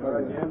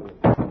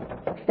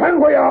 Stand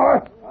where you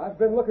are. I've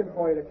been looking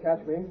for you to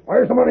catch me.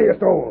 Where's the money you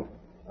stole?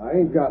 I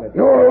ain't got it.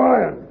 You're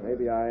lying.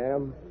 Maybe I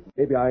am.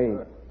 Maybe I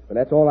ain't. But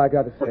that's all I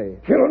got to say.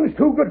 Killing's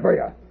too good for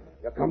you.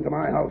 You come to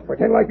my house,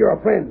 pretend like you're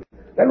a friend,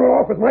 then run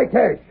off with my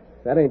cash.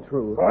 That ain't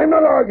true. Well, I'm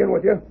not arguing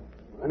with you,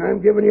 and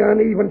I'm giving you an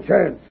even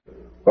chance.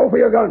 Go for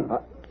your gun.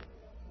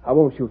 I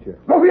won't shoot you.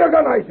 Go for your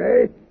gun, I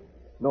say.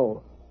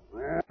 No.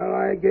 Well,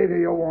 I gave you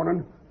your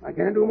warning. I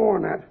can't do more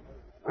than that.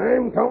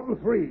 I'm counting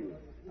 3.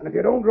 And if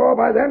you don't draw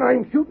by then,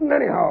 I'm shooting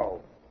anyhow.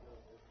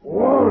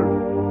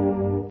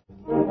 1,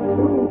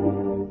 2.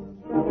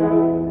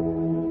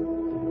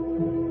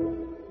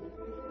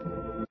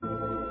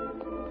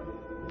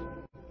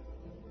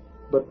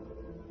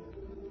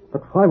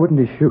 But why wouldn't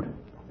he shoot?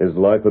 His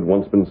life had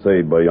once been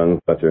saved by young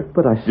Fletcher.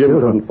 But I Jim still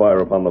don't... couldn't fire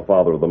upon the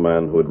father of the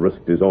man who had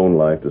risked his own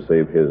life to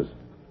save his.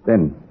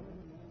 Then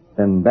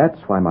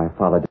that's why my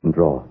father didn't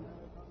draw.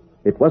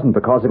 It wasn't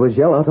because it was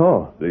yellow at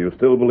all. Do you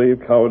still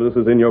believe cowardice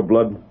is in your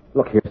blood?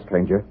 Look here,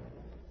 stranger.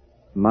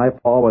 My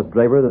paw was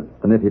braver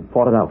than if he'd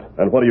fought it out.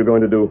 And what are you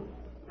going to do?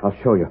 I'll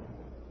show you.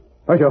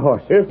 Where's your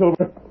horse? Here,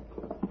 Silver.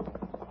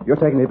 You're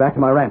taking me back to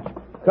my ranch.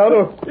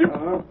 Tonto,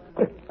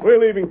 we're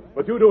leaving,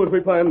 but you do as we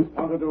planned.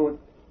 How to do it?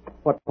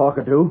 What Paul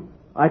could do,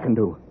 I can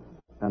do.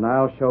 And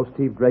I'll show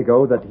Steve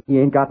Drago that he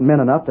ain't got men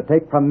enough to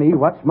take from me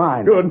what's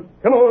mine. Good.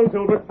 Come on,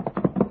 Silver.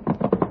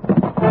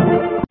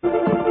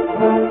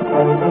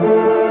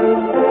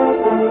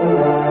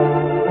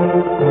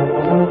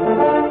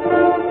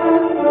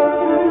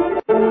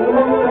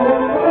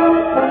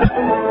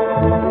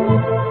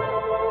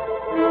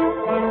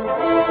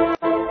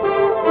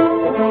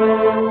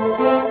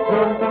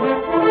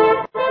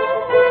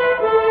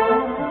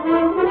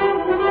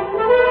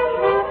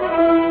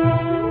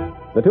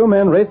 The two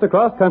men raced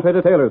across country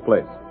to Taylor's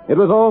place. It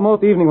was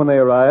almost evening when they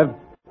arrived,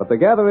 but the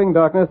gathering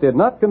darkness did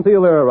not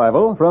conceal their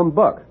arrival from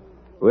Buck,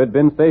 who had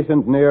been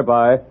stationed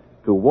nearby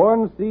to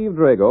warn Steve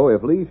Drago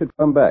if Lee should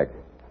come back.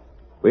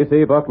 We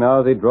see Buck now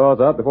as he draws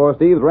up before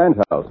Steve's ranch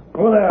house.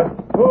 Oh, there.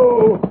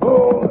 Oh.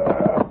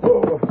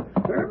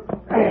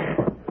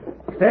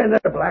 Stand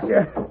there,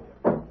 Blacker.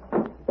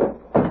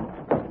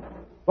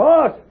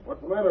 Boss!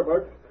 What's the matter,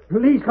 Buck?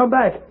 Lee's come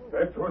back.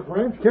 Back to his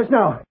ranch? Just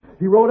now.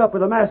 He rode up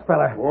with a masked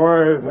fella.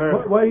 Why is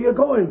that? Where are you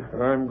going?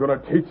 I'm going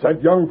to teach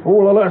that young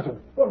fool a lesson.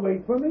 But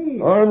wait for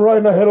me. I'm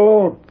riding ahead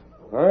alone.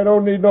 I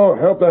don't need no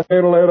help to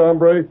handle that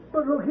hombre.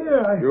 But look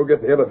here, You'll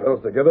get the other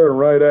fellows together and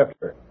ride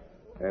after.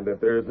 And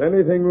if there's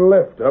anything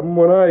left of them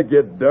when I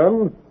get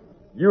done,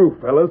 you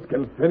fellas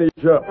can finish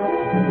up.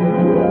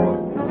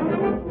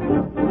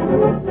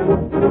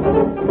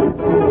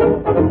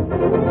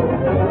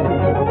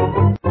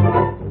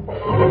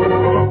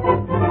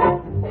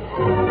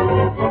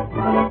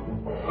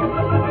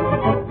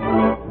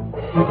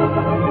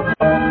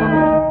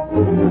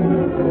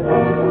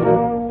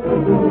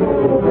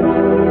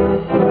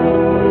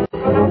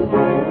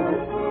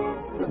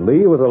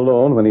 Lee was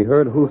alone when he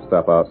heard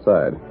hoofstep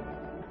outside.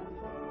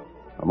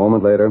 A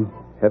moment later,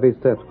 heavy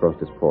steps crossed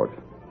his porch.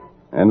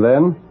 And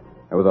then,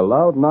 there was a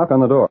loud knock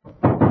on the door.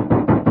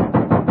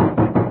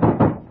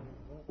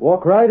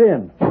 Walk right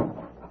in.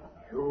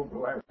 You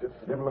blasted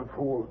sniveling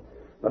fool.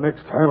 The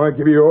next time I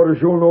give you orders,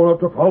 you'll know not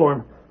to follow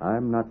him.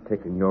 I'm not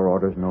taking your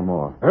orders no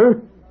more. Huh?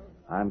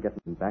 I'm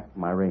getting back to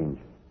my range.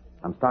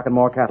 I'm stocking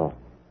more cattle.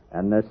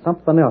 And there's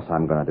something else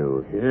I'm going to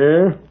do.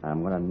 Yeah?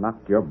 I'm going to knock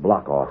your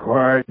block off.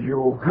 Why,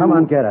 you... Come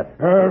on, get it.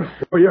 I'll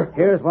show you.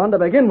 Here's one to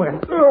begin with.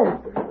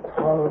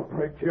 I'll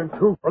break you in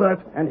two for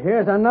that. And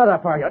here's another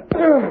for you.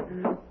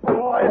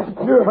 Blast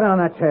you. Put on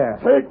that chair.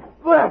 Take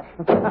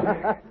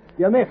that.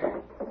 You missed.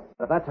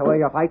 If that's the way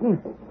you're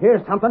fighting,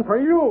 here's something for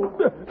you.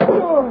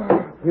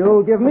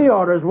 You'll give me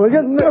orders, will you?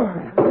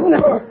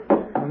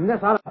 And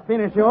this ought to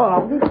finish you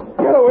off.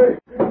 Get away.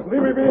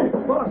 Leave me be.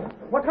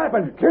 What's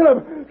happened? Kill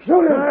him.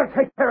 Shoot him. I'll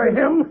take care of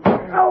him.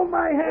 Oh,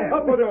 my hand.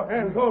 Up with your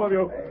hands, all of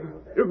you.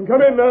 You can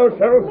come in now,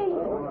 Sheriff.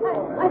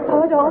 I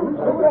saw it all.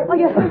 Oh,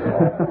 yes.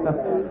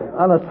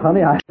 Honest,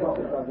 honey, I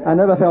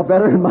never felt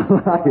better in my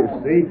life.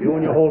 See, you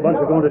and your whole bunch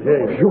are going to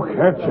jail. You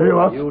can't jail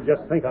us. You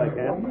just think I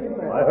can.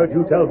 I heard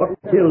you tell Buck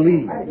to kill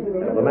Lee.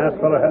 If the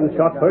masked fella hadn't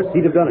shot first,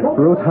 he'd have done it.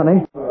 Ruth,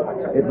 honey,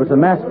 it was the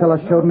masked fella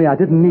showed me I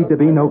didn't need to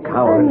be no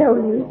coward. I know,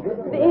 Lee.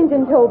 The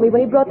Indian told me when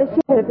he brought the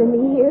sheriff and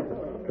me here.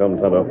 Come,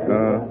 Tonto.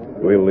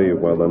 We'll leave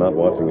while they're not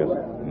watching us.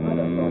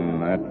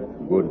 That's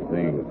a good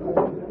thing.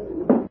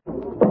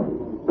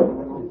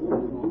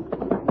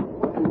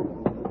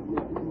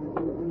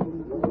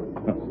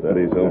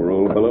 Steady, Silver,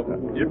 old fellow.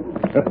 You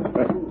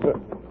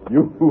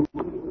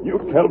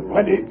tell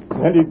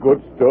plenty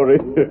good story.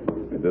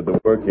 It did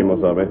the work,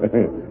 Kimosabe.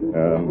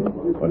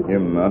 But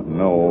him not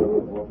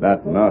know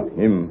that not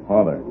him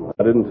father.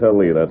 I didn't tell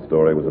Lee that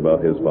story was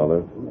about his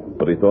father,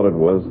 but he thought it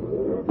was.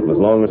 And as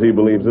long as he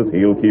believes it,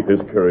 he'll keep his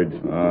courage.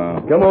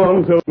 Come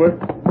on, Silver.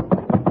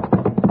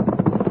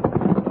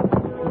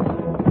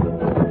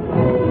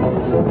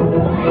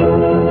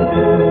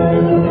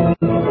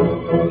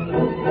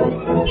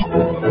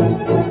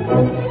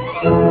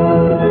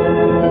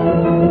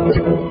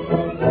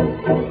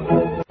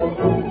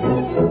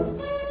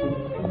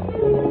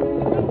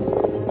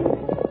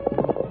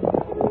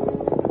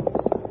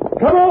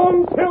 Come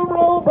on, Silver,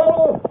 old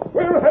fellow.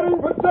 We're heading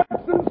for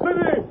Jackson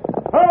City.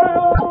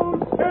 Hi-yo,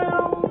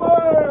 Silver!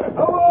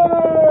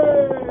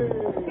 Away!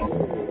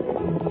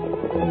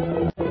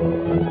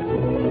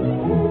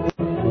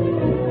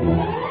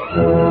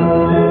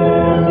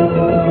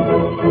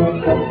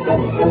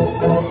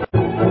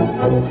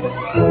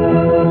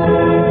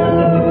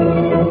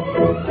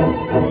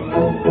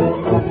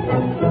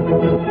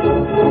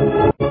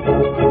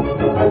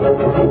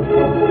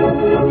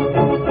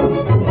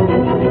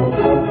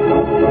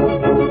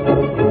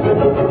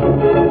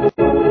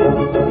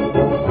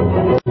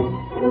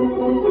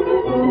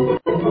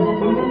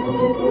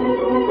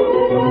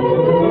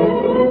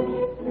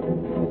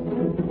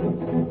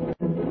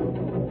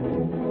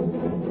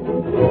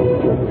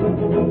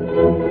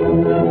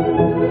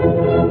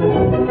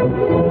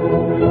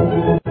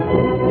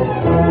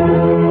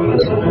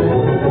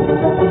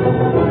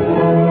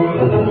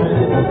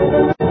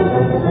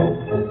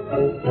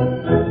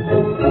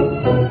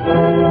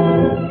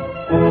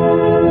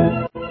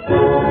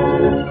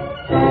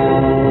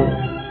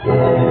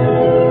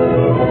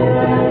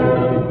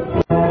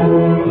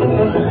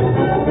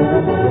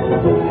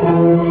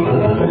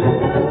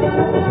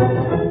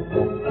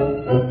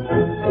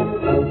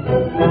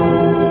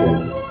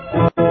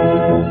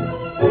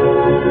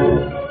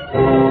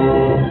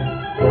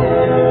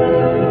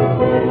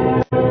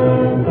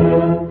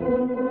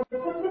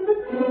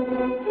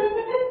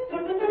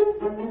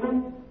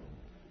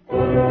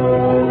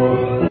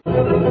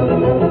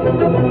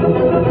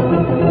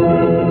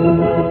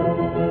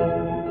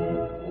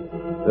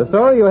 The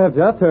story you have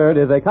just heard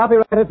is a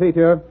copyrighted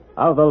feature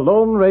of the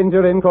Lone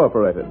Ranger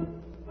Incorporated.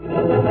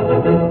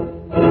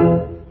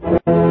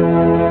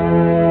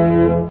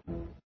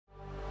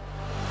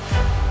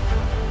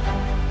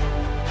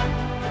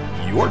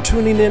 You're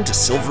tuning in to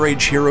Silver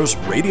Age Heroes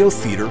Radio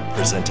Theater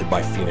presented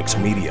by Phoenix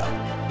Media.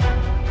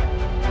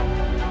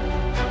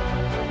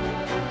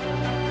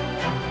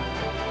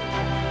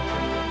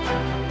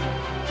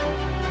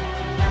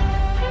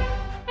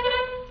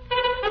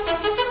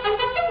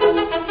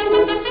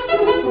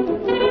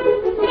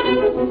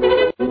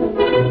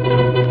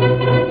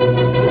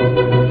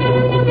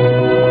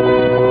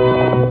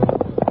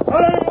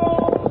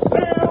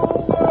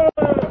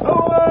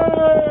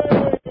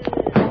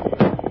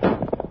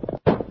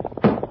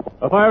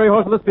 A fiery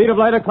horse with the speed of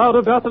light, a cloud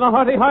of dust, and a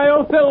hearty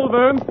hi-yo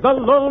Silver, the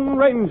Lone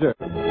Ranger.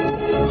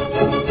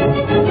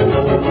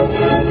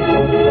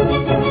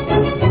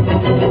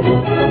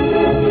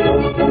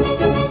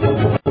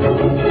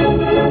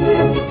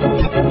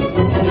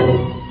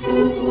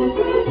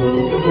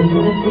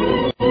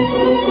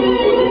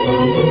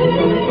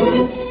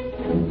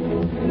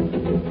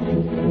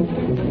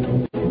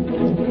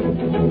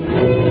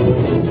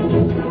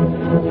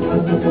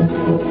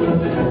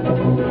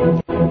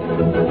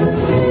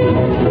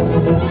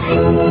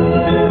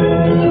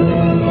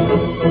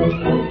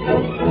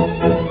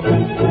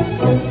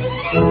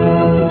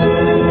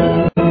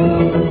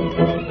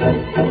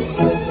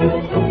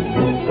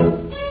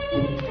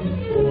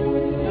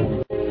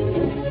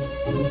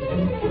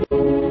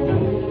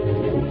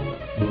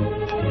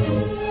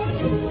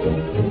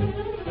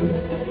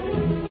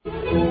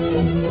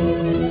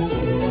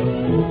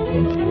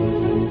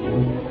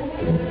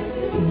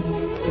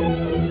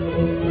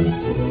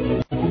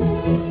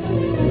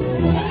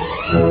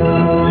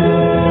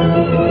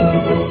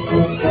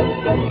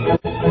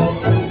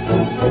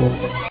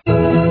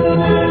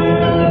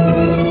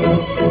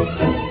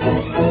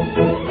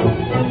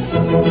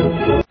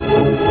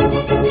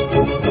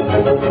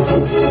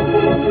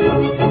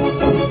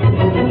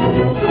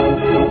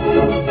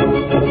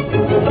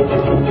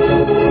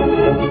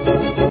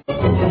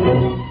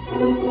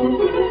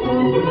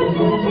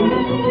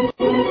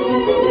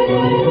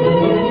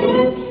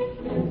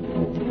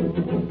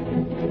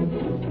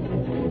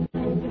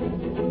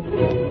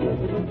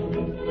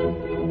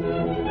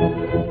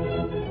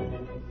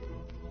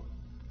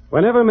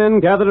 Whenever men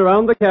gathered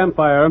around the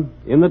campfire,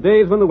 in the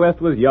days when the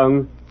West was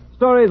young,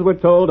 stories were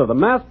told of the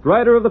masked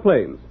rider of the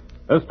plains.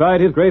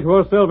 Astride his great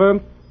horse Silver,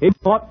 he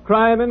fought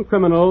crime and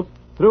criminals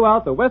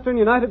throughout the western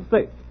United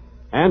States.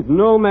 And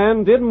no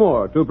man did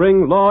more to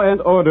bring law and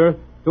order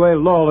to a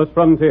lawless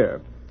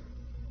frontier.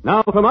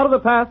 Now, from out of the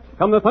past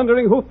come the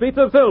thundering hoofbeats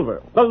of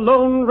Silver. The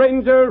Lone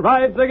Ranger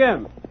rides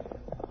again.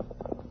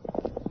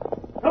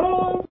 Come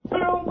on,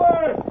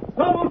 Silver!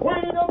 Double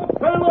queen of the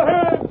trail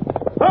ahead!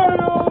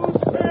 Hail,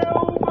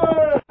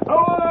 Silver!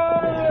 Away!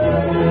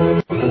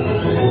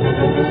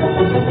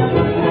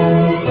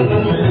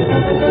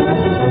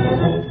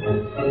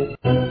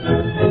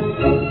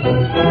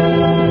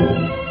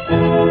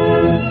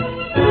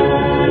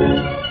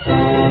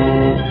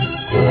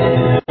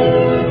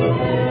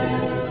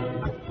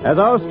 As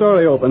our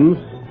story opens,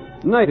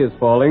 night is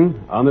falling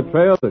on the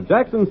trails of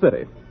Jackson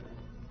City.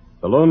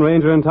 The Lone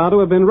Ranger and Tonto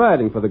have been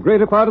riding for the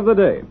greater part of the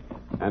day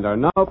and are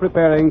now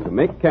preparing to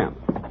make camp.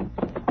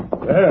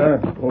 There,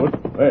 good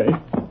place.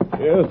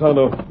 Yes,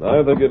 Tonto,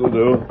 I think it'll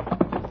do.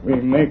 We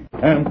make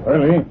camp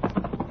early.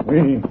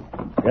 We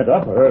get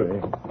up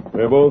early.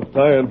 We're both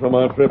tired from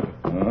our trip.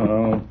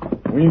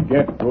 We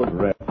get good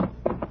rest.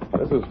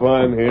 This is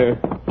fine here.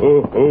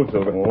 Oh,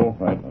 Silver. Oh,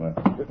 right.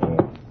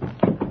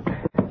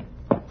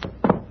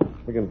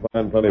 We can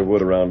find plenty of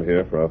wood around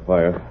here for our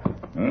fire.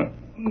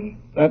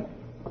 That's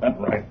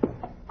right.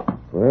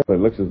 Well, it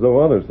looks as though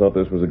others thought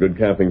this was a good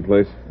camping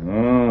place.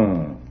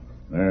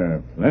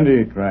 There's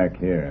plenty track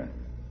here.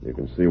 You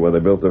can see where they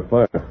built their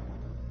fire.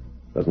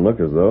 Doesn't look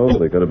as though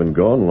they could have been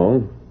gone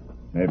long.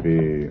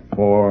 Maybe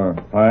 4 or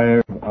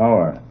 5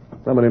 hours.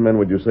 How many men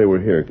would you say were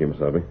here,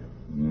 Kemosabe?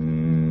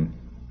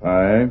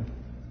 5,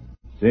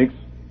 6.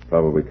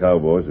 Probably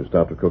cowboys who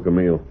stopped to cook a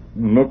meal.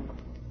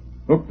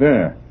 Look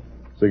there.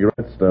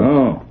 Cigarette stuff.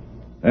 Oh,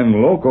 them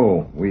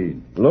loco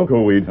weed.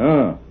 Loco weed?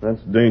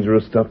 That's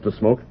dangerous stuff to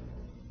smoke.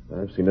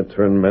 I've seen it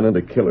turn men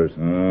into killers.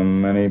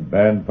 Many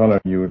bad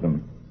fellas use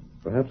them.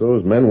 Perhaps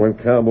those men weren't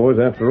cowboys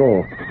after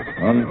all.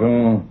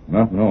 Until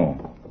not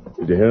know.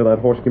 Did you hear that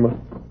horse, Kemo?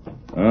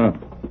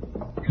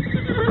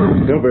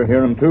 Silver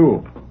hear him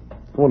too.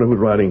 I wonder who's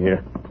riding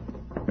here.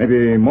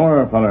 Maybe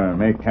more fella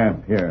make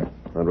camp here.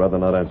 I'd rather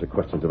not answer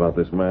questions about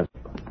this man.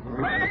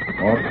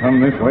 Or come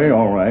this way,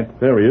 all right.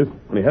 There he is.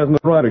 And he hasn't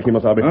a rider,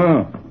 Kemosabe.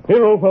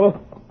 Here, old fellow.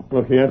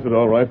 Look, he answered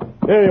all right.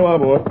 There you are,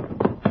 boy.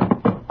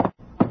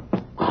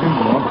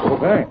 Go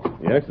back.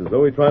 Yes, as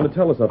though he's trying to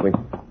tell us something.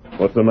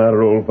 What's the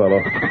matter, old fellow?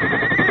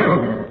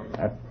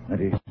 That's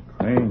pretty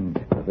strange.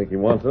 I think he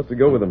wants us to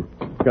go with him.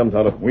 Come,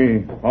 Tonto.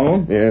 We follow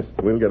him? Yes,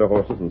 we'll get our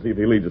horses and see if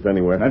he leads us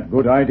anywhere. That's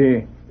good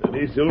idea.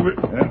 Steady, Silver.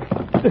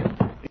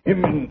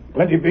 Him in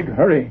plenty big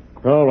hurry.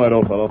 All right,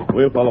 old fellow.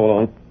 We'll follow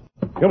along.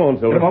 Come on,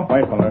 Silver. Get him up,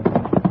 my fella.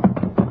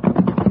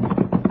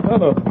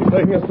 Tonto, he's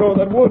taking us toward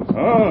that woods.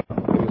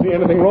 Did you see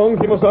anything wrong,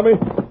 Kemosabe?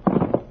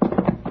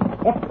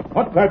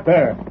 What's that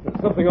there? There's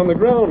something on the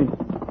ground.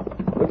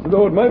 Looks as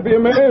though it might be a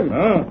man.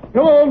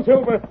 Come on,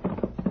 Silver.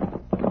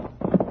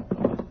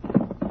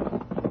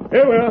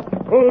 Here we are.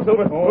 Oh,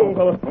 Silver. Oh,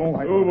 fella.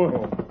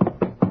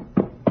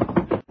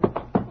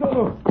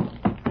 Tonto.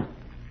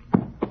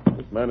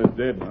 This man is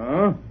dead.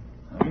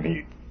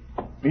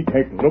 Me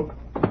take a look.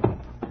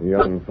 A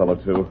young fellow,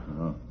 too.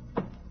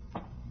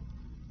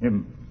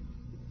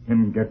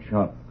 Him get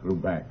shot through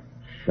back.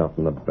 Shot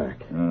in the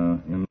back.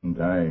 Him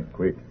die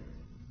quick.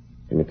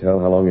 Can you tell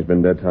how long he's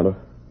been dead, Tonto?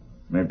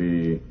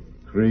 Maybe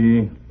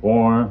 3,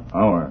 4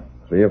 hours.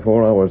 3 or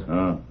 4 hours?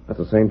 That's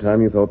the same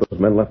time you thought those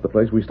men left the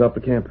place we stopped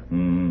to camp.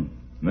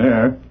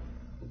 Their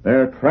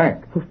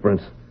track.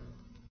 Hoofprints.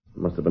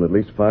 There must have been at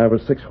least 5 or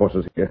 6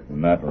 horses here.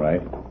 Isn't that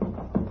right?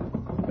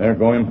 They're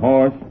going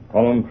horse,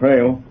 following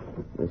trail.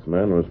 This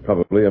man was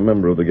probably a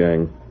member of the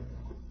gang.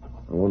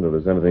 I wonder if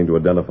there's anything to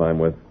identify him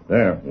with.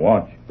 There,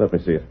 watch. Let me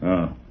see it.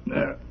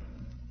 There.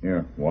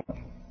 Here, watch.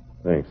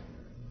 Thanks.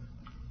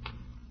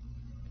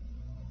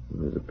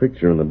 There's a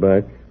picture in the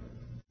back.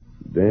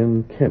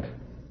 Dan Kent.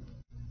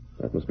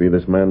 That must be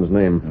this man's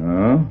name.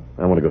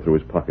 I want to go through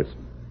his pockets.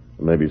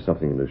 Maybe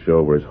something to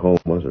show where his home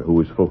was or who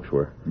his folks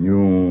were.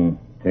 You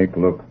take a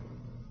look.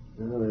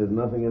 Well, there's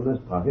nothing in this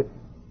pocket.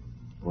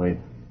 Wait.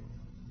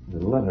 The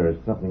letter is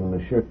something in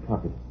the shirt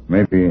pocket.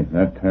 Maybe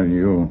that tell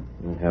you.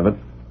 I have it.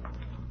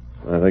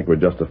 I think we're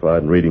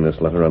justified in reading this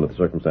letter under the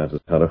circumstances,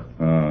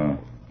 Tonto.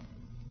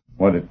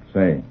 What'd it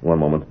say? One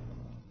moment.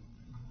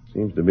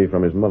 Seems to be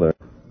from his mother.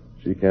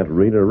 She can't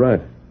read or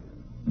write.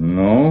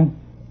 No?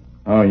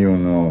 How you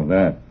know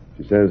that?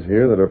 She says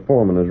here that her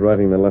foreman is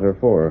writing the letter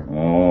for her.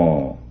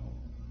 Oh.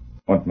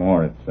 What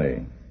more it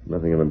say?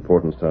 Nothing of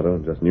importance, Tonto.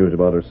 Just news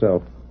about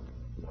herself.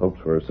 Hopes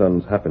for her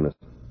son's happiness.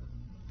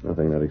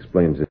 Nothing that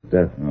explains his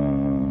death.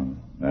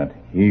 That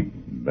heap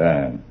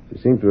bad. She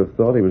seems to have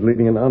thought he was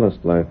leading an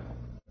honest life.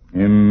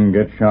 Him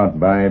get shot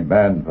by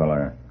bad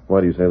feller.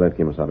 Why do you say that,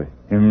 Kemosabe?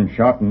 Him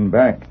shot in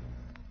back.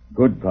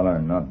 Good feller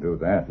not do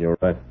that. You're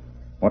right.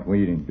 What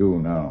we do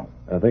now?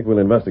 I think we'll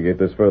investigate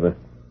this further.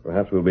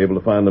 Perhaps we'll be able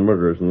to find the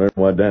murderers and learn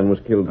why Dan was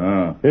killed.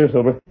 Here,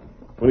 Silver.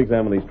 We'll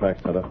examine these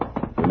tracks, Tonto.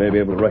 We may be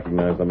able to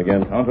recognize them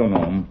again. Tonto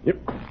know 'em. Yep.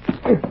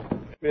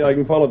 Maybe I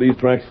can follow these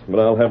tracks, but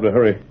I'll have to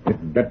hurry.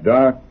 It get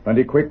dark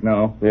plenty quick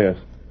now. Yes.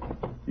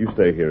 You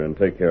stay here and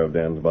take care of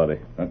Dan's body.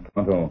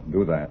 Tonto,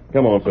 do that.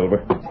 Come on,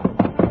 Silver.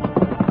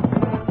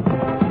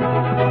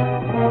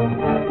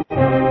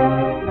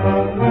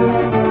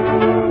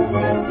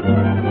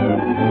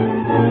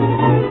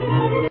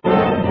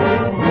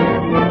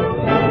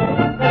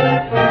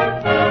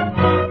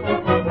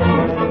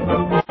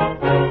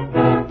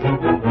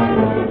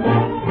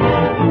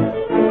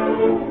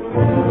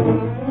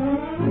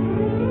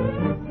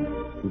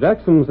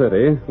 Jackson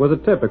City was a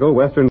typical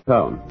western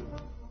town.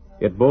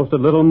 It boasted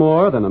little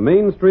more than a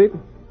main street,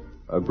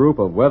 a group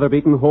of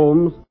weather-beaten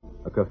homes,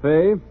 a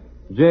cafe,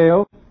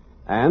 jail,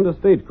 and a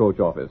stagecoach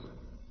office.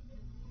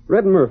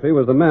 Red Murphy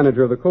was the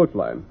manager of the coach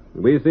line.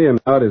 We see him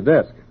now at his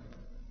desk.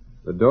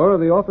 The door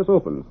of the office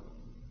opens,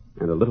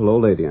 and a little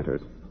old lady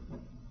enters.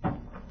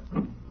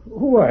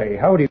 Why,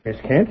 howdy, Miss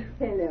Kent.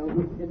 Hello,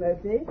 Mr.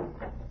 Murphy.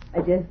 I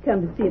just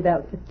come to see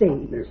about the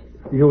stage.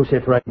 You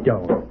sit right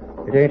down.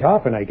 It ain't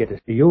often I get to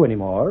see you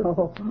anymore.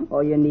 Oh,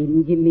 you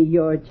needn't give me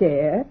your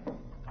chair.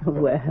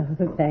 Well,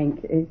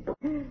 thank you.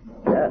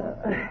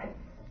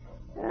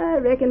 I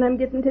reckon I'm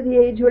getting to the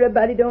age where a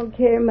body don't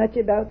care much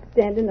about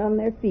standing on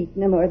their feet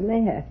no more than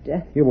they have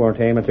to. You weren't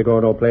aiming to go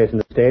no place in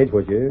the stage,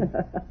 was you?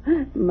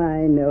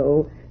 My,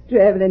 no.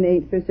 Traveling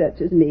ain't for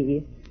such as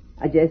me.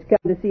 I just come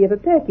to see if a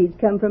package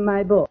come from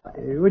my boy.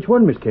 Which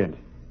one, Miss Kent?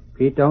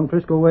 Pete down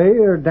Frisco way,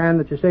 or Dan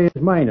that you say is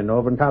mining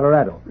over in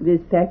Colorado?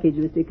 This package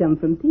was to come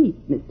from Pete,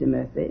 Mr.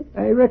 Murphy.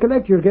 I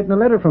recollect you were getting a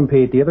letter from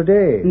Pete the other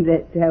day.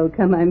 That's how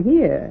come I'm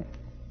here.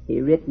 He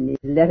written his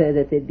letter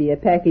that there'd be a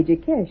package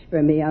of cash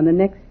for me on the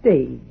next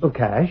stage. Of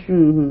cash?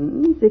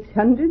 Mm-hmm.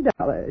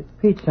 $600.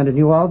 Pete sending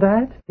you all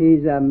that?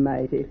 He's a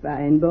mighty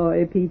fine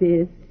boy, Pete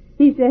is.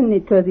 He's sending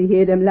it 'cause he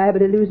heard I'm liable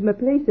to lose my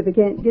place if I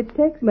can't get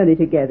tax money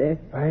together.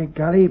 By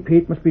golly,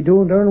 Pete must be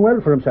doing darn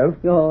well for himself.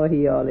 Oh,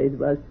 he always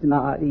was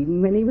smart,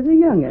 even when he was a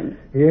young'un.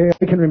 Yeah,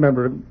 I can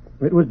remember him.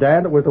 It was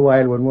Dan that was the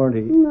wild one, weren't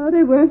he? No,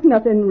 there weren't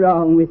nothing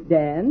wrong with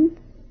Dan.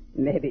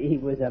 Maybe he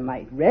was a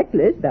mite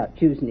reckless about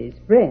choosing his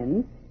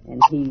friends,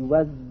 and he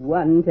was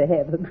one to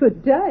have a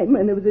good time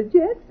when there was a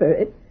chance for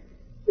it.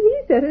 But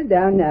he's settled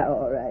down now,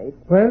 all right.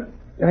 Well,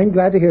 I'm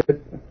glad to hear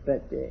it.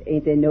 But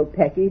ain't there no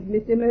package,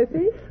 Mr.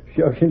 Murphy?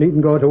 Sure, you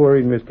needn't go to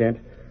worrying, Miss Kent.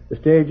 The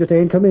stage just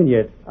ain't come in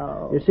yet.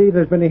 Oh. You see,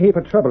 there's been a heap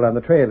of trouble on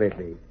the trail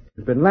lately.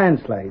 There's been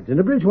landslides, and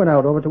the bridge went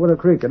out over to Willow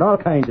Creek, and all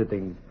kinds of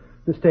things.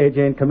 The stage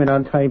ain't come in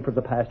on time for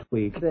the past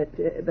week. But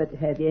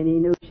have you any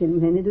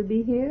notion when it'll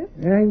be here?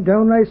 I'm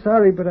downright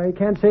sorry, but I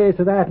can't say as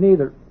to that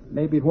neither.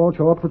 Maybe it won't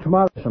show up for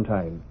tomorrow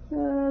sometime.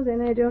 Oh, then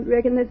I don't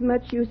reckon there's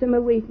much use in my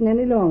waiting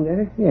any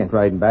longer. You ain't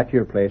riding back to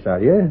your place, are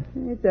you?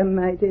 It's a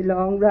mighty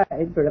long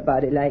ride for a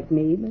body like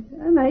me, but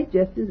I might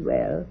just as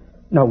well.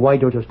 Now, why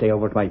don't you stay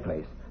over at my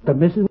place? The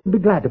missus will be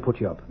glad to put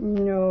you up.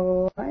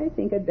 No, I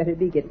think I'd better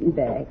be getting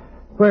back.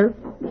 Well,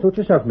 suit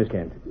yourself, Miss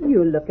Kent.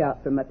 You'll look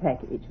out for my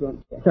package,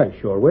 won't you? I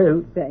sure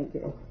will. Thank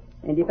you.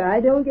 And if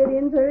I don't get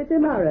in for it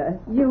tomorrow,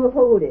 you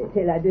hold it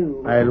till I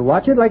do. I'll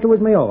watch it like it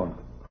was my own.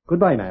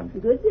 Goodbye, ma'am.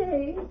 Good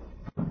day.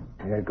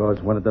 There goes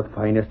one of the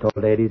finest old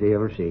ladies I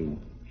ever seen.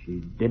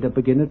 She did a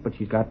beginning, but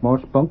she's got more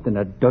spunk than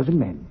a dozen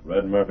men.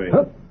 Red Murphy.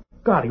 Huh?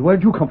 Golly,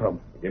 where'd you come from?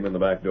 Came in the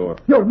back door.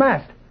 You're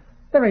masked.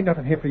 There ain't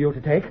nothing here for you to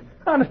take.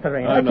 Honest, there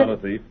ain't. I'm not a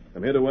thief.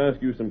 I'm here to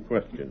ask you some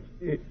questions.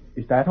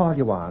 Is that all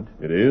you want?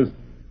 It is.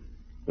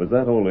 Was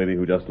that old lady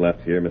who just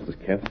left here,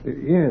 Mrs. Kent?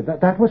 Yeah,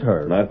 that was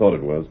her. And I thought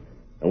it was.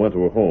 I went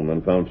to her home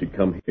and found she'd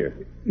come here.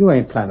 You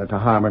ain't planning to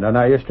harm her,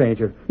 are you,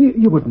 stranger?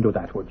 You wouldn't do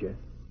that, would you?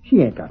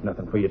 She ain't got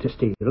nothing for you to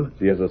steal.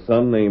 She has a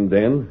son named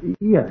Dan?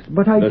 Yes,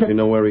 but Does she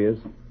know where he is?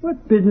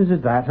 What business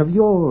is that of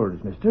yours,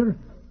 mister?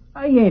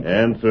 I ain't...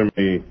 Answer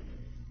me.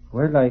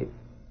 Well, I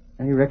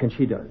reckon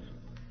she does.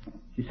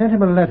 She sent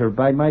him a letter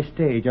by my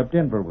stage up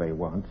Denver way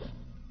once.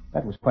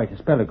 That was quite a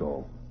spell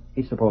ago.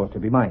 He's supposed to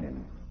be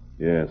mining.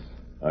 Yes,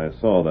 I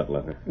saw that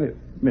letter.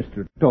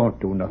 Mister, don't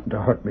do nothing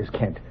to hurt Miss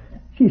Kent.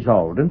 She's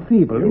old and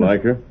feeble. You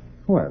like her?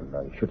 Well,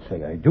 I should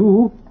say I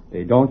do.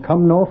 They don't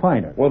come no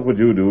finer. What would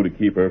you do to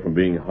keep her from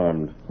being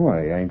harmed?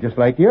 Why, I'm just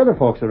like the other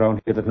folks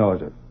around here that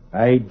knows her.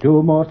 I'd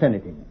do most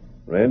anything.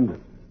 Red,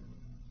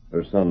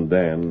 her son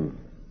Dan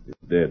is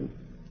dead.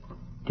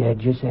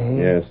 Dead, you say?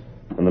 Yes,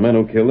 and the men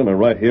who killed him are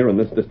right here in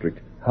this district.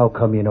 How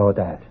come you know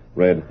that?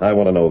 Red, I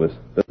want to know this.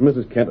 Does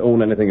Mrs. Kent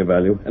own anything of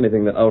value?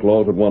 Anything that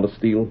outlaws would want to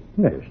steal?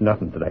 There's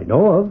nothing that I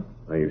know of.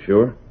 Are you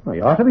sure? I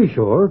ought to be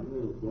sure.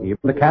 Even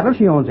the cattle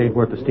she owns ain't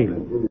worth the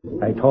stealing.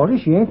 I told her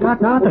she ain't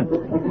got nothing.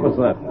 What's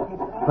that?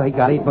 By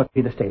golly, it must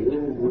be the stage.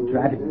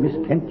 Drat it, Miss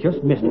Kent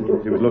just missed it.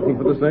 She was looking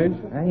for the stage?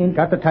 I ain't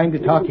got the time to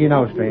talk to you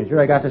now, stranger.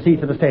 I got to see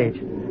to the stage.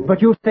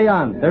 But you stay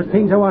on. There's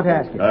things I want to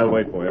ask you. I'll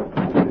wait for you.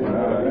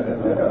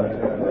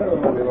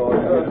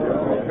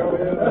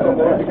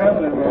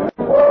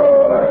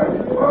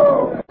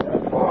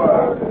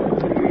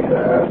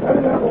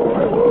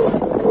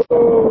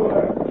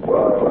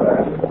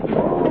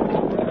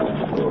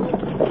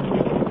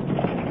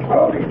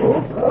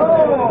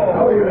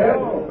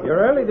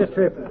 early this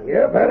trip.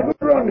 Yep, had a good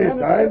run this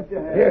time.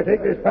 Here,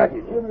 take this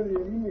package.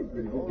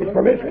 It's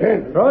for Miss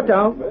Kent. Throw it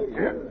down.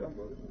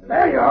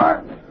 There you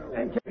are.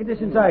 And check this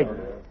inside.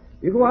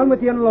 You go on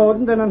with the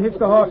unloading, then unhitch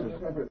the horses.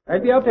 I'll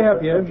be out to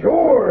help you.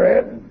 Sure,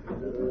 Ed.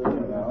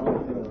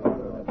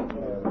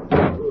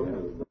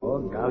 Oh,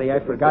 golly, I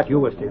forgot you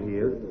were still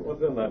here.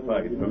 What's in that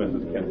package for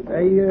Mrs. Kent?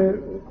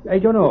 I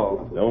don't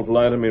know. Don't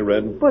lie to me,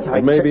 Red. But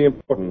it may be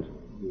important.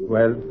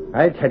 Well,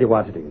 I'll tell you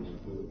what it is.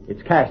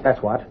 It's cash,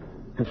 that's what.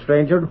 And,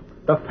 stranger,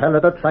 the fella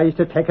that tries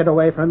to take it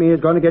away from me is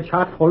going to get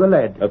shot full of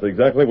lead. That's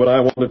exactly what I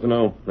wanted to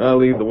know. I'll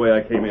leave the way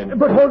I came in.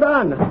 But hold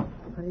on.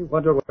 I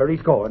wonder where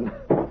he's going.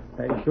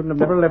 I shouldn't have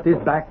never left his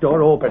back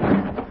door open.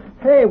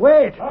 Hey,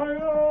 wait!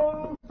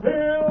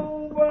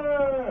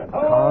 Silver!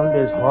 Called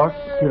his horse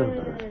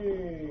Silver.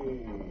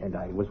 And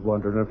I was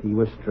wondering if he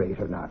was straight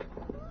or not.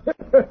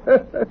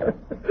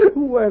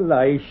 Well,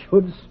 I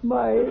should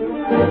smile.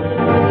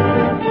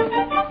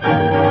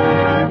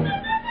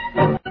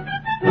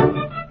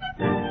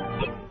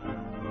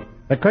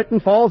 The curtain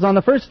falls on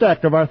the first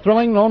act of our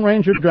thrilling Lone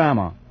Ranger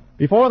drama.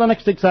 Before the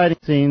next exciting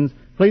scenes,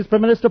 please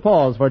permit us to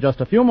pause for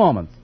just a few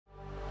moments.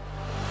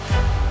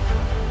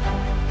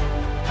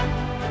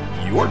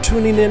 You're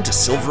tuning in to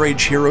Silver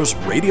Age Heroes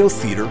Radio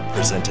Theater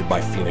presented by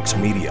Phoenix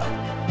Media.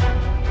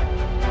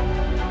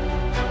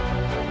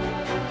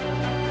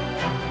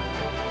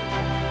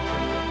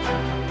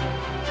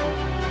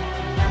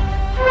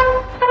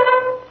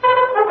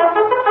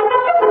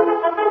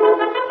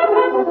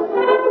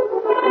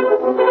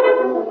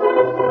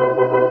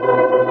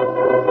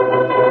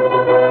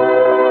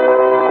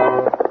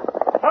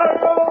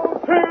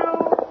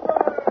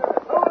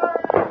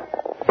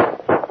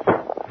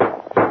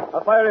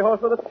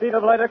 Horse with a speed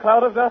of light, a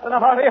cloud of dust, and a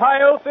hearty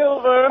Hi-Yo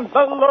Silver, the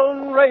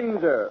Lone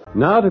Ranger.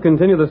 Now to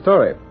continue the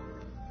story.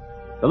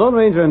 The Lone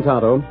Ranger and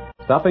Tonto,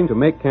 stopping to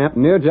make camp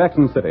near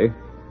Jackson City,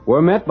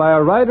 were met by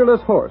a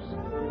riderless horse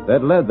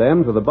that led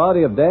them to the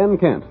body of Dan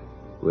Kent,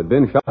 who had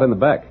been shot in the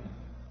back.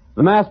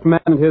 The masked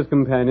man and his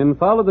companion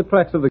followed the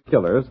tracks of the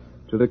killers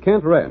to the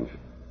Kent ranch.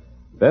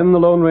 Then the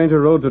Lone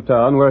Ranger rode to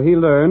town, where he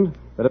learned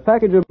that a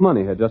package of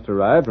money had just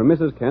arrived for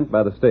Mrs. Kent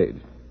by the stage.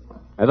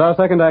 As our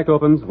second act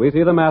opens, we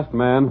see the masked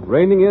man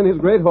reining in his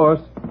great horse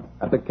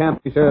at the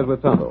camp he shares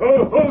with Tonto.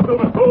 Oh,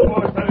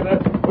 boy, steady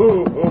there.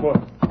 Oh, boy.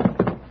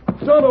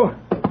 Tonto!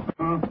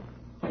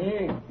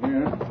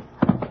 Yeah.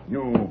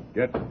 You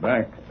get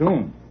back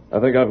soon. I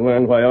think I've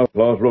learned why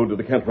outlaws rode to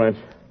the Kent ranch.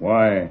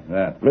 Why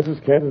that?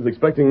 Mrs. Kent is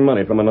expecting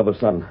money from another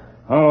son.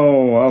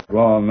 How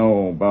outlaw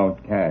know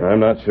about cash?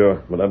 I'm not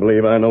sure, but I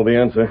believe I know the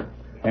answer.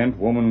 Kent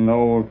woman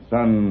know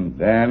son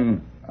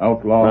Dan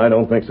outlaw? I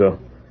don't think so.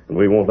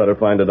 We won't let her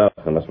find it out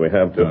unless we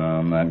have to.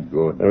 Not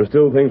good. There are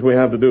still things we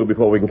have to do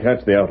before we can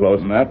catch the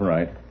outlaws. That's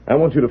right. I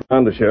want you to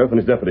find the sheriff and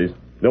his deputies.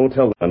 Don't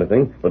tell them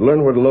anything, but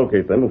learn where to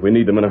locate them if we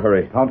need them in a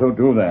hurry. How to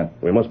do that?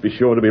 We must be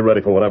sure to be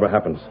ready for whatever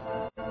happens.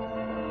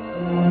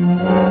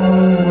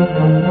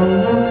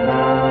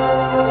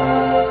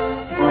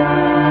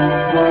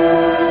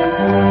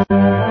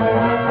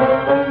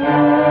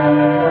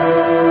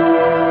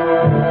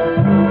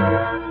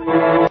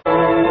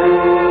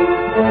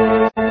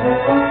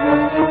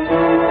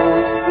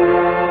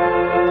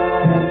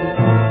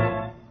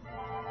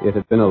 It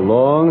had been a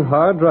long,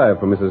 hard drive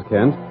for Mrs.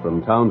 Kent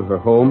from town to her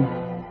home,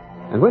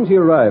 and when she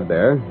arrived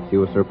there, she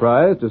was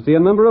surprised to see a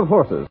number of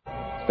horses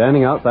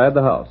standing outside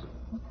the house.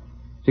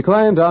 She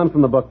climbed down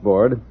from the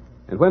buckboard,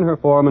 and when her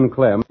foreman,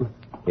 Clem,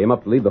 came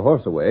up to lead the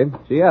horse away,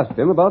 she asked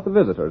him about the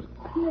visitors.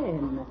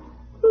 Clem,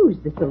 who's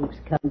the folks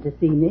come to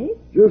see me?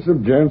 Just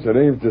some gents that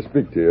aims to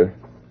speak to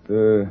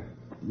you.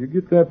 You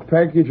get that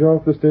package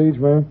off the stage,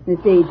 ma'am? The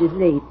stage is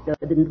late, so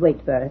I didn't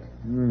wait for it.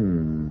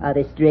 Are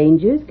they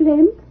strangers,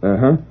 Clem?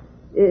 Uh-huh.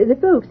 The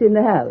folks in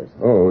the house.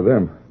 Oh,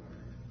 them.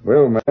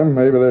 Well, ma'am,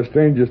 maybe they're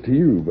strangers to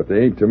you, but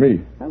they ain't to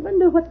me. I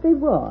wonder what they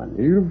want.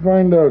 You'll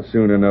find out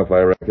soon enough, I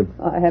reckon.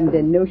 I haven't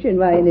a notion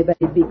why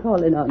anybody'd be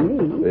calling on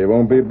me. They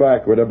won't be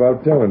backward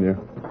about telling you.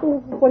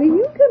 Oh, what are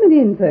you coming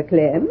in for,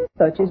 Clem?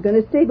 Thought you was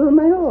going to stable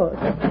my horse.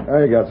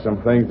 I got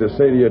some things to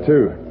say to you,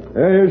 too.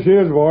 Here she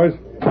is, boys.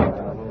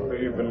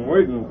 We've been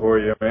waiting for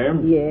you,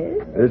 ma'am.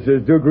 Yes? This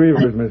is Duke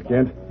Reavers, Miss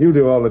Kent. You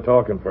do all the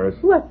talking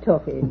first. What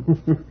talking?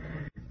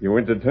 You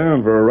went to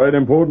town for a right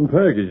important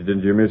package,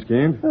 didn't you, Miss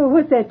Kent? Oh,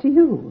 what's that to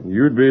you?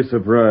 You'd be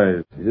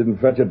surprised. You didn't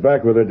fetch it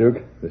back with her,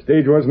 Duke. The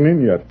stage wasn't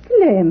in yet.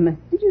 Clem,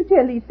 did you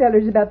tell these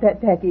fellers about that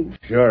package?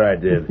 Sure I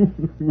did.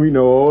 We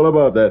know all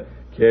about that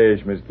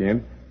cash, Miss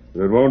Kent.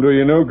 But it won't do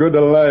you no good to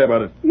lie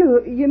about it.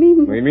 You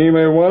mean... We mean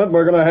we want it,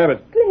 we're going to have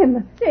it.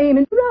 Clem, they're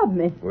aiming to rob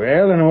me.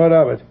 Well, and what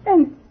of it?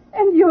 And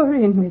you're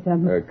in with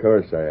them. Of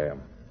course I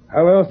am.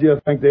 How else do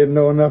you think they'd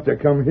know enough to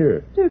come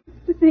here? To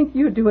think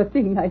you'd do a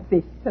thing like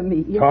this to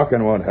me.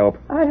 Talking won't help.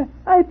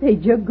 I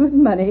paid you good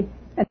money,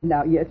 and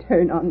now you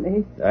turn on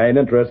me. I ain't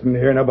interested in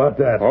hearing about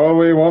that. All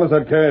we want is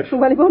that cash.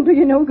 Well, it won't do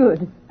you no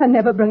good. I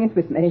never bring it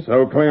with me.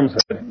 So Clem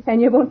said.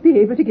 And you won't be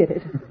able to get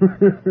it.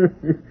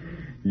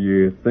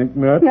 You think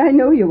not? I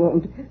know you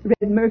won't.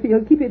 Red Murphy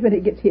will keep it when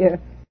it gets here.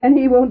 And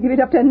he won't give it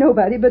up to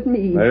nobody but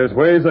me. There's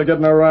ways of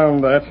getting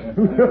around that.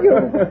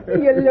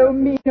 You low,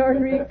 mean,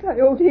 ornery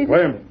coyote.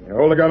 William, you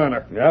hold a gun on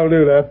her. I'll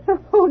do that.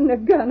 Holding a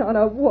gun on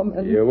a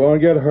woman. You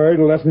won't get hurt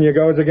unless you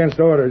go against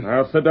orders.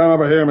 Now, sit down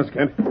over here, Miss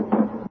Kent.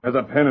 There's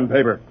a pen and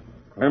paper.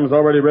 Clem's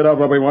already read out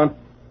what we want.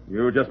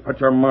 You just put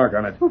your mark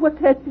on it.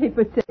 What's that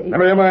paper say?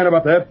 Never you mind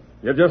about that.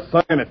 You just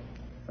sign it.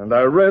 And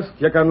the rest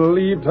you can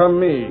leave to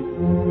me.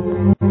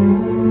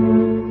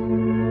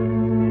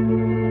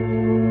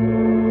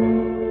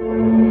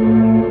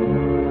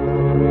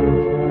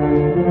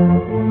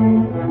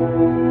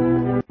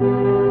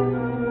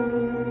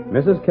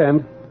 Mrs.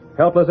 Kent,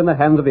 helpless in the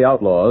hands of the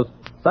outlaws,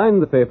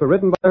 signed the paper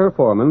written by her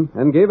foreman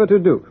and gave it to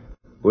Duke,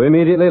 who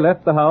immediately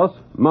left the house,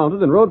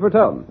 mounted, and rode for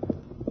town.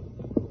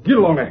 Get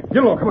along there.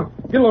 Get along. Come on.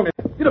 Get along there.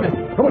 Get up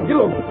here. Come on. Get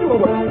along. Get along.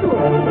 Get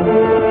along.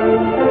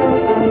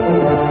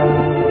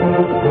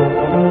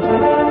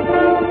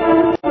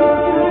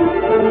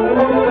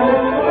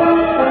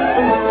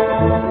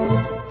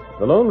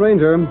 The Lone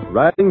Ranger,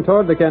 riding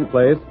toward the Kent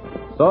place,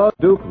 saw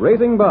Duke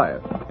racing by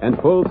and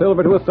pulled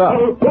Silver to a stop.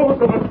 Oh,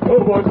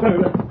 boy,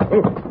 stand there.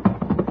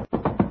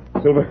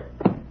 Silver,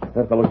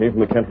 that fellow came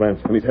from the Kent ranch,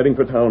 and he's heading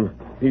for town.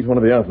 He's one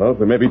of the outlaws,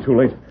 but maybe too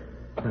late.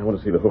 I want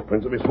to see the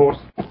hoofprints of his horse.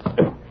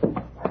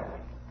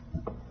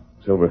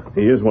 Silver,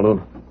 he is one of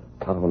them.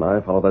 Tonto and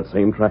I followed that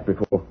same track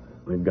before.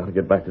 We've got to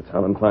get back to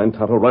town and find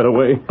Tonto right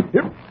away.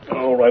 Yep.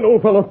 All right,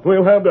 old fellow.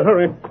 We'll have to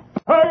hurry.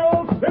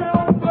 Hi-yo,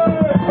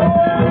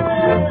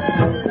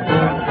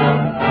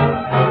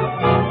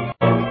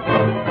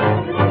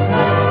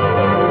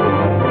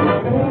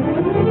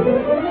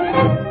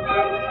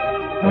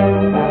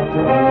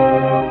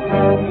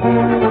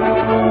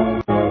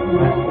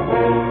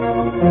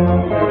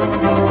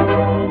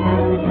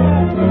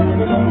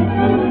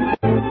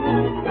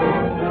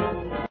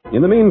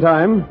 In the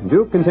meantime,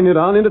 Duke continued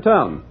on into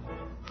town.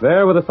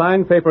 There, with a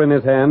signed paper in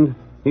his hand,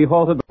 he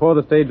halted before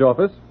the stage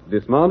office,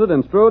 dismounted,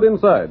 and strode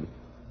inside.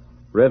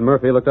 Red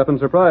Murphy looked up in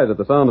surprise at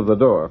the sound of the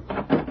door.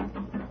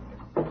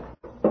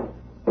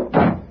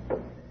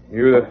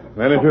 You the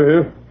manager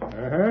here?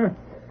 Uh-huh.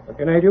 What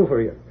can I do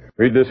for you?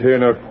 Read this here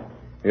note.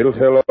 It'll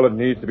tell all it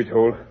needs to be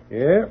told.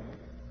 Yeah.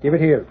 Give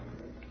it here.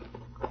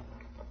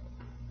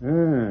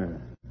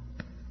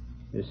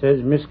 It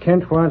says Miss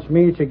Kent wants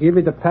me to give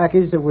you the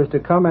package that was to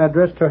come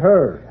addressed to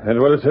her.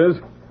 And what it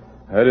says?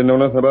 I didn't know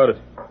nothing about it.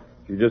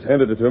 She just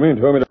handed it to me and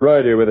told me to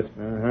ride here with it.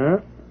 Uh-huh.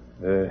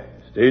 The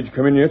stage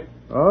come in yet?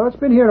 Oh, it's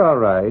been here all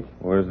right.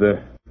 Where's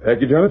the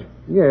package on it?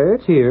 Yeah,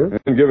 it's here.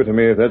 And give it to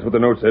me if that's what the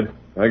note said.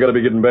 I gotta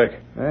be getting back.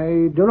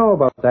 I don't know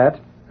about that.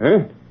 Huh?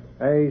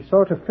 I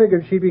sort of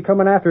figured she'd be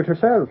coming after it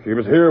herself. She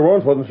was here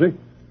once, wasn't she?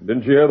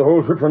 Didn't she have the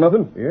whole trip for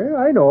nothing? Yeah,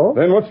 I know.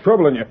 Then what's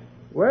troubling you?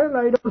 Well,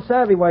 I don't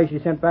savvy why she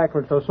sent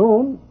backward so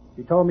soon.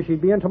 She told me she'd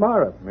be in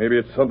tomorrow. Maybe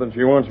it's something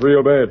she wants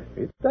real bad.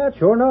 It's that,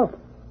 sure enough.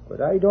 But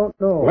I don't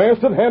know.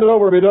 Blast it, hand it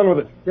over to be done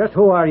with it. Just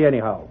who are you,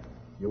 anyhow?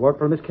 You work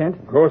for Miss Kent?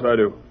 Of course I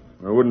do.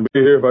 I wouldn't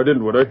be here if I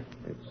didn't, would I?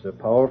 It's a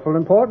powerful,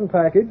 important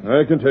package.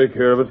 I can take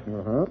care of it.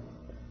 Uh-huh.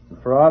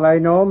 For all I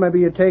know, maybe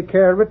you take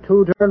care of it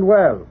too darn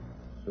well.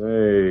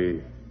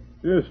 Say,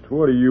 just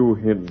what are you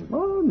hinting?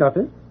 Oh,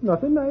 nothing.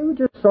 Nothing. I was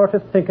just sort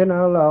of thinking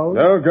out loud.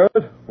 Now, got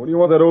it? What do you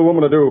want that old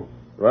woman to do?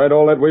 Ride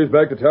all that ways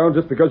back to town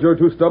just because you're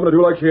too stubborn to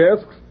do like she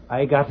asks?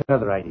 I got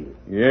another idea.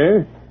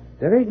 Yeah?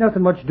 There ain't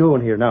nothing much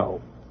doing here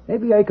now.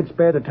 Maybe I could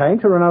spare the time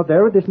to run out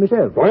there with this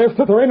myself. Blast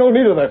it, there ain't no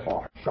need of that.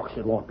 Oh, shucks,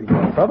 it won't be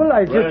no trouble.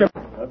 I just...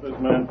 Let this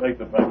man take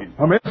the package.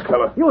 Oh, Miss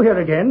Keller. You here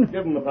again?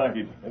 Give him the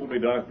package. It'll be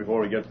dark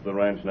before he gets to the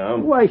ranch now.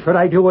 Why should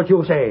I do what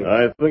you say?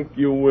 I think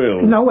you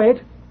will. No,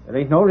 wait. There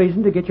ain't no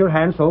reason to get your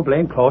hands so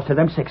blamed close to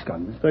them 6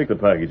 guns. Take the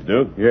package,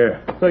 Duke. Yeah.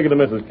 Take it to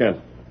Mrs. Kent.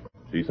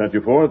 She sent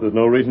you for it. There's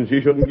no reason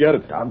she shouldn't get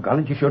it. Doggone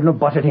it, you shouldn't have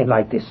butted in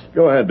like this.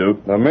 Go ahead,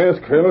 Duke. The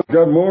masked killer's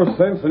got more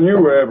sense than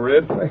you have,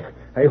 Red.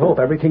 I hope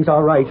everything's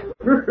all right.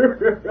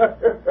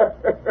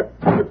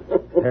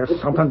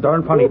 There's something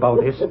darn funny about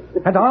this.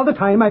 And all the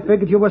time I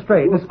figured you were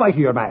straight, in spite of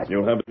your mask.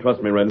 You'll have to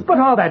trust me, Red. But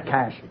all that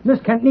cash.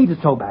 Miss Kent needs it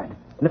so bad.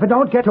 And if I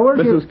don't get to her,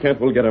 Mrs. Kent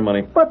will get her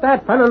money. But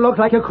that fellow looks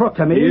like a crook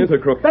to me. He is a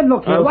crook. Then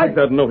look here, I'll take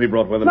that note he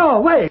brought with him. No,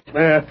 wait.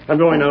 I'm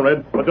going now,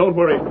 Red. But don't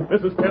worry.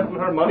 Mrs. Kent and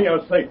her money are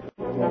safe.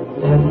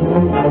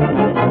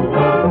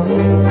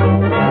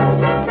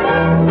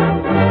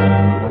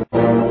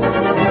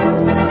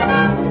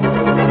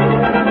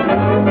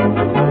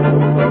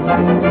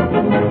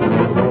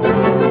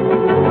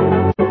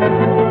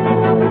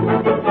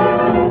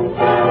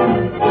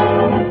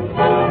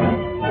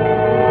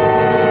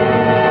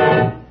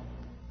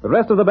 The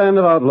rest of the band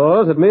of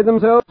outlaws had made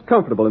themselves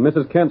comfortable in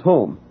Mrs. Kent's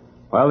home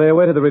while they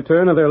awaited the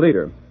return of their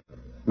leader.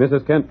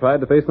 Mrs. Kent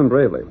tried to face them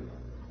bravely.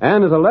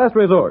 And as a last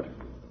resort,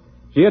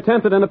 she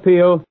attempted an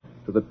appeal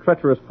to the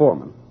treacherous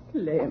foreman.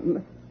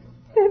 Clem,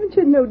 haven't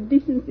you no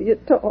decency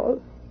at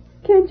all?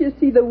 Can't you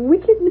see the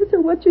wickedness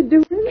of what you're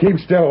doing? Keep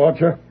still, won't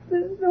you?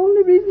 The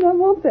only reason I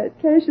want that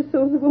cash is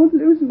so I won't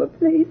lose my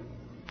place.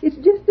 It's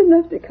just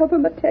enough to cover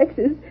my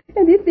taxes,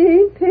 and if they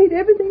ain't paid,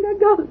 everything I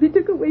got will be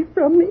took away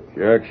from me.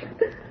 Shucks.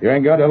 You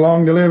ain't got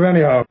long to live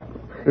anyhow.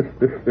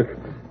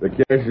 The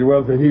cash is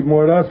worth a heap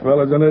more to us,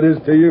 fellas, than it is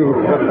to you.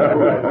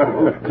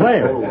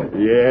 Clem.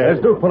 Yeah?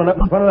 There's Duke pulling up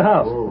in front of the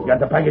house. You got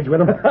the package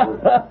with him?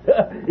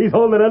 He's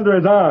holding it under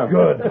his arm.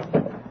 Good.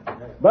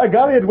 By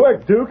golly, it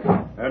worked, Duke.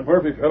 That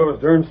Murphy fellow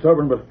was darn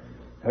stubborn, but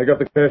I got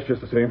the cash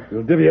just the same.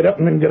 You'll divvy it up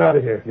and then get out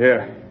of here.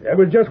 Yeah. I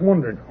was just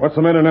wondering. What's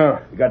the matter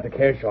now? You got the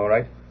cash, all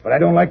right. But I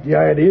don't like the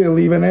idea of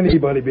leaving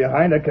anybody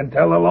behind that can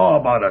tell the law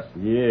about us.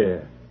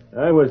 Yeah.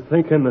 I was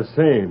thinking the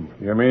same.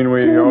 You mean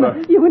we ought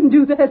to... You wouldn't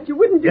do that. You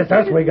wouldn't do Yes,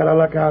 that's what we gotta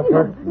look out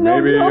for.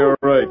 Maybe you're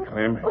right,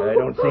 Clem. I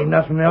don't see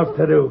nothing else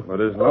to do.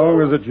 But as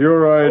long as it's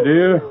your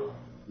idea,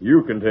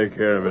 you can take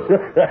care of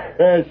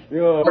it.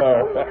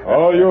 Sure.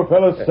 All you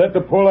fellas set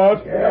to pull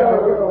out?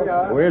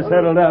 We're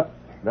settled up.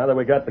 Now that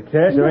we got the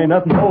cash, there ain't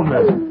nothing holding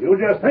us. You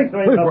just think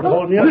there ain't nothing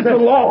holding you. This is the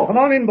law. Come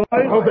on in, boys.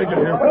 How big is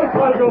him?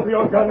 Try to go for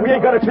your gun. We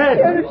ain't got a chance.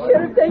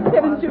 Sheriff, thank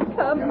heavens you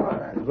come.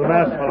 The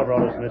masked fellow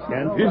brought us, Miss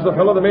Kent. He's the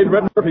fellow that made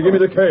Red Murphy give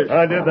me the cash.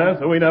 I did that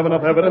so we'd have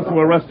enough evidence to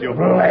arrest you.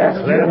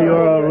 Then you're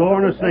a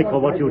roaring a snake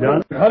for what you done.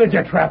 How did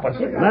you trap us?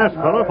 The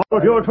masked fellow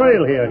followed your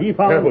trail here. He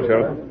found... Careful,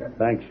 Sheriff.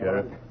 Thanks,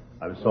 Sheriff.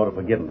 I was sort of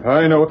forgetting.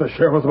 I know what the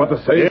sheriff was about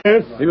to say.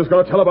 Yes? He was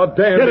going to tell about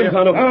Dan. Get him,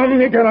 Tonto.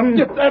 Get him.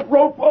 Get that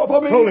rope off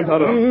of me. Hold him,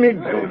 Tonto. Me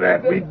do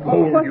that. We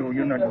hold you.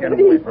 You're not getting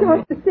He away from me.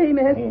 starts the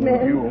same masked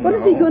man. What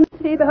is he going to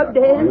say about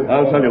Dan?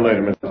 I'll tell you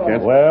later, Mrs.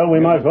 Kent. Well,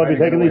 we might as well be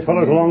taking these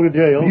fellows along to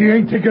jail. You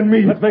ain't taking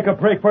me. Let's make a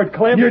break for it,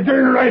 Clem. You're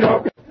doing right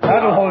up.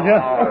 That'll hold you.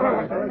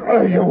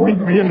 Oh, you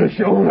winked me in the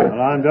shoulder.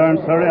 Well, I'm darn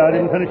sorry I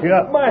didn't finish you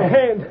up. My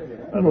hand.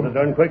 That was a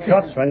darn quick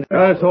shot, friend.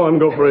 I saw him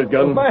go for his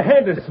gun. My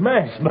hand is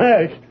smashed.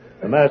 Smashed?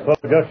 The masked fellow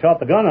just shot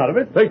the gun out of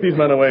it. Take these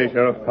men away,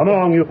 Sheriff. Come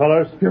along, you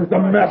fellers. If the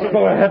masked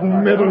fellow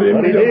hadn't meddled in,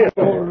 But he did.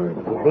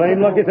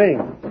 Blame lucky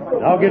thing.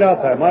 Now get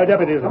out there. My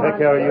deputies will take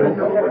care of you.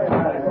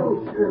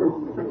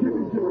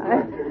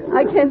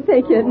 I can't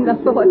thank you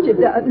enough for what you've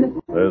done.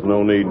 There's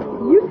no need.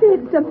 You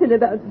said something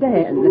about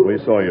Dan. We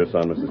saw your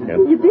son, Mrs.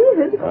 Kent. You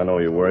did? I know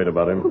you're worried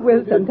about him.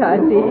 Well,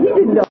 sometimes he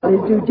didn't always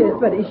do just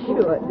what he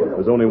should.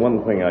 There's only one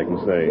thing I can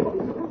say.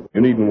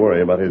 You needn't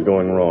worry about his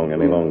going wrong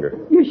any longer.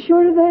 You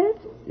sure of that?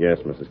 Yes,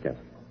 Mrs. Kent.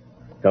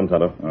 Come,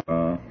 Tonto.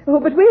 Oh,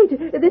 but wait.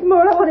 There's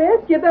more I want to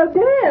ask you about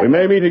Dan. We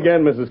may meet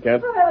again, Mrs.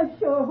 Kent. I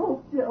sure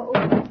hope so.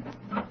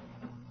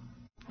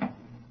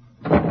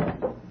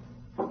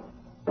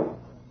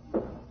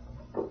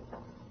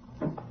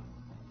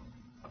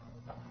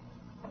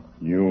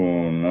 You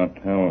will not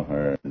tell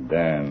her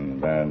Dan,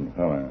 bad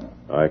fella.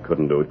 I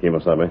couldn't do it,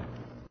 Kemosabe.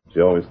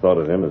 She always thought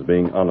of him as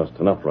being honest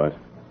and upright.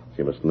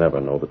 She must never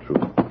know the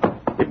truth.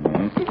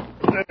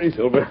 Steady,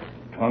 Silver.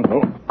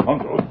 Tonto,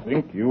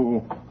 think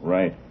you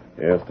right.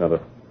 Yes, Tonto.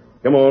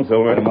 Come on,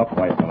 Silver. Put him up,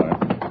 white fella.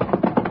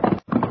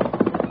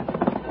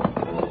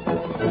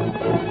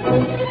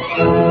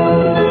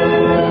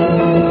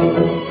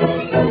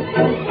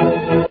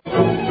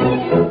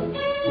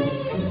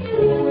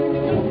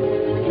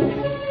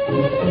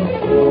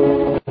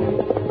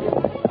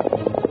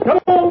 Come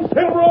on,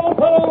 Silver, old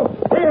fellow.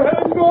 We're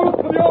heading north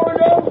to the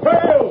Oregon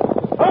Trail.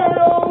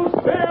 Hi-yo,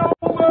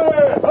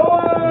 Silver!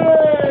 Away!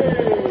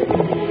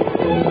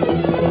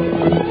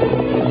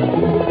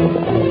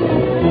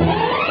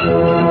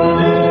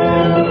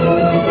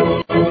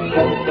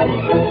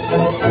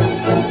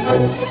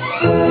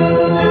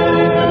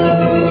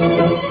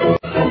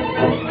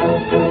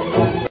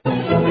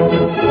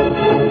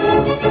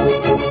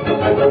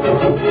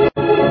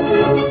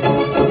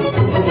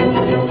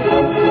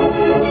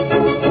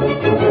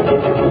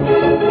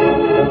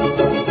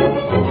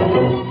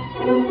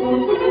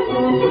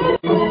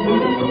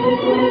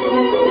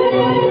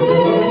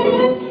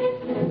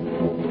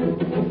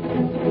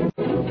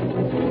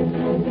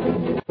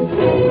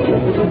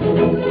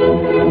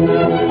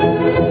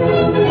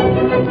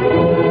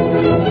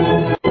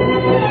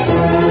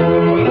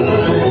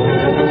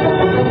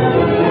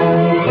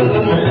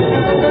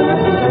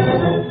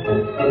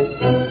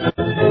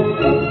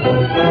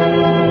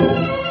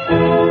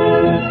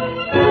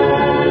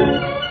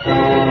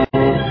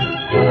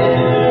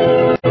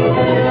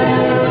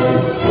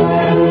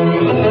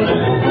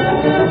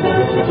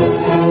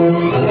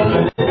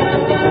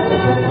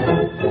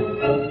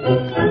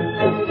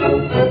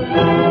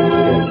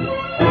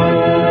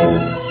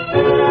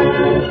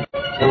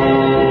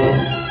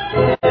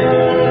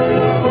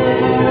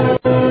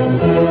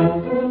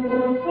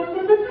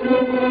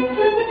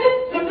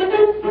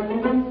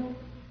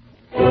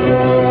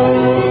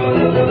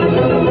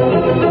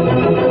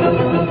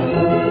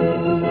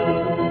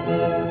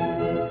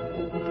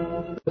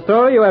 The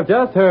story you have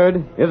just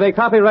heard is a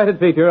copyrighted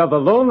feature of the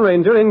Lone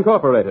Ranger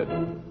Incorporated.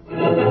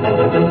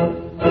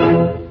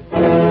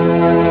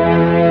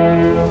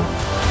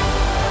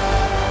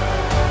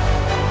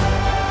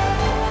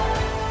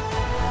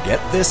 Get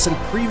this and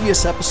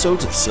previous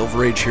episodes of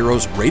Silver Age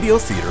Heroes Radio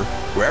Theater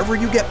wherever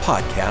you get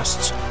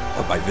podcasts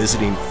or by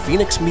visiting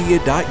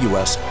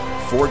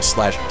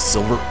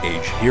phoenixmedia.us/Silver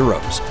Age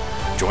Heroes.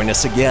 Join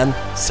us again,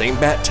 same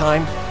bat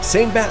time,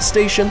 same bat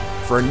station,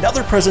 for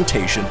another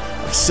presentation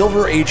of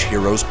Silver Age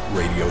Heroes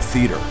Radio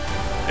Theater.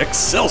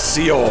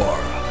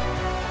 Excelsior!